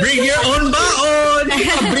 Bring your own baon!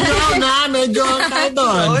 Bring your own, ha? Medyo tayo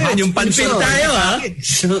doon. Yung pansin tayo, ha?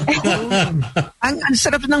 Ang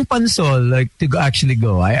sarap ng pansol, like, to actually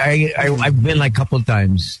go. I've been like a couple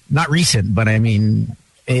times. Not recent, but I mean,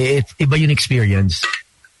 iba yung experience.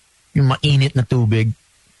 Yung mainit na tubig.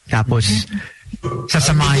 Tapos,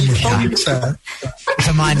 sasamahin mo siya.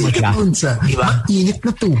 Sasamahin mo siya. Diba? Mainit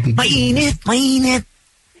na tubig. Mainit.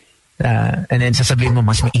 And then sasabihin mo,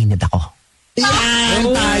 mas mainit ako. Yan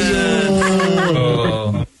tayo.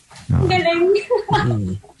 Galing.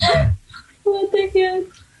 Putik yan.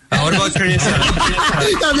 What about Chris?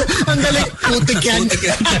 Ang galing. Putik yan.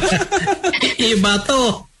 Iba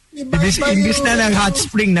to. Imbis na ng hot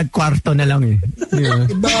spring, nagkwarto na lang eh.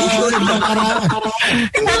 Iba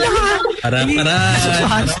Para. Sa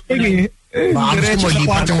hot spring eh. Baka gusto mo,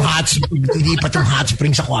 lipat yung hot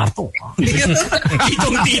spring sa kwarto.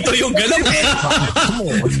 Titong-tito yung galong eh.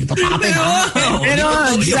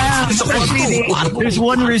 Pero, there's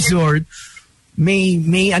one resort, may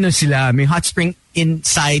sila, may hot spring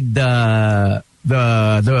inside the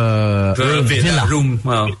villa room.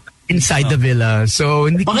 Inside the villa. So,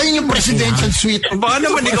 hindi baka yun yung presidential suite. Baka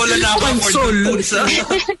naman ikaw lang na-afford sa...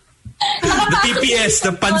 The PPS,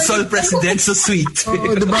 the Pansol Presidential Suite.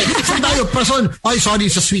 Diba? Saan tayo? Pansol. Ay, sorry,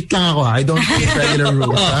 sa suite lang ako. I don't take regular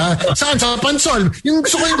rooms. Saan? Sa Pansol. Yung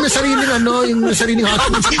gusto ko yung may sariling yung may sariling hot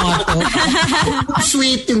tub sa kwarto.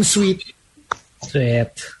 Sweet, yung sweet.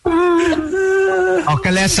 Sweet.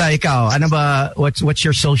 Kalesa, ikaw, ano ba, what's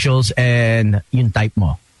your socials and yung type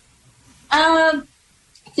mo?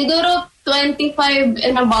 Siguro 25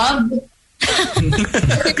 and above.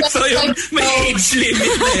 So yung may age limit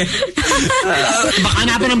eh. Baka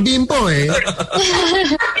hanapin ng bimpo eh.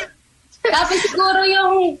 Tapos siguro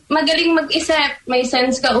yung magaling mag-isip, may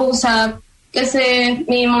sense kausap. Kasi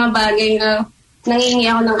may mga bagay na nangingi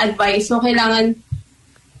ako ng advice. So kailangan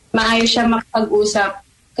maayos siya makapag-usap.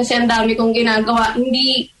 Kasi ang dami kong ginagawa.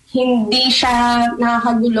 Hindi siya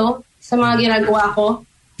nakakagulo sa mga ginagawa ko.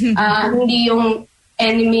 Hindi yung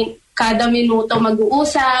kada minuto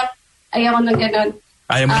mag-uusap. Ayaw ko ng ganun.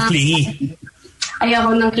 Ayaw mo clingy.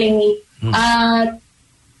 Ayaw ko ng clingy.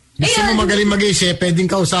 Gusto mo magaling mag-isip,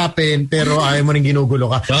 pwedeng kausapin, pero ayaw mo rin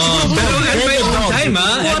ginugulo ka. Pero at my own time,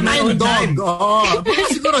 ha? At my own time.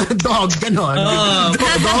 Siguro dog, gano'n.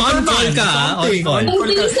 On call ka, on call.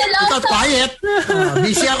 Hindi seloso. Quiet.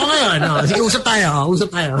 Busy ako ngayon. Sige, usap tayo.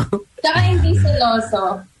 Tsaka hindi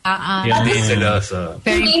seloso. Hindi seloso.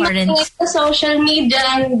 Very hindi important. sa social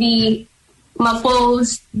media, hindi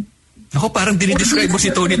ma-post. Ako, parang dinidescribe mo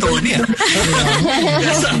si Tony ah.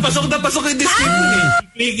 Pasok na pasok yung description eh.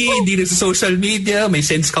 Clicky, hindi na sa social media, may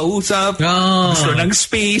sense kausap, gusto ng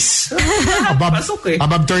space. Pasok eh.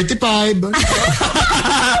 Above 35.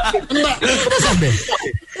 Ano ba? Ano sabi?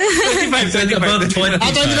 25. Above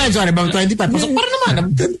 25, sorry. Above 25. Pasok pa rin naman.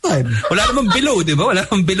 Above 25. Wala namang below, di ba? Wala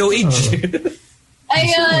namang below age.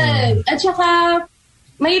 Ayun. At saka,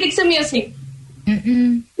 mahilig sa music.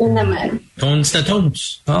 Yun naman. Tones na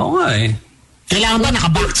tones. Oo nga eh. Kailangan ba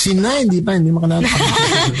naka-vaccine na? Hindi makalala.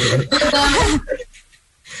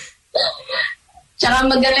 Tsaka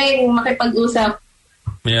magaling makipag-usap.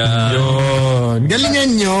 Yeah. Yun.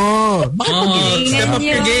 Galingan nyo. Bakit Step up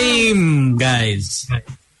your game, guys.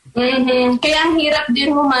 Kaya ang hirap din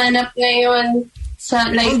humanap ngayon sa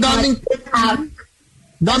like ang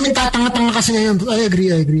daming tatanga-tanga kasi ngayon. I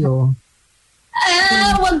agree.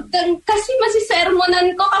 Wag kang, kasi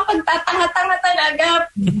masisermonan ko kapag tatanga-tanga talaga.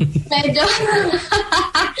 Medyo,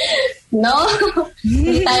 no?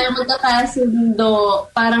 Hindi tayo magkakasundo.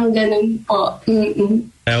 Parang ganun po.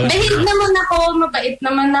 Bahid naman ako, mabait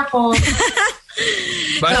naman ako.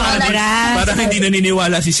 Parang hindi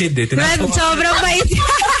naniniwala si Sid eh. Sobrang bait.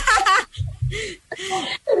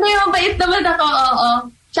 Hindi, mabait naman ako, oo.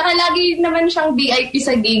 Tsaka lagi naman siyang VIP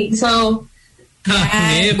sa gig. So,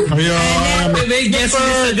 Nip. May guest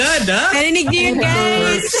list agad, ha? Narinig niyo yun,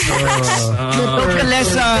 guys.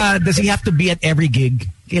 Kalesa, does he have to be at every gig?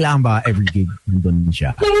 Kailangan ba every gig nandun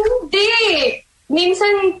siya? Hindi.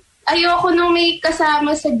 Minsan, ayoko nung may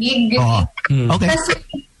kasama sa gig. Okay. Kasi,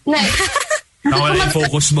 nawala yung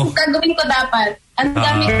focus mo. Gagawin ko dapat. Ang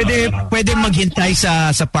dami. Pwede maghintay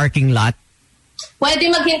sa parking lot? Pwede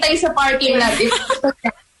maghintay sa parking lot.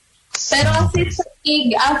 Pero kasi sa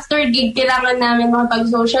gig, after gig, kailangan namin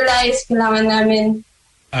makapag-socialize, kailangan namin,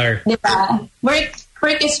 di ba? Work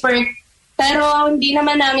is work. Pero hindi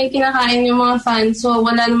naman namin kinakain yung mga fans, so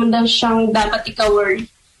wala naman daw siyang dapat ika-worry.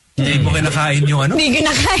 Hindi mo kinakain yung ano? Hindi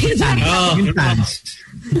kinakain. Yung fans.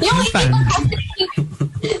 Yung fans.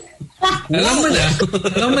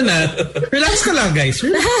 Alam mo na. Relax ka lang, guys.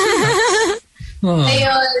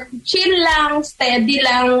 Ayun, chill lang, steady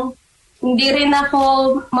lang. Hindi rin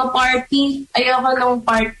ako ma-party. Ayoko nung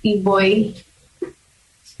party boy.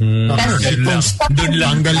 Doon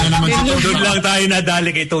lang tayo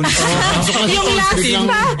nadali kay Tony. Yung last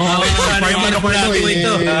pa.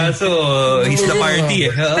 So, he's the party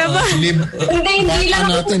eh. Hindi lang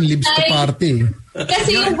natin, lives to party.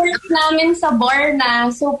 Kasi yung work namin sa bar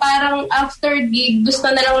na. So, parang after gig, gusto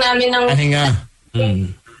na lang namin ng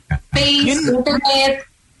space, internet.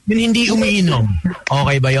 Yun hindi umiinom.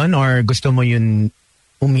 Okay ba yon or gusto mo yun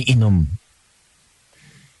umiinom?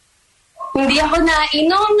 Hindi ako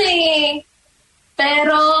nainom eh.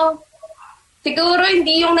 Pero siguro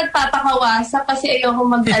hindi yung nagpapakawasa kasi ayoko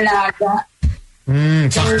mag-alaga.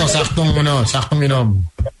 Saktong inom. Saktong inom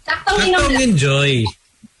lang. Enjoy.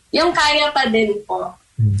 Yung kaya pa din po.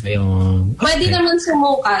 Ayun. Pwede naman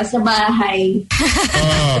sumuka sa bahay.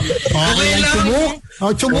 Okay lang.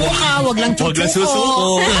 Sumuka. Wag lang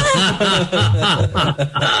susuko.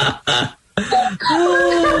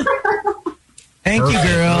 Thank you,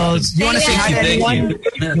 girls. You want to say hi to anyone?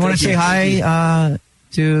 You want to say hi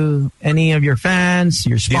to any of your fans,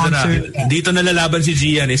 your sponsors? Dito na lalaban si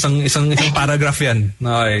Gian. Isang paragraph yan.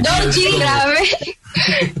 Okay. No, G, grabe.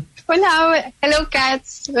 Wala. Hello,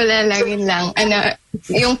 cats. Wala lang, yun lang.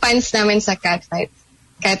 Yung fans namin sa cat fight.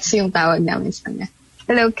 Cats yung tawag namin sa kanya.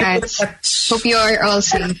 Hello, cats. Hope you are all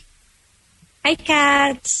safe. Hi,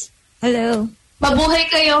 cats. Hello. Mabuhay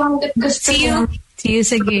kayo hanggat gusto mo. See you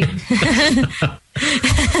sa gig.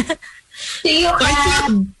 See you, cat.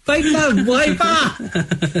 Fight Club! Buhay pa!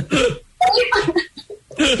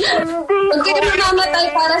 Huwag kayo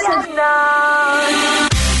mamamatay para sa...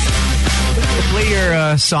 Play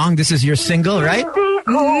your song. This is your single, right?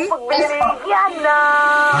 Mm-hmm. All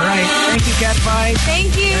right. Thank you, Cat Fight.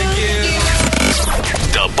 Thank you.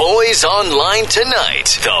 The Boys Online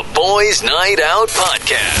Tonight. The Boys Night Out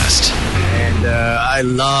Podcast. And I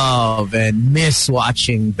love and miss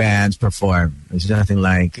watching bands perform. There's nothing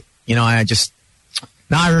like, now I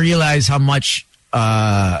realize how much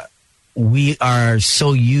we are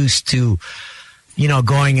so used to,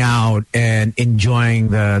 going out and enjoying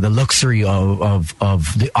the luxury of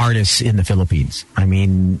the artists in the Philippines. I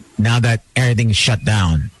mean, now that everything is shut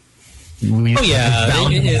down, I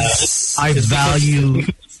value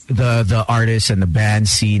the artists and the band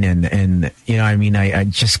scene, and I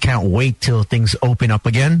just can't wait till things open up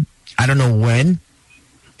again. I don't know when.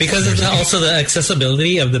 Because it's also the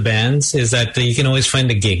accessibility of the bands is that you can always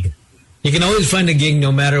find a gig. You can always find a gig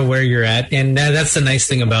no matter where you're at. And that's the nice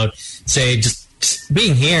thing about, say, just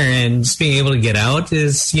being here and just being able to get out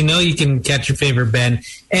is, you can catch your favorite band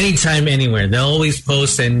anytime, anywhere. They'll always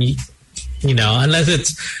post and, unless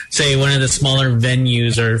it's, say, one of the smaller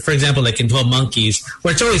venues or, for example, like in 12 Monkeys,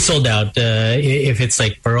 where it's always sold out. If it's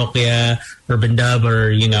like Parokya, Urban Dub,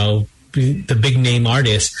 or, the big name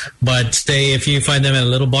artists. But say if you find them at a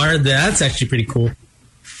little bar, that's actually pretty cool.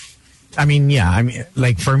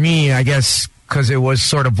 Like for me, I guess because it was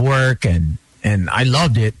sort of work and I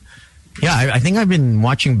loved it. Yeah, I think I've been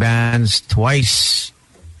watching bands twice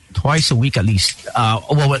a week at least.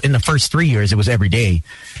 In the first 3 years, it was every day,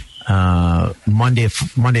 Monday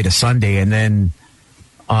to Sunday, and then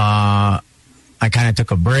I kind of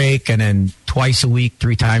took a break, and then twice a week,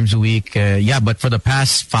 3 times a week. But for the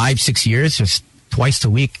past 5-6 years, just twice a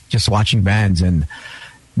week, just watching bands. And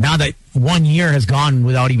now that 1 year has gone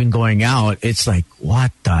without even going out, it's like,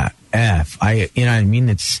 what the F?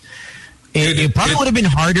 It probably would have been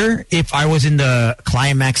harder if I was in the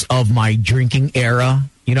climax of my drinking era.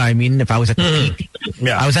 You know what I mean? If I was at the peak.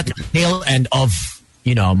 Yeah. I was at the tail end of,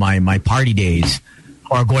 my party days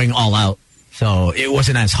or going all out. So it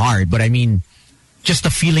wasn't as hard. But just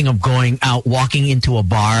the feeling of going out, walking into a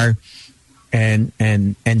bar and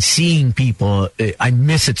seeing people, I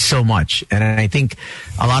miss it so much. And I think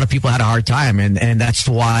a lot of people had a hard time. And that's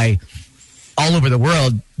why all over the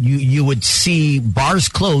world, you would see bars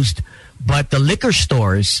closed, but the liquor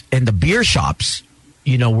stores and the beer shops,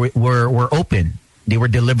 were open. They were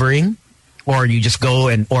delivering, or you just go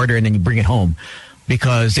and order and then you bring it home.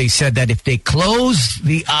 Because they said that if they close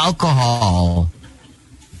the alcohol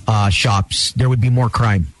shops, there would be more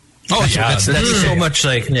crime. Oh, yeah. That's so much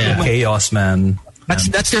chaos, man.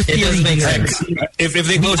 That's their theory. If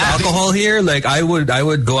they close alcohol here, like I would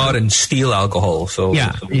go out and steal alcohol. So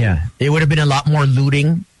yeah, it would have been a lot more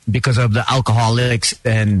looting because of the alcoholics,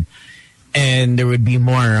 and there would be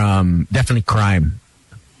more definitely crime.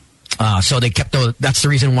 So they kept that's the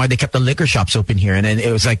reason why they kept the liquor shops open here, and then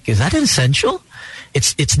it was like, is that essential?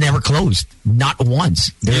 It's never closed, not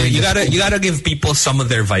once. You gotta give people some of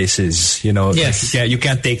their vices, Yes. You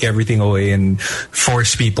can't take everything away and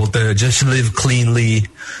force people to just live cleanly.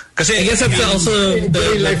 Because I guess that's also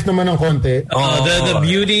the life naman ng konti. The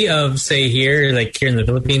beauty of, say, here in the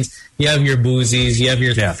Philippines, you have your boozies, you have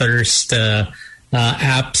your thirst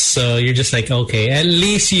apps, so you're just like, okay, at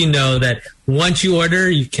least you know that once you order,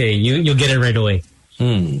 you'll get it right away.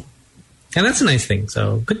 And that's a nice thing.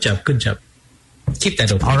 So good job. Keep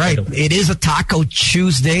that open. All right. It is a Taco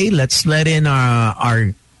Tuesday. Let's let in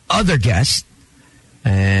our other guest.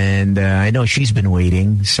 And I know she's been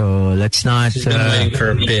waiting, so let's not... She's been waiting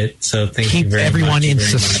for a bit, so thank you very much. Keep everyone in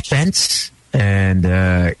suspense and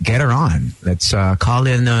get her on. Let's call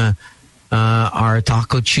in our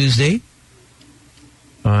Taco Tuesday.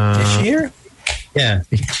 Is she here? Yeah.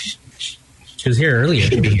 She was here earlier. She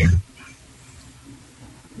should be here.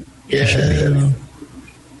 Yeah.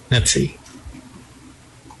 Let's see.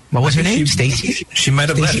 What was her name? Stacy? She might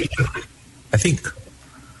have left. I think.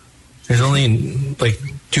 There's only like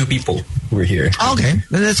 2 people who were here. Okay.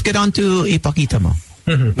 Then let's get on to Ipakita mo.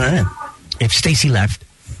 All right. If Stacy left,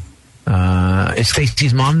 is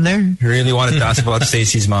Stacy's mom there? You really wanted to ask about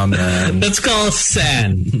Stacy's mom, man. Let's call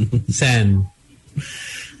San. San.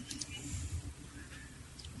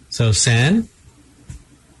 So, San,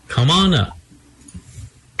 come on up.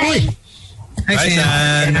 Ay, Hi,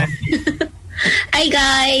 Sam. Hi,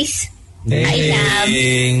 guys. Hey.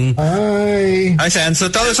 Hi. Hi, Sam. So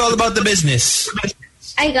tell us all about the business.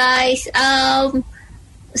 Hi, guys.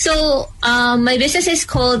 So my business is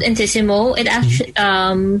called Intissimo. It actually,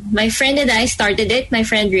 my friend and I started it. My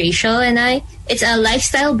friend Rachel and I. It's a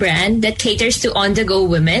lifestyle brand that caters to on-the-go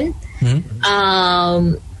women.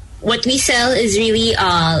 What we sell is really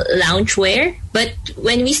loungewear. But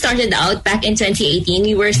when we started out back in 2018,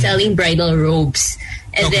 we were selling bridal robes.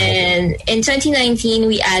 And then in 2019,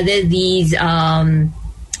 we added these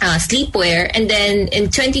sleepwear. And then in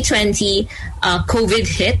 2020, COVID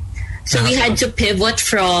hit. So we had to pivot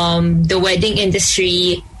from the wedding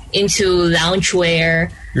industry into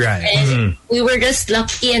loungewear. Right. And we were just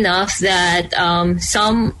lucky enough that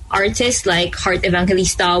some artists like Heart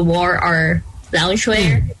Evangelista wore our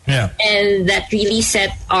loungewear. Yeah. And that really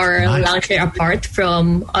set our loungewear apart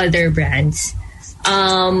from other brands.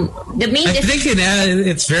 The main I think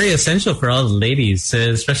it's very essential for all the ladies,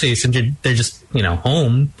 especially since they're just,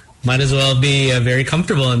 home. Might as well be very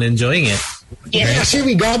comfortable and enjoying it. Yeah, kasi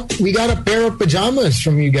we got a pair of pajamas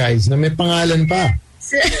from you guys na may pangalan pa.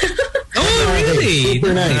 Oh, really?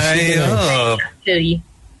 Super nice. Actually.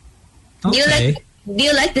 Okay. Do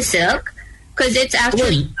you like the silk? Because it's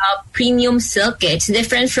actually premium silk. It's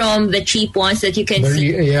different from the cheap ones that you can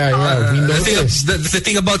see. Yeah. We noticed. The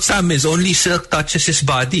thing about Sam is only silk touches his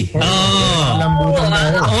body. Only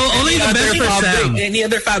the best for Sam. Any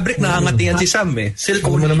other fabric nakangatian si Sam eh. Silk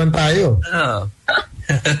Ano naman tayo?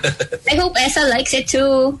 I hope Esa likes it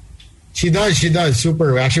too. She does.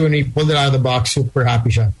 Super. Actually, when we pulled it out of the box, super happy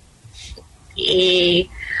siya.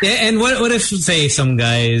 Yeah, and what if, say, some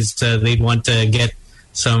guys, they'd want to get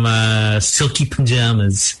some silky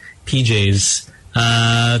pajamas, PJs.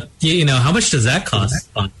 How much does that cost?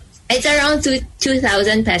 It's around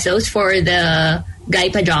 2,000 pesos for the guy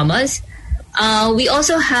pajamas. We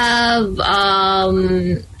also have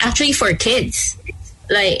actually for kids.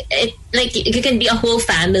 Like it can be a whole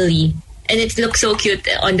family, and it looks so cute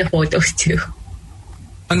on the photos too.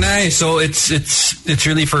 Oh, nice. So it's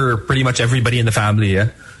really for pretty much everybody in the family, yeah.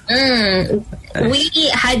 We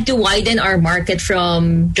had to widen our market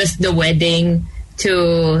from just the wedding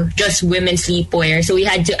to just women's sleepwear. So we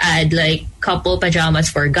had to add like couple pajamas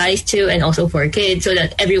for guys too, and also for kids, so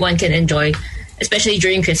that everyone can enjoy, especially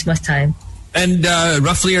during Christmas time. And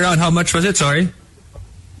roughly around how much was it? Sorry.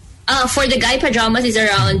 For the guy pajamas is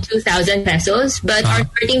around 2,000 pesos, but our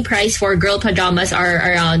starting price for girl pajamas are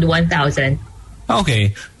around 1,000.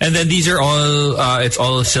 Okay, and then these are all it's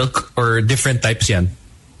all silk or different types, yan.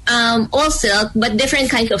 All silk, but different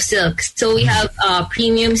kinds of silk. So we have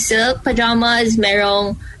premium silk pajamas,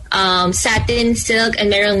 merong satin silk, and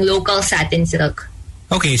merong local satin silk.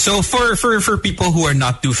 Okay, so for people who are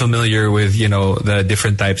not too familiar with, the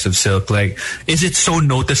different types of silk, like, is it so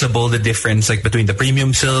noticeable, the difference, like, between the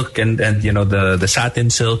premium silk and the satin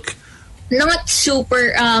silk? Not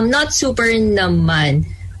super naman.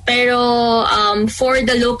 Pero for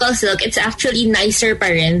the local silk, it's actually nicer pa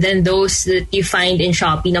rin than those that you find in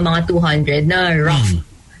Shopee na mga 200 na rough.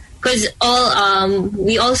 Because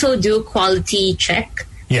we also do quality check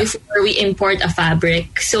before we import a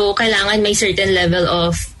fabric. So kailangan may certain level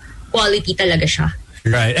of quality talaga siya.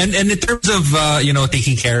 Right. And in terms of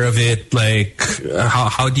taking care of it, like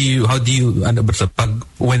how do you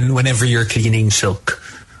whenever you're cleaning silk?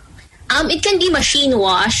 It can be machine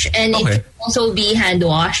wash and it can also be hand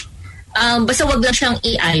wash. Basta wag lang siyang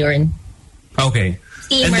i-iron. Okay.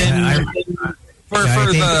 Steamer. And then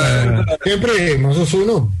Siyempre,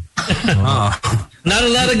 masusunog. Not a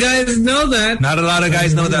lot of guys know that. Not a lot of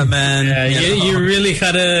guys know that, man. Yeah, you really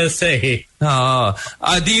gotta say. Do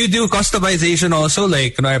you do customization also?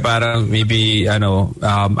 Like, parang maybe,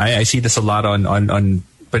 I see this a lot on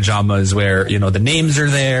pajamas where, the names are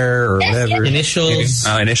there or whatever. Initials.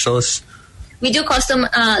 Initials. We do custom,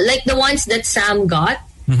 like the ones that Sam got.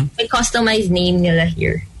 We customize name nila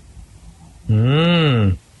here.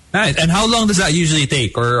 Right. And how long does that usually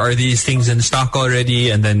take? Or are these things in stock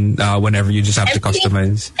already and then whenever you just have to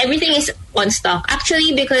customize? Everything is on stock.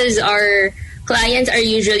 Actually, because our clients are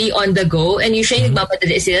usually on the go and usually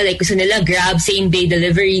nagmamadali sila, like gusto nila grab, same day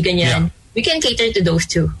delivery, ganyan. Yeah. We can cater to those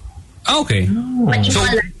too. Okay. But so,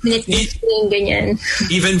 ganyan.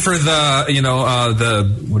 Even for the,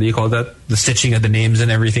 the, what do you call that? The stitching of the names and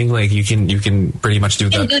everything, like you can pretty much do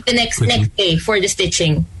that. You can do the next day for the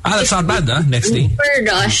stitching. That's not bad, huh? Next day. For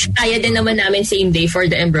rush, kaya din naman namin same day for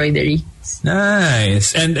the embroidery.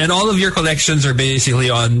 Nice. And all of your collections are basically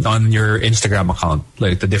on your Instagram account,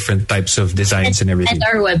 like the different types of designs and everything. And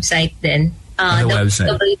our website then.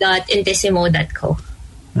 website. www.intissimo.co.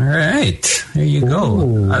 All right. There you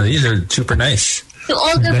go. These are super nice. To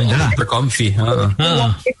all the viewers super comfy. who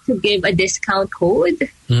wanted to give a discount code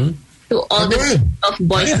to all the of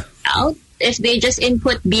Boys Out, if they just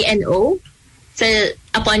input BNO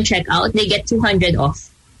upon checkout, they get 200 off.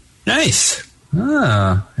 Nice.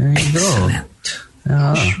 There you go.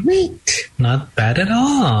 Sweet. Not bad at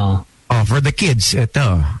all. Oh, for the kids,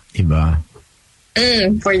 ito. Iba.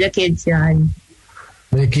 For the kids, yan.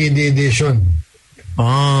 The kid edition.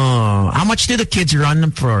 Oh, how much do the kids run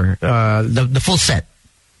them for? The full set?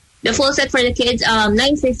 The full set for the kids,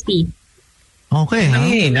 $950. Okay.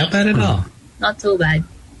 Hey, not bad at all. Not too bad.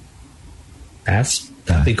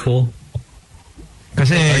 That'd be cool.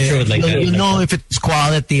 Kasi like you know if it's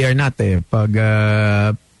quality or not eh. Pag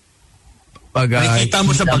nakikita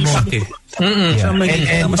mo sa bagsak eh.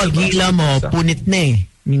 And pag hila mo, punit na eh.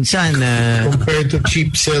 Minsan, compared to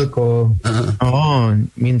cheap silk,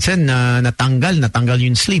 minsan natanggal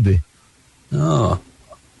yung sleeve eh.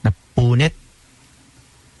 Napunit.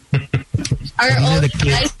 Are all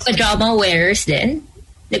guys pajama wearers then?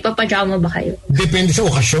 Nagpa-pajama ba kayo? Depende sa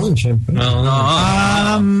okasyon, syempre.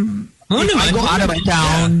 If I go out of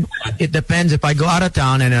town, it depends. If I go out of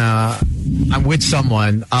town and I'm with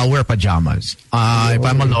someone, I'll wear pajamas. If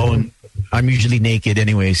I'm alone, I'm usually naked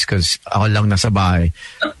anyways because ako lang nasa bahay.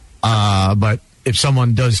 But if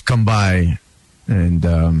someone does come by, and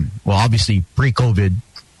obviously pre-COVID,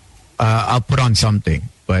 I'll put on something.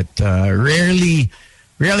 But rarely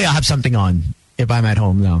I'll have something on if I'm at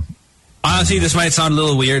home now. Honestly, this might sound a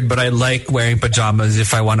little weird, but I like wearing pajamas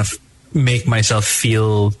if I want to make myself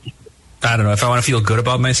feel... I don't know, if I want to feel good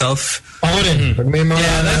about myself. Ako rin. Pag may mga,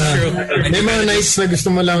 that's true. May mga nice na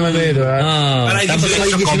gusto mo lang But I do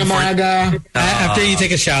it for comfort. After you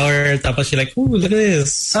take a shower, tapos you're like, ooh, look at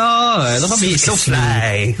this. Oh, look at me, so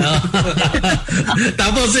fly.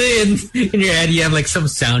 Tapos in your head, you have like some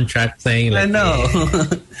soundtrack playing. Like, I know.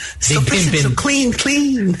 So clean.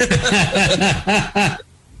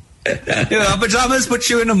 Pajamas put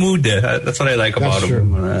you in a mood. That's what I like about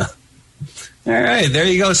them. All right, there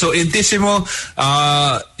you go. So Intissimo,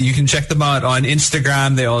 you can check them out on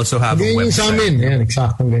Instagram. They also have a website. Sa amin. Yan,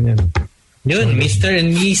 eksaktong ganyan. Yun, Mr.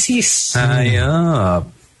 and Mrs. Yeah.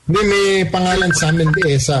 Hindi, may pangalan sa amin,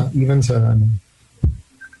 even sa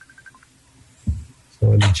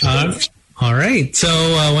all right. So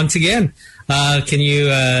once again, can you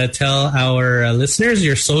tell our listeners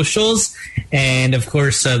your socials and of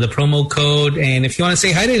course the promo code, and if you want to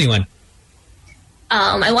say hi to anyone?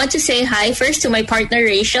 I want to say hi first to my partner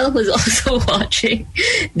Rachel, who's also watching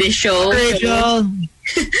this show. Rachel,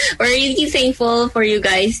 we're really thankful for you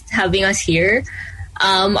guys having us here.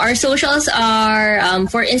 Our socials are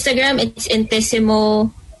for Instagram, it's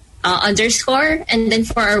Intissimo _ and then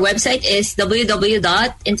for our website is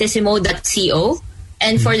www.intissimo.co,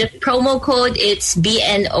 and for the promo code it's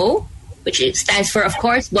BNO, which stands for, of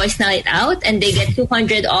course, Boys Night Out, and they get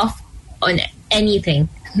 200 off on anything.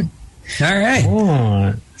 All right.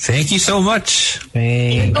 Oh, thank you so much.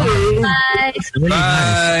 Thank you.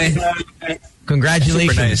 Bye.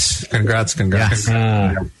 Congratulations. Super nice. Congrats.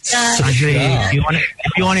 Actually, if you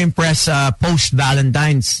want to impress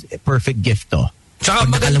post-Valentine's, perfect gift to. Tsaka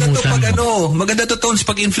maganda to Tones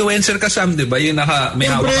pag influencer ka, Sam, di ba? Yung may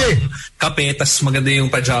hawak kape, tas maganda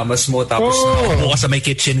yung pajamas mo, tapos buka sa may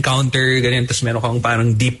kitchen counter, ganyan, tas meron kang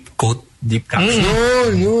parang deep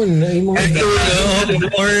capsule. Yun.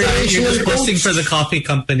 Or you're just posting for the coffee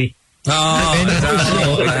company. And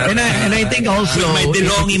I think also with my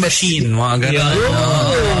DeLonghi machine, mga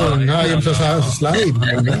ganun. Sa slide.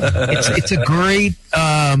 It's a great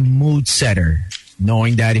mood setter.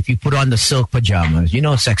 Knowing that if you put on the silk pajamas,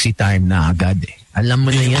 sexy time na agad eh. Alam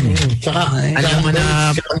mo na yan eh. Alam mo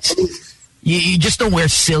na, you just don't wear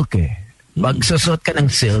silk eh. Pag susot ka ng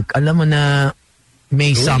silk, alam mo na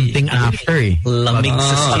may something after eh. Lamig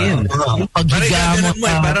sa skin. Paghiga mo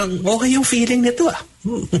parang okay yung feeling nito ah.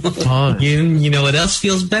 You know what else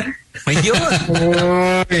feels better? And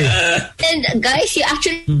guys, you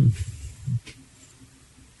actually...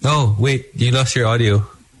 Oh, wait. You lost your audio.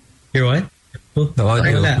 Your what? The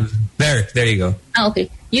audio. There you go. Okay.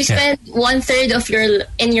 You spend 1/3 of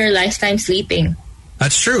your lifetime sleeping.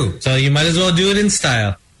 That's true. So you might as well do it in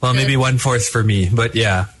style. Well, maybe 1/4 for me, but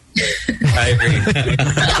yeah. I agree.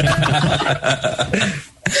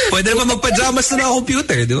 Pwede naman magpajamas na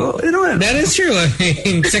computer, di ba? That is true. I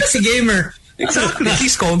mean, sexy gamer. Exactly. At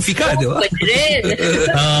least comfy ka, di ba?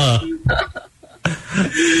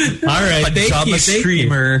 All right, thank you,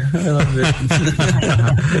 streamer. I love it.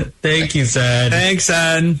 Thank you, San. Thanks,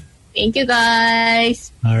 San. Thank you, guys.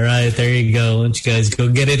 All right, there you go. Once you guys go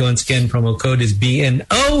get it, once again, promo code is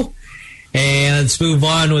BNO. And let's move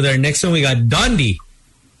on with our next one. We got Dondi.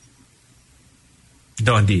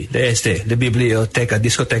 Dondi, de biblioteca,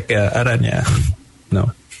 discoteca, araña.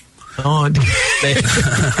 No.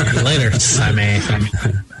 Later, Simon.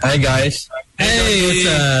 Hi, guys. Hey, what's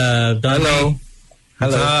up, Dondi?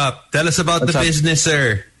 What's up? Tell us about the business,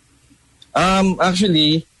 sir.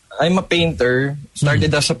 Actually, I'm a painter.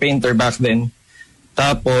 Started as a painter back then.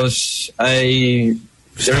 Tapos, I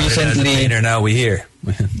recently... painter, now we here.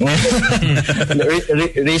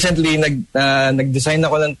 Recently, nag-design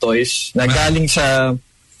ako ng toys na galing sa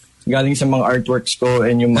mga artworks ko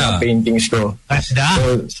and yung mga paintings ko.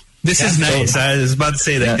 So, this is nice. I was about to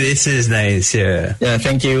say that. Yeah. This is nice, yeah. Yeah,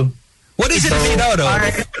 thank you. What is it made out of?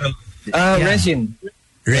 Resin.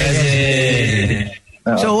 Resin.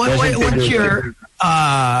 So what's your...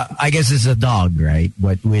 I guess it's a dog, right?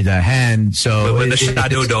 But with a hand, so... With a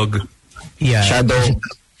shadow dog. Yeah. Shadow.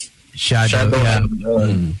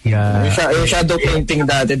 Yeah. Yung shadow painting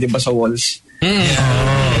dati, di ba, sa walls?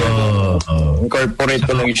 Incorporate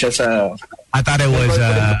ko lang siya sa... I thought it was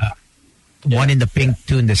one in the pink,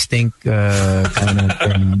 two in the stink kind of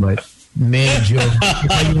thing, but medyo...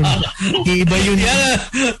 Iba yun. Yeah.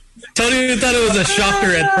 Tony thought it was a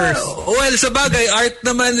shocker at first. Well, sa bagay, art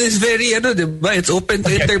naman is very, diba? It's open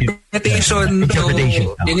to interpretation.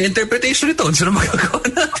 Yung interpretation ito, sino magagawa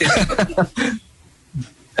natin?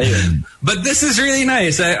 Ayun. But this is really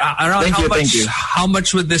nice. How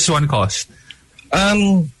much would this one cost?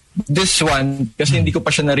 This one, kasi hindi ko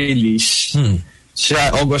pa siya na-release.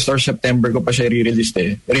 Sa August or September ko pa siya re-release.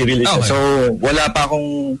 So, wala pa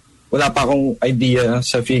akong idea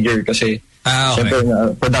sa figure kasi syempre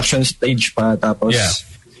production stage pa, tapos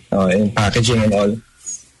and packaging and all.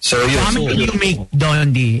 So how many can you make,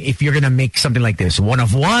 Dondi, if you're gonna make something like this? 1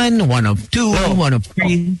 of 1, 1 of 2, 1 of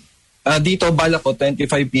 3? Dito, bala ko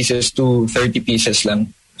 25 pieces to 30 pieces lang.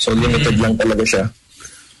 So limited lang talaga siya.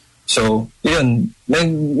 So, yun.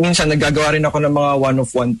 Minsan nagagawa rin ako ng mga 1 of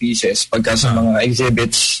 1 pieces pagka sa mga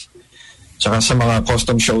exhibits tsaka sa mga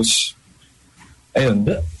custom shows. Ayun.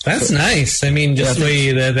 That's nice. I mean, just the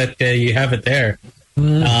way that you have it there.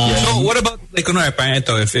 So what about, like,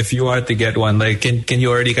 if you are to get one, like, can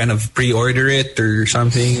you already kind of pre-order it or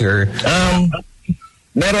something? Or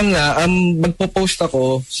meron na. Magpo-post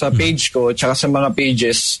ako sa page ko tsaka sa mga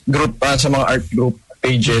pages, sa mga art group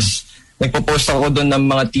pages. Nagpo-post ako doon ng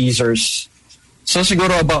mga teasers. So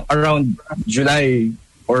siguro around July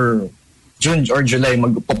or June or July,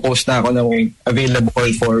 magpo-post na ako ng available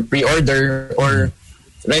for pre-order, or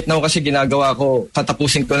right now kasi ginagawa ko,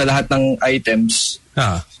 tatapusin ko na lahat ng items.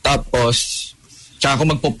 Tapos, tsaka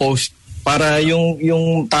ako magpo-post para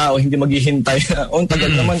yung tao hindi maghihintay. Tagal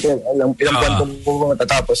naman, ilang buwan ko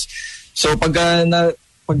matatapos. So, pag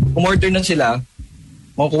umorder na sila,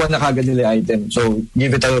 makukuha na kagad nila yung item. So,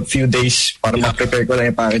 give it a few days para ma-prepare ko lang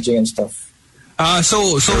yung packaging and stuff.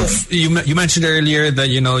 So you mentioned earlier that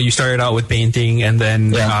you started out with painting and then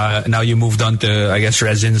now you moved on to, I guess,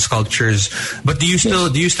 resin sculptures. But do you still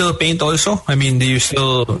paint also? I mean, is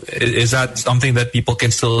that something that people can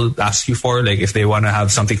still ask you for, like if they want to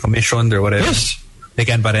have something commissioned or whatever? Yes, they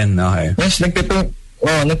can pa rin. Okay. Yes,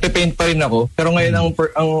 nagpe-paint pa rin ako. Pero ngayon ang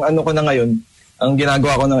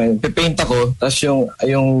ginagawa ko na ngayon, pe-paint ako, tapos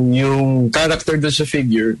yung character doon sa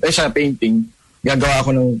figure, sa painting, gagawa ako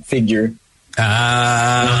ng figure.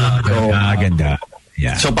 Ganda.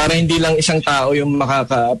 Yeah. So para hindi lang isang tao yung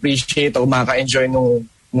makaka-appreciate o makaka-enjoy nung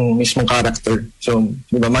mismong character. So,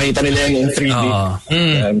 diba, makita nila yung in 3D. Diba?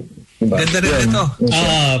 Ganda rin ito.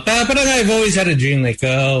 Parang I've always had a dream, like,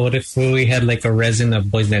 what if we had like a resin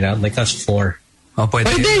of Boys Night Out, like us 4?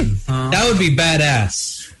 Pwede. That would be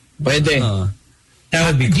badass. Pwede. That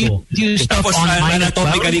would be cool. Do you stuff online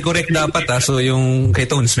anatomically correct dapat, so yung kay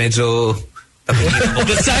Tones medyo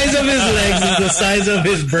the size of his legs is the size of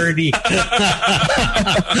his birdie.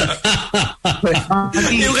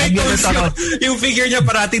 yung figure niya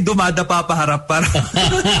parating dumadapa paharap para.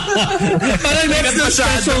 Parang that's the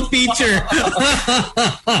special feature.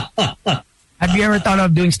 Have you ever thought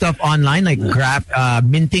of doing stuff online, like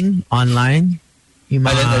minting online? Yung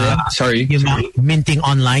minting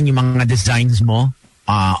online, yung mga designs mo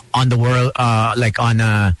on the world, like on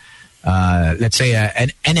let's say an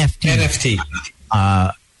NFT.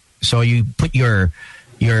 So you put your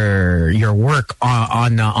work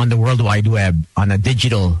on the World Wide Web on a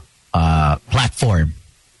digital platform.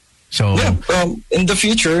 So in the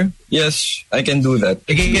future, yes, I can do that.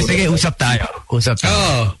 Sige, usap tayo.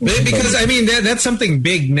 Because I mean that's something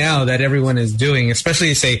big now that everyone is doing,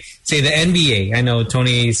 especially say the NBA. I know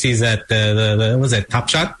Tony sees that the was that Top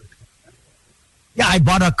Shot. Yeah, I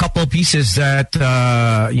bought a couple pieces that,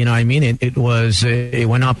 it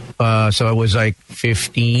went up. So it was like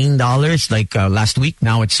 $15 like last week.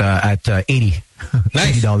 Now it's at $80.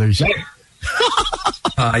 Nice. $80.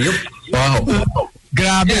 Wow.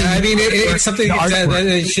 Grabe. Yeah, I mean, it's something that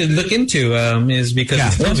you should look into is because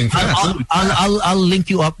it's moving fast. I'll link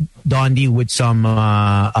you up, Dondi, with some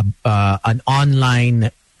an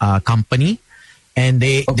online company. And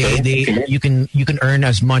you can earn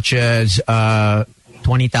as much as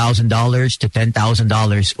 $20,000 to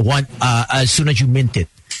 $10,000 as soon as you mint it.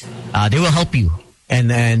 They will help you, and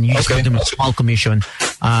then you just give them a small commission.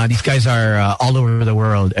 These guys are all over the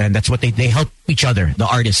world, and that's what they help each other. The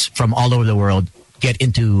artists from all over the world get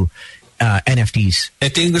into NFTs.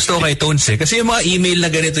 Ito yung gusto ko kay Tones kasi yung mga email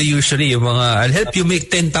na ganito usually, yung mga I'll help you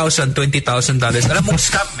make $10,000, $20,000. Alam mong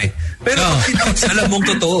scam eh. Pero alam mong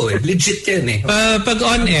totoo eh. Legit yan eh. Pag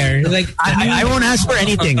on air, like I won't ask for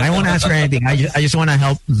anything. I just want to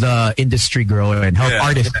help the industry grow and help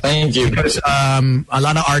artists. Thank you. Because a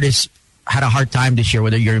lot of artists had a hard time this year,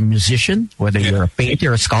 whether you're a musician, whether you're a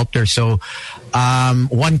painter or a sculptor. So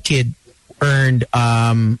one kid earned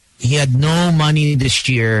he had no money this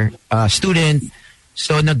year, student.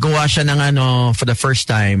 So naggawa siya ng for the first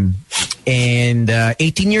time. And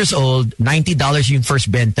 18 years old, $90 yung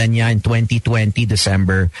first benta niya in 2020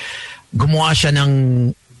 December. Gumawa siya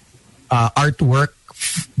ng artwork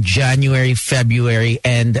January, February,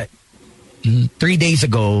 and 3 days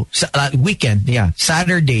ago, weekend,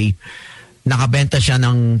 Saturday, nakabenta siya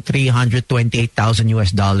ng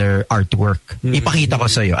 $328,000 artwork. Ipakita ko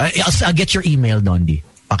sa'yo. I'll get your email, Dondi.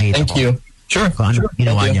 Thank you. Sure.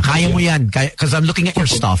 Ginawa niya. Kaya mo yan. Because I'm looking at your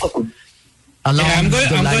stuff. I'm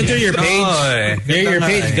going through your page. Your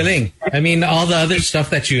page, galing. I mean, all the other stuff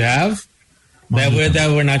that you have that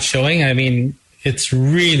we're not showing, I mean, it's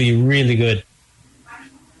really, really good.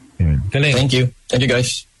 Galing. Thank you. Thank you,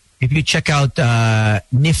 guys. If you check out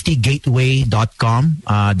niftygateway.com,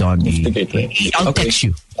 Dondi, I'll text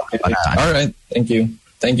you. All right. Thank you.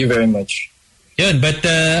 Thank you very much. Good, but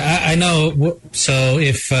I know. So,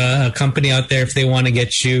 if a company out there, if they want to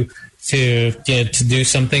get you to do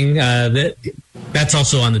something, that's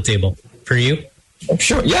also on the table for you. I'm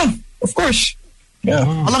sure. Yeah, of course. Yeah.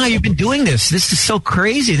 How long have you been doing this? This is so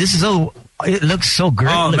crazy. It looks so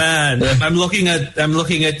great. Oh man, I'm looking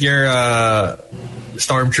at your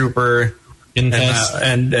Stormtrooper Infest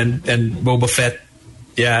and Boba Fett.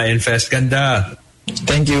 Yeah, Infest. Ganda.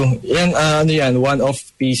 Thank you. Yan,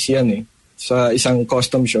 one-off piece yan eh. Sa isang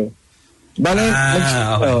custom show.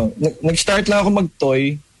 Nag-start lang ako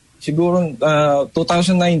mag-toy siguro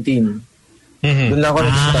 2019. Doon lang ako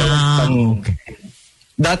nag-start.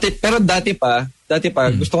 Dati pa,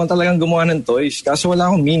 gusto ko talagang gumawa ng toys. Kaso wala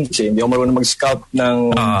akong means eh. Hindi ako marunong mag-sculpt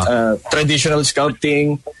ng traditional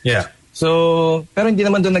sculpting. Yeah. So, pero hindi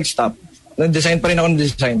naman doon nag-stop. Nag-design pa rin ako ng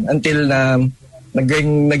design until na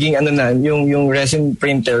naging yung resin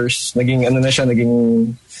printers, naging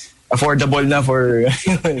affordable na for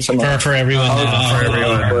for everyone.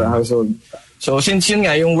 For household. So since yun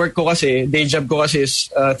nga, yung work ko kasi, day job ko kasi is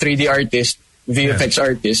 3D artist, VFX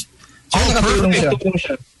artist. So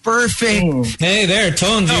Perfect. Hey there,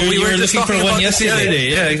 Tones. We were looking for one yesterday.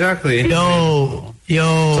 Yeah, exactly. Yo.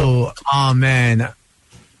 Oh man.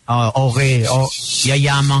 Okay.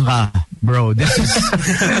 Yayaman ka, bro. This is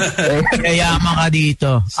yayaman ka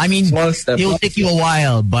dito. I mean, it'll take you a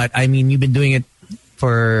while, but I mean, you've been doing it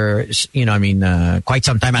for quite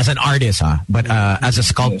some time as an artist, but as a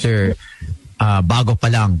sculptor, bago pa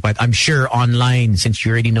lang. But I'm sure online, since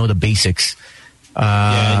you already know the basics,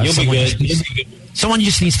 you'll be good. Someone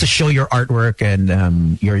just needs to show your artwork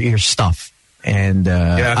and your stuff. And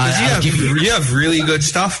because you have really good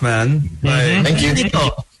stuff, man. Mm-hmm. Thank you.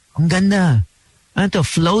 Ang ganda. Ano,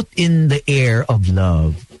 float in the air of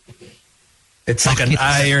love. It's like an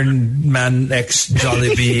Iron Man X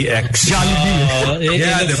Jollibee X.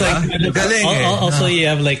 Jollibee. It looks like also you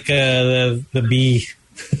have like the bee.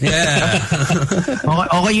 Yeah.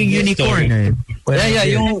 Okay yung unicorn eh. Yeah,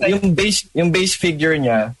 yung base figure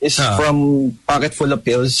niya is from Pocket Full of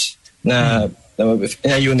Pills na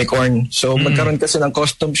unicorn. So magkaroon kasi ng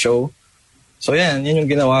custom show. So yan yung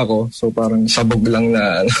ginawa ko. So parang sabog lang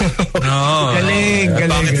na. Galing.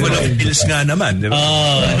 Pocket Full of Pills nga naman. Diba?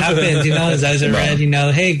 Oh, it happens. His eyes are red.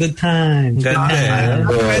 Hey, good time.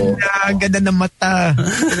 Ganda ng mata.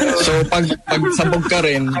 So pag sabog ka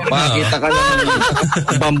rin, makakita ka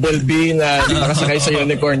ng bumblebee na nakasakay sa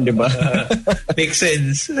unicorn, di ba? Makes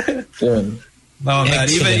sense. Yun. Oh man,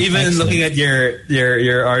 even looking at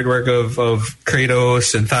your artwork of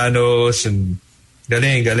Kratos and Thanos and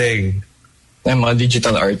galing. Mga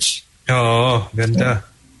digital arts. Oo, ganda.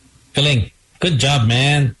 Galing. Good job,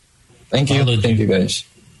 man. Thank you. Thank you, guys.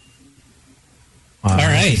 All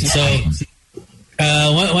right. So,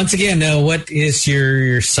 once again, what is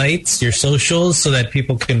your sites, your socials, so that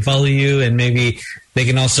people can follow you and maybe they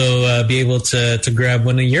can also be able to grab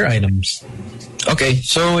one of your items? Okay.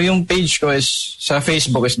 So, yung page ko is sa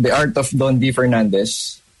Facebook is The Art of Don D.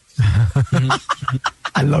 Fernandez.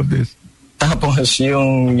 I love this. Tapos,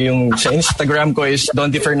 yung sa Instagram ko is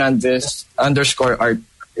Don D. Fernandez _art.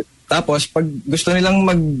 Tapos, pag gusto nilang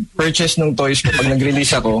mag-purchase ng toys ko, pag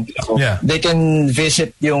nag-release ako, they can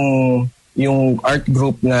visit yung art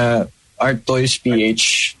group na Art Toys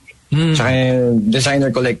PH, tsaka yung Designer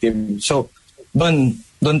Collective. So, doon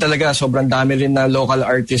talaga, sobrang dami rin na local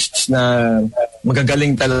artists na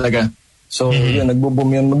magagaling talaga. So, yun,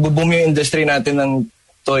 magbo-boom yung industry natin ng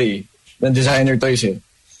toy, ng designer toys eh.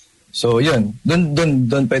 So, yun, doon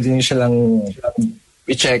pwede nyo siya lang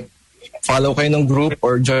i-check. Follow kayo ng group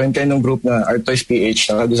or join kayo ng group na Art Toys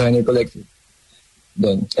PH, na Designer Collective.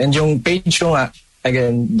 Doon. And yung page ko nga,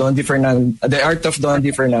 again, The Art of Don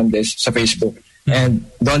D. Fernandez sa Facebook. And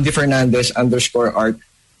Don D. Fernandez _art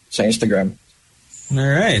sa Instagram. All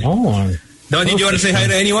right. Oh. Don, did you want to say hi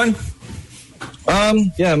to anyone?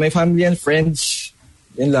 Yeah, my family and friends.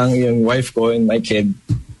 Yun lang, yung wife ko and my kid.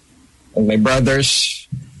 And my brothers.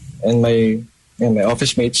 And my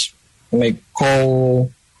office mates. And my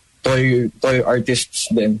toy artists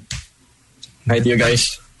din. Hi to you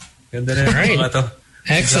guys. Ganda na. Right.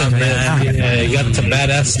 Excellent, man. Yeah, you got some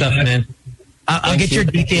badass stuff, man. I'll get your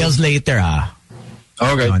details later,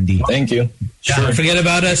 Okay. Andy. Thank you. Sure. Forget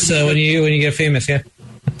about us when you get famous, yeah?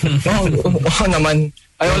 Oo naman.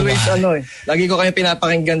 I always, lagi ko kayo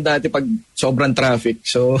pinapakinggan dati pag sobrang traffic.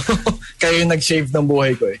 So, kayo yung nag-save ng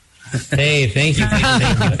buhay ko eh. Hey, thank you very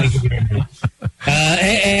much.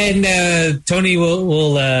 And Tony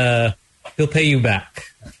will he'll pay you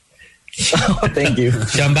back. Thank you.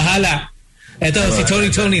 Siyang bahala. Ito si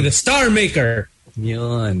Tony, the star maker.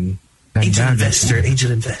 Yun. Angel investor. Look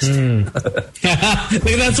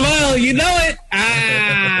at that smile. You know it.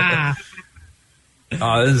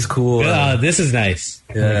 Oh, this is cool. This is nice.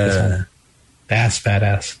 Yeah. That's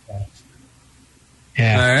badass.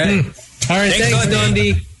 Yeah. All right. All right. Thanks,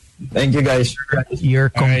 Dondi. Thank you, guys. Your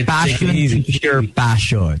compassion is your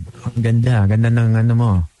passion. Ang ganda. Ganda ng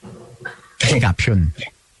mo. Caption.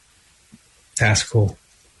 That's cool.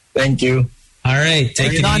 Thank you. All right.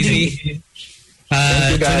 Take it easy.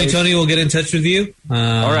 Tony will get in touch with you.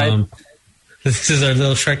 All right. This is our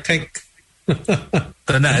little Shark Tank.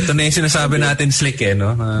 Ito na yung sinasabi natin, Slick, eh,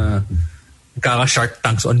 no? Kaka-Shark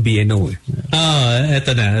Tanks on BNO.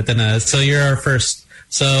 Ito na. So you're our first.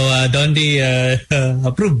 So, Dondi,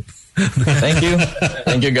 approve. Thank you.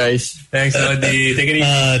 Thank you, guys. Thanks, Dondi. Take it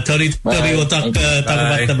easy. Tony will talk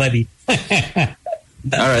about the money.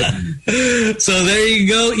 All right. So there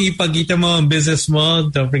you go. Ipagkita mo ang business mo.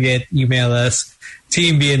 Don't forget, email us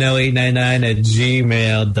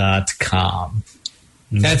teambno899@gmail.com.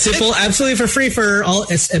 That's simple, absolutely for free for all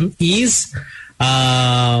SMEs.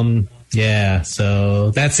 Yeah,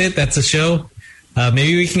 so that's it. That's the show.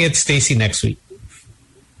 Maybe we can get Stacy next week.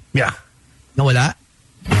 Yeah. No, wala.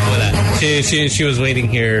 She was waiting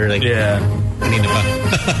here like kanina pa.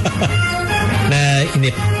 Na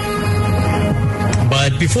inip.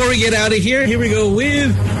 But before we get out of here we go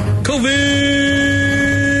with COVID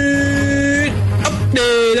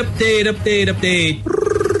update.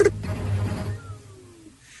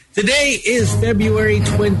 Today is February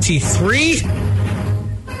 23.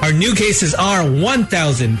 Our new cases are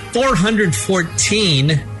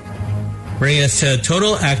 1,414, bringing us to a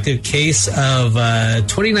total active case of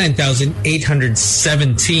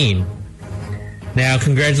 29,817. Now,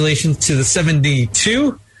 congratulations to the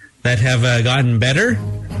 72 that have gotten better.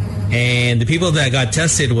 And the people that got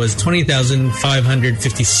tested was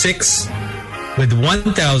 20,556, with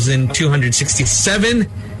 1,267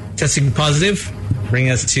 testing positive,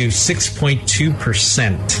 bringing us to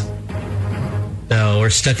 6.2%. So we're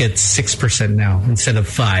stuck at 6% now instead of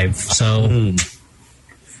 5%. So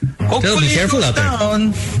still be careful out there.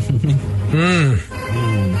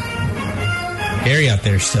 Scary out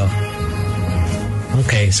there still.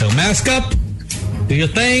 Okay, so mask up, do your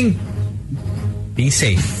thing, be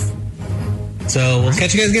safe. So we'll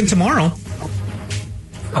catch you guys again tomorrow.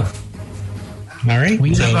 All right.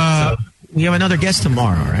 We have another guest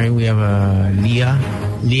tomorrow, right? We have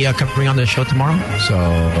Leah coming on the show tomorrow. So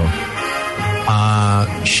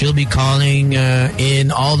she'll be calling in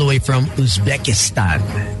all the way from Uzbekistan.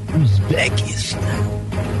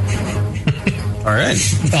 All right.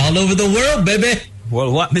 All over the world, baby.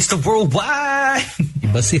 Worldwide, Mr. Worldwide.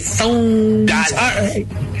 All right.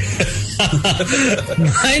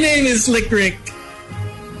 My name is Slick Rick.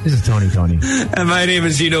 This is Tony. And my name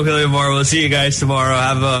is Gino Killiamore. We'll see you guys tomorrow.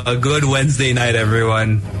 Have a good Wednesday night,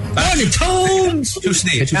 everyone. Morning, Tones!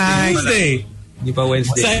 Tuesday. Hindi pa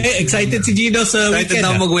Wednesday. Excited si Gino sa weekend. Excited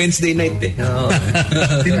na mag-Wednesday night eh.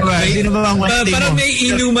 Sino ba ang Wednesday mo? Parang may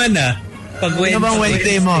inuman pag Wednesday. Sino ba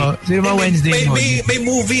Wednesday mo? Sino ba Wednesday mo? May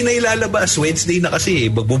movie na ilalabas. Wednesday na kasi.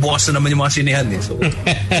 Magbubukas na naman yung mga sinehan eh. So.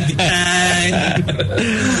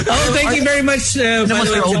 Thank you very much to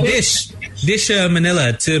Dish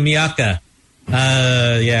Manila, to Miyaka.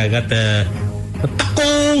 Got the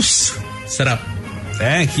tacos. Sarap.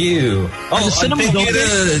 Thank you. The cinemas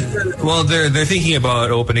well, they're thinking about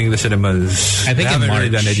opening the cinemas. I think they haven't really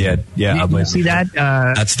done it yet. Yeah, you see that?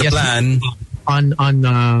 That's the plan.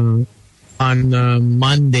 On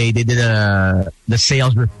Monday, they did the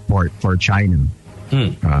sales report for China.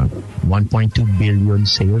 1.2 billion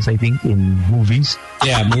sales, I think, in movies.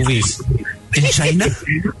 Yeah, movies. In China?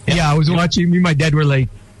 Yeah, I was watching. Me and my dad were like,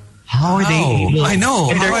 how are they able? I know.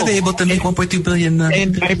 How are they able to make 1.2 billion?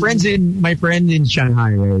 And my friend in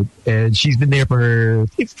Shanghai, right? And she's been there for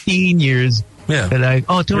 15 years. Yeah. They're like,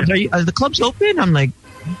 are the clubs open? I'm like,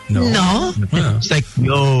 no. Yeah. It's like,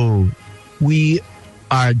 yo, we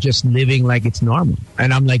are just living like it's normal.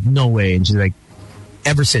 And I'm like, no way. And she's like,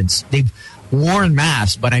 ever since they've worn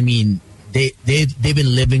masks, but I mean, they've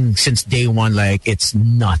been living since day one like it's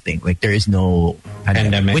nothing. Like there is no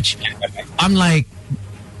pandemic. Which I'm like,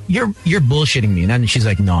 you're bullshitting me. And then she's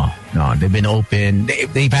like, no, they've been open.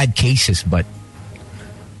 They've had cases, but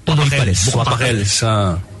yeah.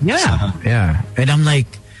 And I'm like,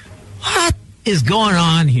 what is going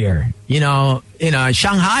on here?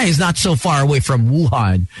 Shanghai is not so far away from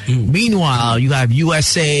Wuhan. Meanwhile, you have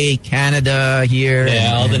USA, Canada here.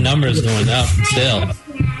 Yeah, all the numbers going up still.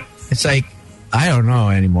 It's like, I don't know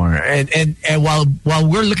anymore. And while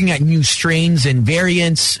we're looking at new strains and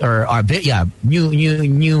variants, new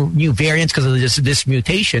variants because of this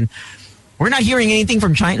mutation, we're not hearing anything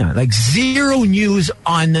from China. Like zero news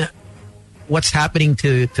on what's happening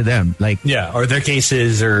to them. Like or their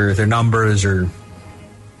cases or their numbers or.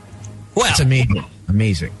 Well, it's amazing.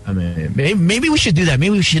 I mean, maybe we should do that.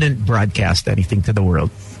 Maybe we shouldn't broadcast anything to the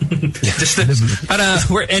world.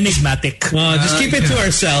 We're enigmatic. Just keep it to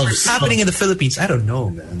ourselves. What's happening in the Philippines? I don't know,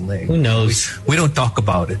 man. Like, who knows? We don't talk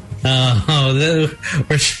about it. We're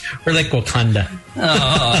like Wakanda.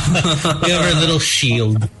 We have our little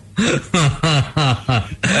shield.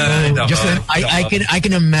 I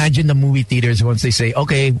can imagine the movie theaters once they say,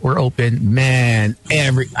 okay, we're open. Man,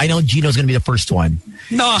 I know Gino's gonna be the first one.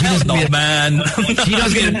 No, hell no, man.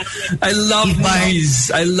 Gino's gonna. I love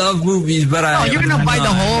movies. I love movies, but you're gonna buy the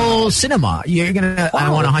whole cinema. You're gonna. I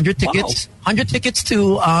want 100 tickets. 100 tickets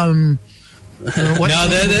to. No,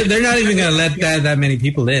 they're not even gonna let that many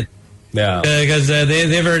people in. Yeah, because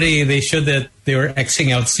they showed that they were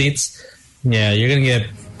Xing out seats. Yeah, you're gonna get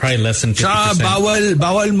probably less than 50%.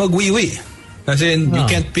 Bawal magwiwi. As in, you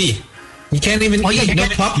can't pee. You can't even eat. No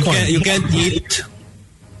popcorn. You can't eat.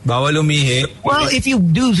 Bawal umihi. Well, if you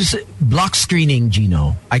do block screening,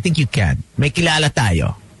 Gino, I think you can. May kilala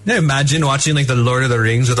tayo. Yeah, imagine watching like the Lord of the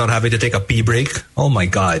Rings without having to take a pee break. Oh my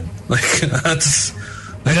God. Like, that's...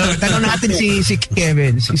 Tanong natin si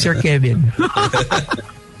Kevin, si Sir Kevin.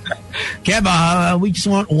 Kev, we just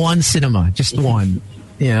want one cinema. Just one.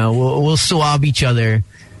 We'll swab each other.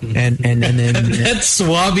 And then let's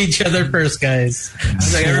swab each other first, guys.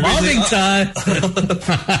 Swabbing time.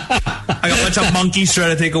 I got a bunch of monkeys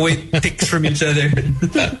trying to take away ticks from each other.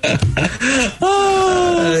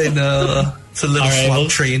 I know. It's a little swab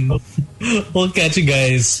train. We'll catch you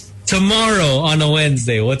guys tomorrow on a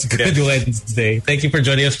Wednesday. What's Good Wednesday? Thank you for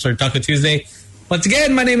joining us for Taco Tuesday. Once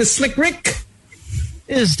again, my name is Slick Rick.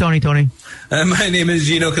 This is Tony. And my name is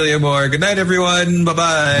Gino Killiamore. Good night, everyone.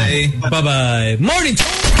 Bye-bye. Bye-bye. Morning.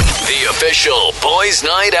 The official Boys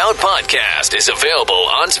Night Out podcast is available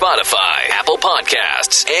on Spotify, Apple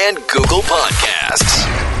Podcasts, and Google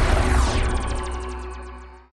Podcasts.